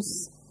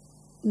becomes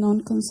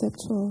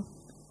non-conceptual.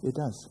 It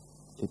does.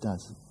 It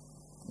does.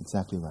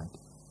 Exactly right.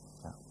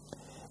 Yeah.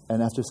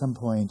 And after some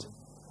point,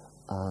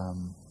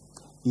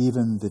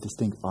 even the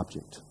distinct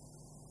object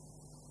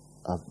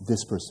of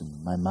this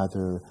person, my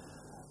mother,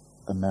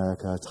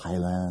 America,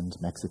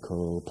 Thailand,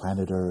 Mexico,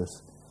 planet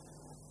Earth,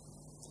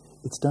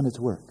 it's done its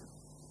work.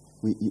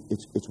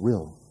 It's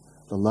real.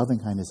 The loving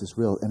kindness is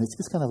real, and it's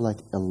just kind of like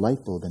a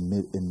light bulb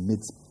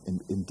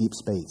in deep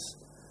space,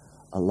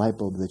 a light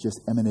bulb that's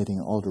just emanating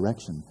in all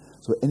directions.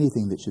 So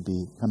anything that should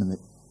be coming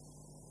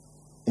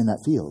in that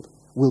field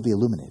will be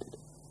illuminated,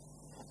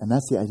 and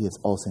that's the idea of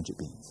all sentient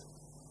beings.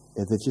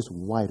 It's just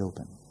wide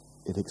open.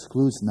 It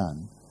excludes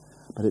none,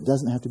 but it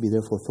doesn't have to be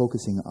therefore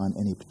focusing on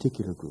any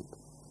particular group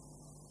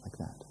like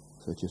that.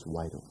 So it's just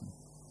wide open.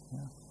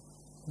 Yeah,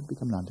 it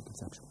become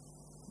non-conceptual.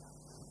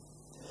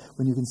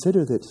 When you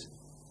consider that,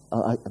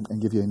 I'm going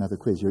to give you another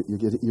quiz.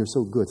 You're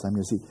so good, so I'm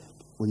going to see,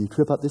 will you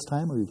trip up this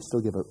time, or you can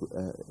still give a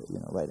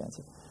right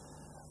answer?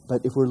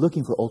 But if we're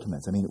looking for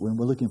ultimates, I mean, when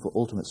we're looking for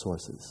ultimate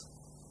sources,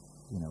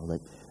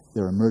 like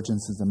there are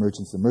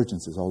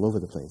emergences all over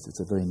the place. It's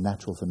a very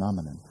natural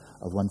phenomenon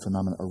of one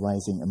phenomenon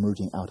arising,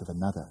 emerging out of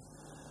another.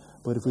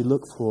 But if we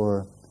look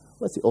for,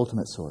 what's the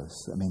ultimate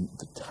source? I mean,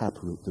 the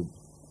taproot,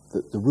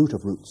 the root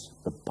of roots,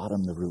 the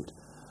bottom, the root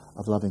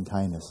of loving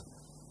kindness.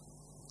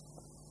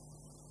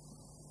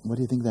 What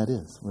do you think that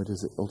is? Where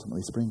does it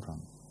ultimately spring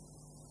from?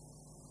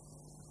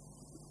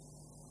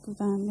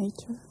 Buddha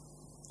nature.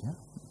 Yeah,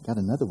 got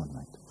another one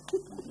right.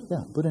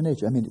 Yeah, Buddha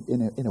nature. I mean,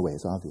 in a way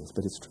it's obvious,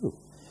 but it's true.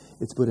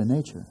 It's Buddha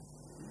nature.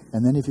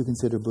 And then if you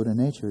consider Buddha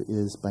nature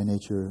is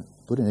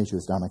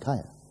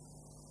Dharmakaya.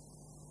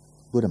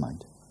 Buddha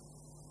mind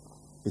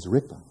is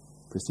Rigpa,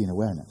 pristine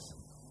awareness.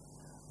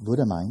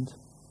 Buddha mind,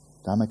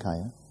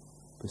 Dharmakaya,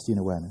 pristine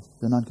awareness,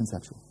 they're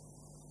non-conceptual.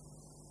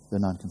 They're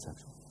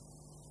non-conceptual.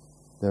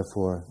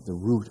 Therefore, the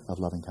root of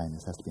loving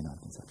kindness has to be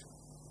non-conceptual.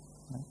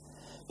 Right?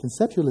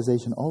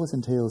 Conceptualization always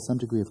entails some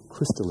degree of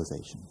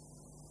crystallization.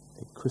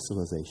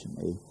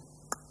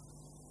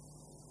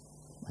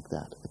 Like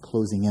that, a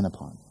closing in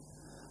upon.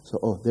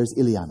 So, there's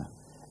Ileana.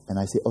 And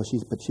I say,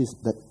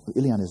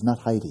 Ileana is not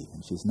Heidi,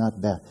 and she's not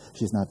Beth,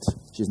 she's not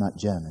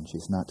Jen, and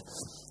she's not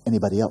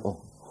anybody else.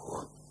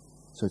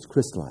 So it's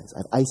crystallized.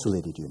 I've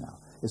isolated you now.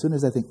 As soon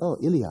as I think,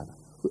 Ileana.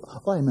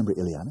 I remember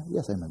Ileana.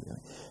 Yes, I remember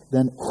Ileana.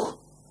 Then,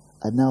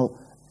 I've now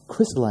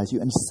crystallized you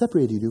and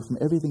separated you from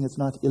everything that's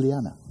not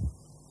Ileana.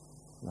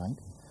 Right?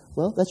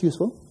 Well, that's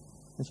useful.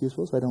 That's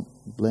useful, so I don't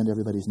blend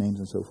everybody's names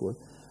and so forth.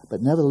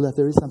 But nevertheless,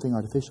 there is something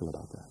artificial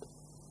about that.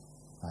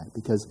 Right?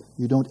 Because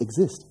you don't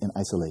exist in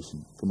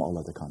isolation from all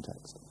other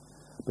contexts.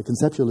 But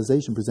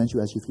conceptualization presents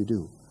you as if you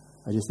do.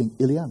 I just think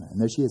Ileana, and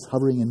there she is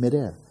hovering in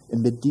midair,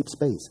 in mid-deep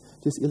space.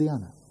 Just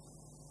Ileana.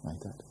 Like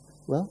that.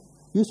 Well,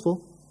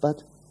 useful,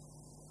 but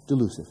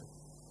delusive.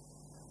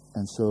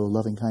 And so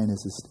loving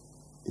kindness is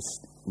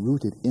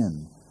rooted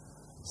in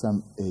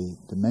a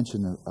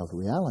dimension of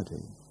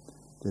reality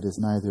that is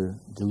neither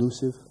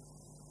delusive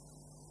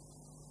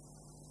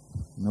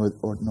nor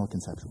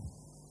conceptual.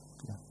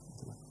 Yeah.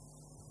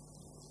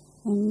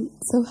 And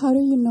so how do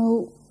you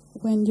know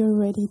when you're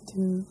ready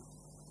to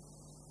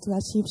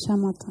achieve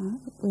shamatha?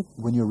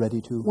 When you're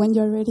ready to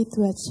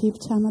achieve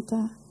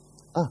shamatha?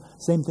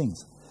 Same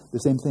things. The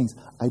same things.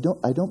 I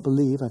don't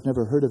believe, I've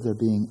never heard of there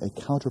being a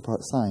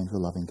counterpart sign for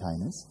loving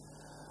kindness.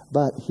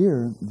 But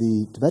here,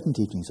 the Tibetan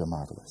teachings are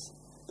marvelous.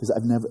 Because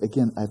I've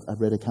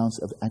read accounts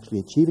of actually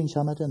achieving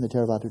shamatha in the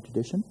Theravada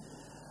tradition.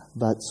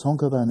 But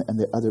Tsongkhapa and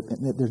the other,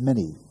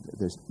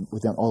 there's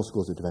within all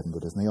schools of Tibetan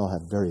Buddhism, they all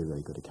have very,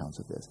 very good accounts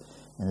of this.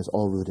 And it's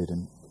all rooted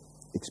in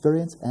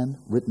experience and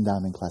written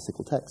down in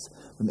classical texts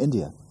from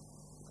India.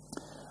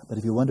 But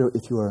if you wonder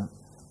if you're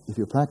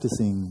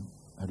practicing,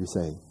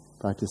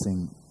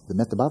 practicing the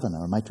Metta Bhavana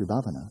or Maitri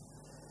Bhavana,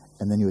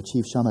 and then you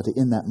achieve shamatha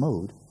in that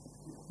mode,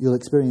 you'll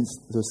experience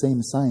those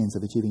same signs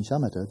of achieving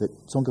shamatha that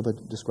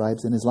Tsongkhapa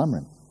describes in his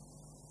Lamrim,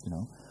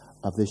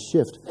 of this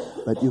shift.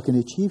 But you can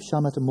achieve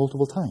shamatha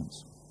multiple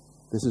times.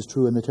 This is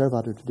true in the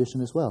Theravada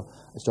tradition as well.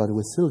 I started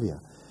with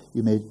Sylvia.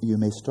 You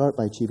may start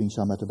by achieving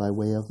shamatha by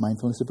way of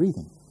mindfulness of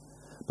breathing.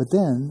 But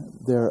then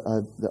there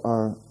are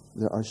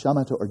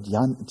shamatha or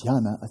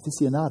dhyana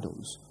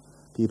aficionados,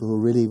 people who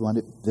really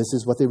this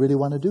is what they really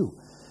want to do.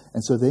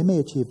 And so they may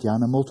achieve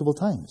dhyana multiple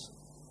times.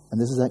 And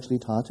this is actually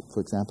taught,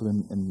 for example,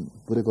 in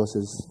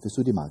Buddhaghosa's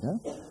Visuddhimagga,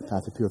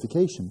 Path of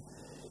Purification.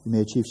 You may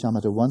achieve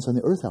shamatha once on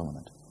the earth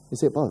element. You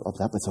say,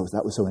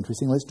 that was so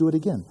interesting, let's do it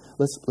again.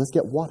 Let's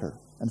get water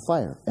and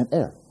fire and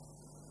air.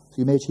 So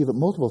you may achieve it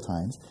multiple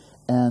times,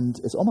 and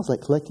it's almost like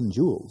collecting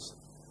jewels.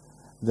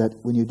 That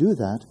when you do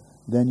that,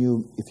 then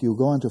if you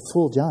go into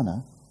full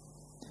jhana,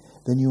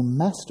 then you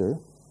master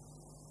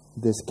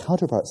this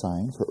counterpart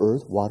sign for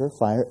earth, water,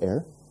 fire,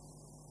 air,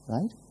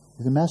 right?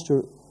 You can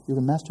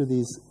master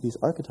these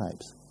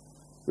archetypes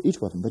for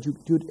each of them, but you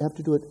have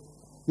to do it.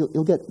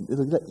 It'll get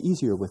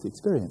easier with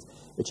experience.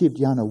 Achieve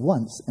dhyana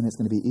once, and it's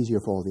going to be easier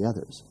for all the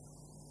others,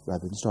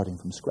 rather than starting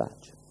from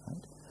scratch,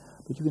 right?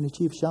 But you can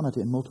achieve shamatha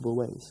in multiple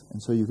ways,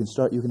 and so you can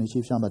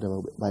achieve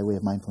shamatha by way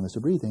of mindfulness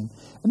or breathing,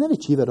 and then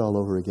achieve it all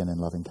over again in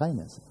loving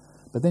kindness.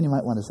 But then you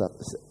might want to stop.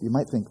 You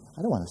might think,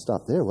 I don't want to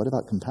stop there. What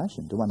about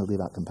compassion? Don't want to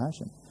leave out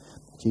compassion.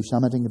 Achieve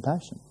shamatha and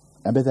compassion,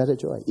 empathetic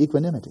joy,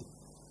 equanimity,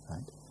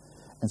 right?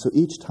 And so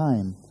each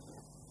time,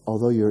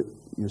 although your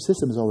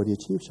system has already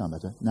achieved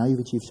shamatha, now you've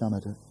achieved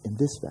shamatha in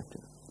this vector,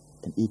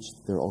 and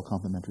they're all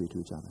complementary to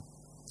each other.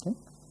 Okay.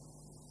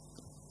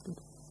 Good.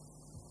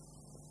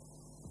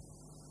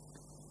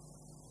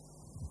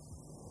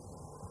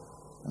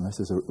 Unless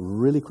there's a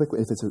really quick.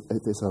 If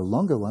it's a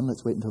longer one,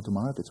 let's wait until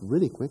tomorrow. If it's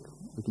really quick,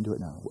 we can do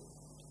it now.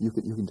 You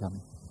can tell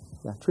me.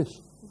 Yeah, Trish.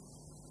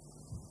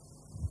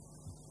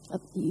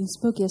 You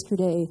spoke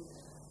yesterday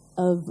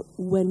of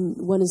when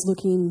one is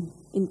looking,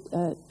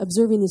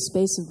 observing the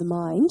space of the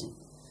mind.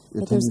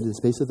 You're attending to the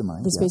space of the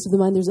mind. The space of the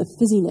mind, there's a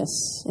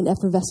fizziness and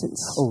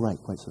effervescence. Oh, right,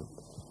 quite so.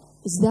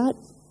 Is that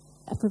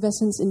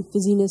effervescence and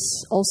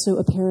fizziness also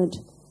apparent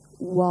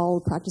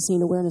while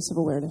practicing awareness of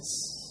awareness?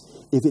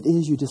 If it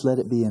is, you just let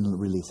it be and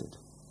release it.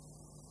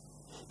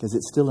 Because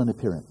it's still an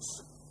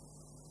appearance.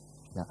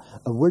 Yeah.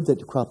 A word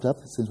that cropped up,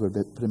 since we're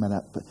putting that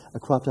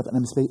out, cropped up, and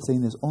I'm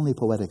saying this only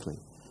poetically,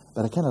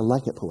 but I kind of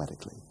like it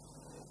poetically,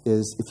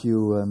 is if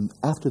you,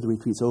 after the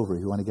retreat's over,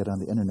 if you want to get on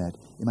the internet,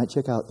 you might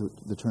check out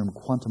the term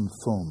quantum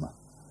foam.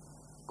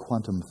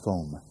 Quantum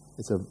foam.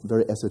 It's a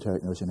very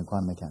esoteric notion in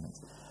quantum mechanics.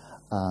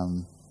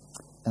 And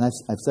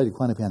I've studied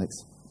quantum mechanics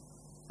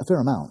a fair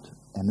amount,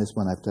 and this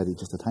one I've studied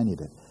just a tiny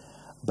bit.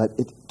 But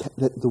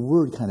the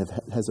word kind of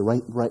has a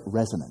right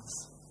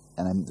resonance.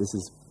 And this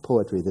is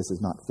poetry, this is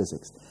not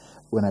physics,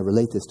 when I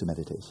relate this to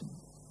meditation.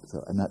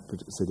 So I'm not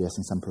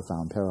suggesting some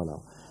profound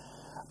parallel.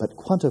 But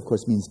quanta, of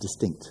course, means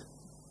distinct.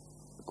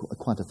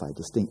 Quantified,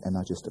 distinct, and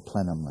not just a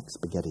plenum like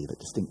spaghetti, but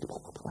distinct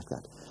like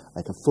that.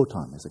 Like a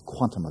photon is a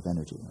quantum of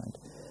energy, right?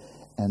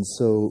 And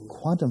so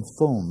quantum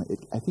foam,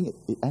 I think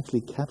it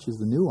actually captures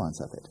the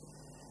nuance of it.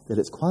 That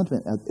it's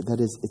quantum, that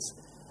is, it's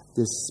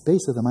this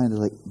space of the mind is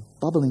like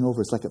bubbling over.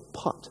 It's like a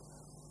pot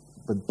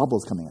with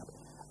bubbles coming up,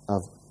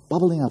 of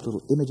bubbling out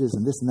little images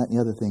and this and that and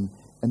the other thing.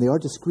 And they are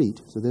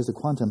discrete, so there's a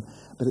quantum,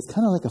 but it's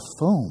kind of like a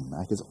foam,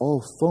 like it's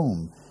all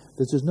foam.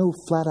 There's no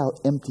flat-out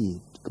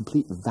empty,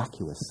 complete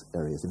vacuous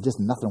areas of just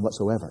nothing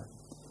whatsoever.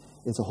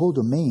 It's a whole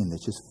domain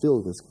that's just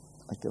filled with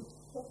like a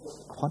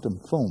quantum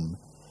foam.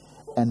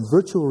 And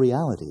virtual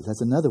realities,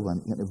 that's another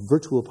one.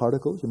 Virtual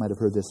particles, you might have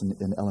heard this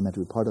in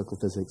elementary particle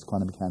physics,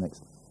 quantum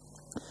mechanics,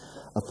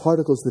 of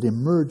particles that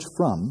emerge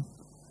from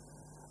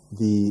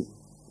the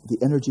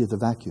energy of the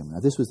vacuum.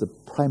 Now, this was the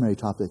primary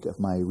topic of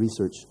my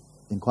research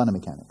in quantum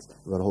mechanics.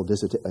 I wrote a whole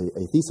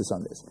a thesis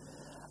on this.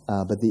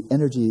 But the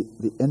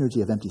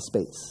energy of empty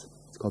space.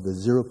 It's called the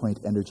zero-point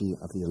energy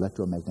of the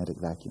electromagnetic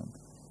vacuum.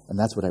 And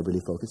that's what I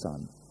really focus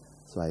on.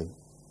 So I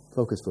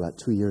focused for about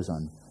 2 years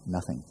on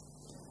nothing,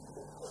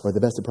 or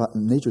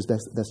nature's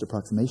best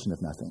approximation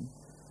of nothing,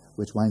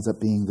 which winds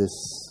up being this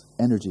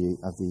energy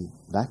of the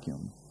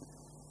vacuum,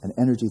 an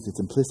energy that's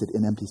implicit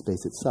in empty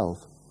space itself.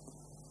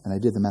 And I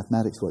did the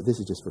mathematics for it. This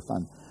is just for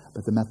fun.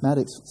 But the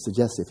mathematics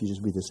suggests, if you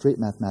just read the straight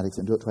mathematics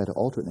and don't try to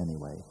alter it in any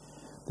way,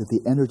 that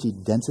the energy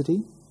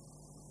density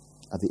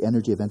of the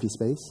energy of empty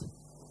space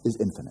is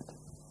infinite.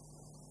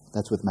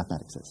 That's what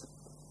mathematics says.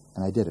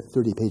 And I did it,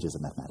 30 pages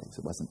of mathematics.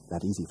 It wasn't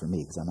that easy for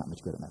me because I'm not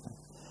much good at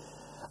mathematics.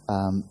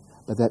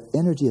 But that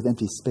energy of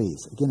empty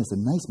space, again, is a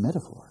nice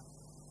metaphor.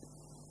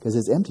 Because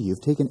it's empty.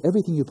 You've taken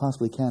everything you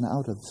possibly can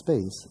out of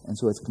space, and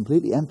so it's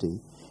completely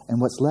empty.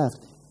 And what's left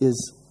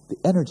is the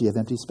energy of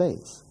empty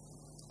space.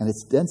 And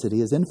its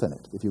density is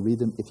infinite. If you read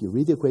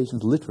the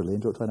equations literally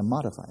and don't try to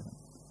modify them,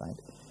 right?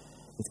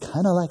 It's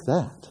kind of like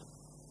that.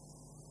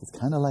 It's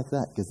kind of like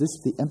that. Because this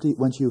is the empty,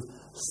 once you've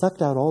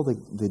sucked out all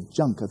the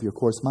junk of your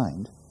coarse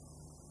mind,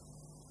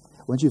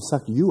 once you've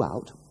sucked you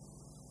out,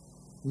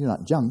 you're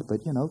not junk,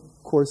 but,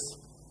 coarse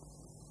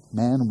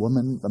man,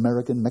 woman,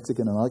 American,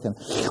 Mexican, and all that kind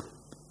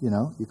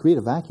of, you create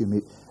a vacuum.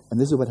 And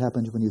this is what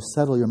happens when you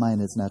settle your mind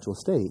in its natural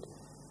state.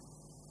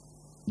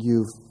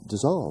 You've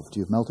dissolved,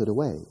 you've melted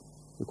away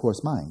the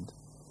coarse mind,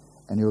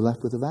 and you're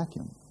left with a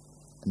vacuum.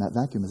 And that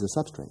vacuum is a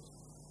substrate.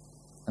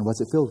 And what's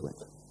it filled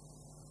with?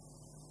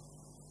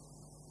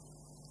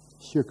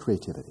 Sheer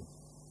creativity.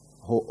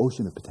 A whole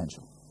ocean of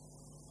potential.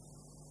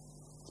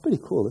 It's pretty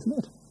cool, isn't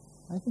it?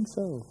 I think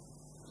so.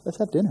 Let's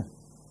have dinner.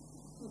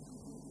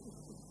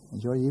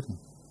 Enjoy your evening.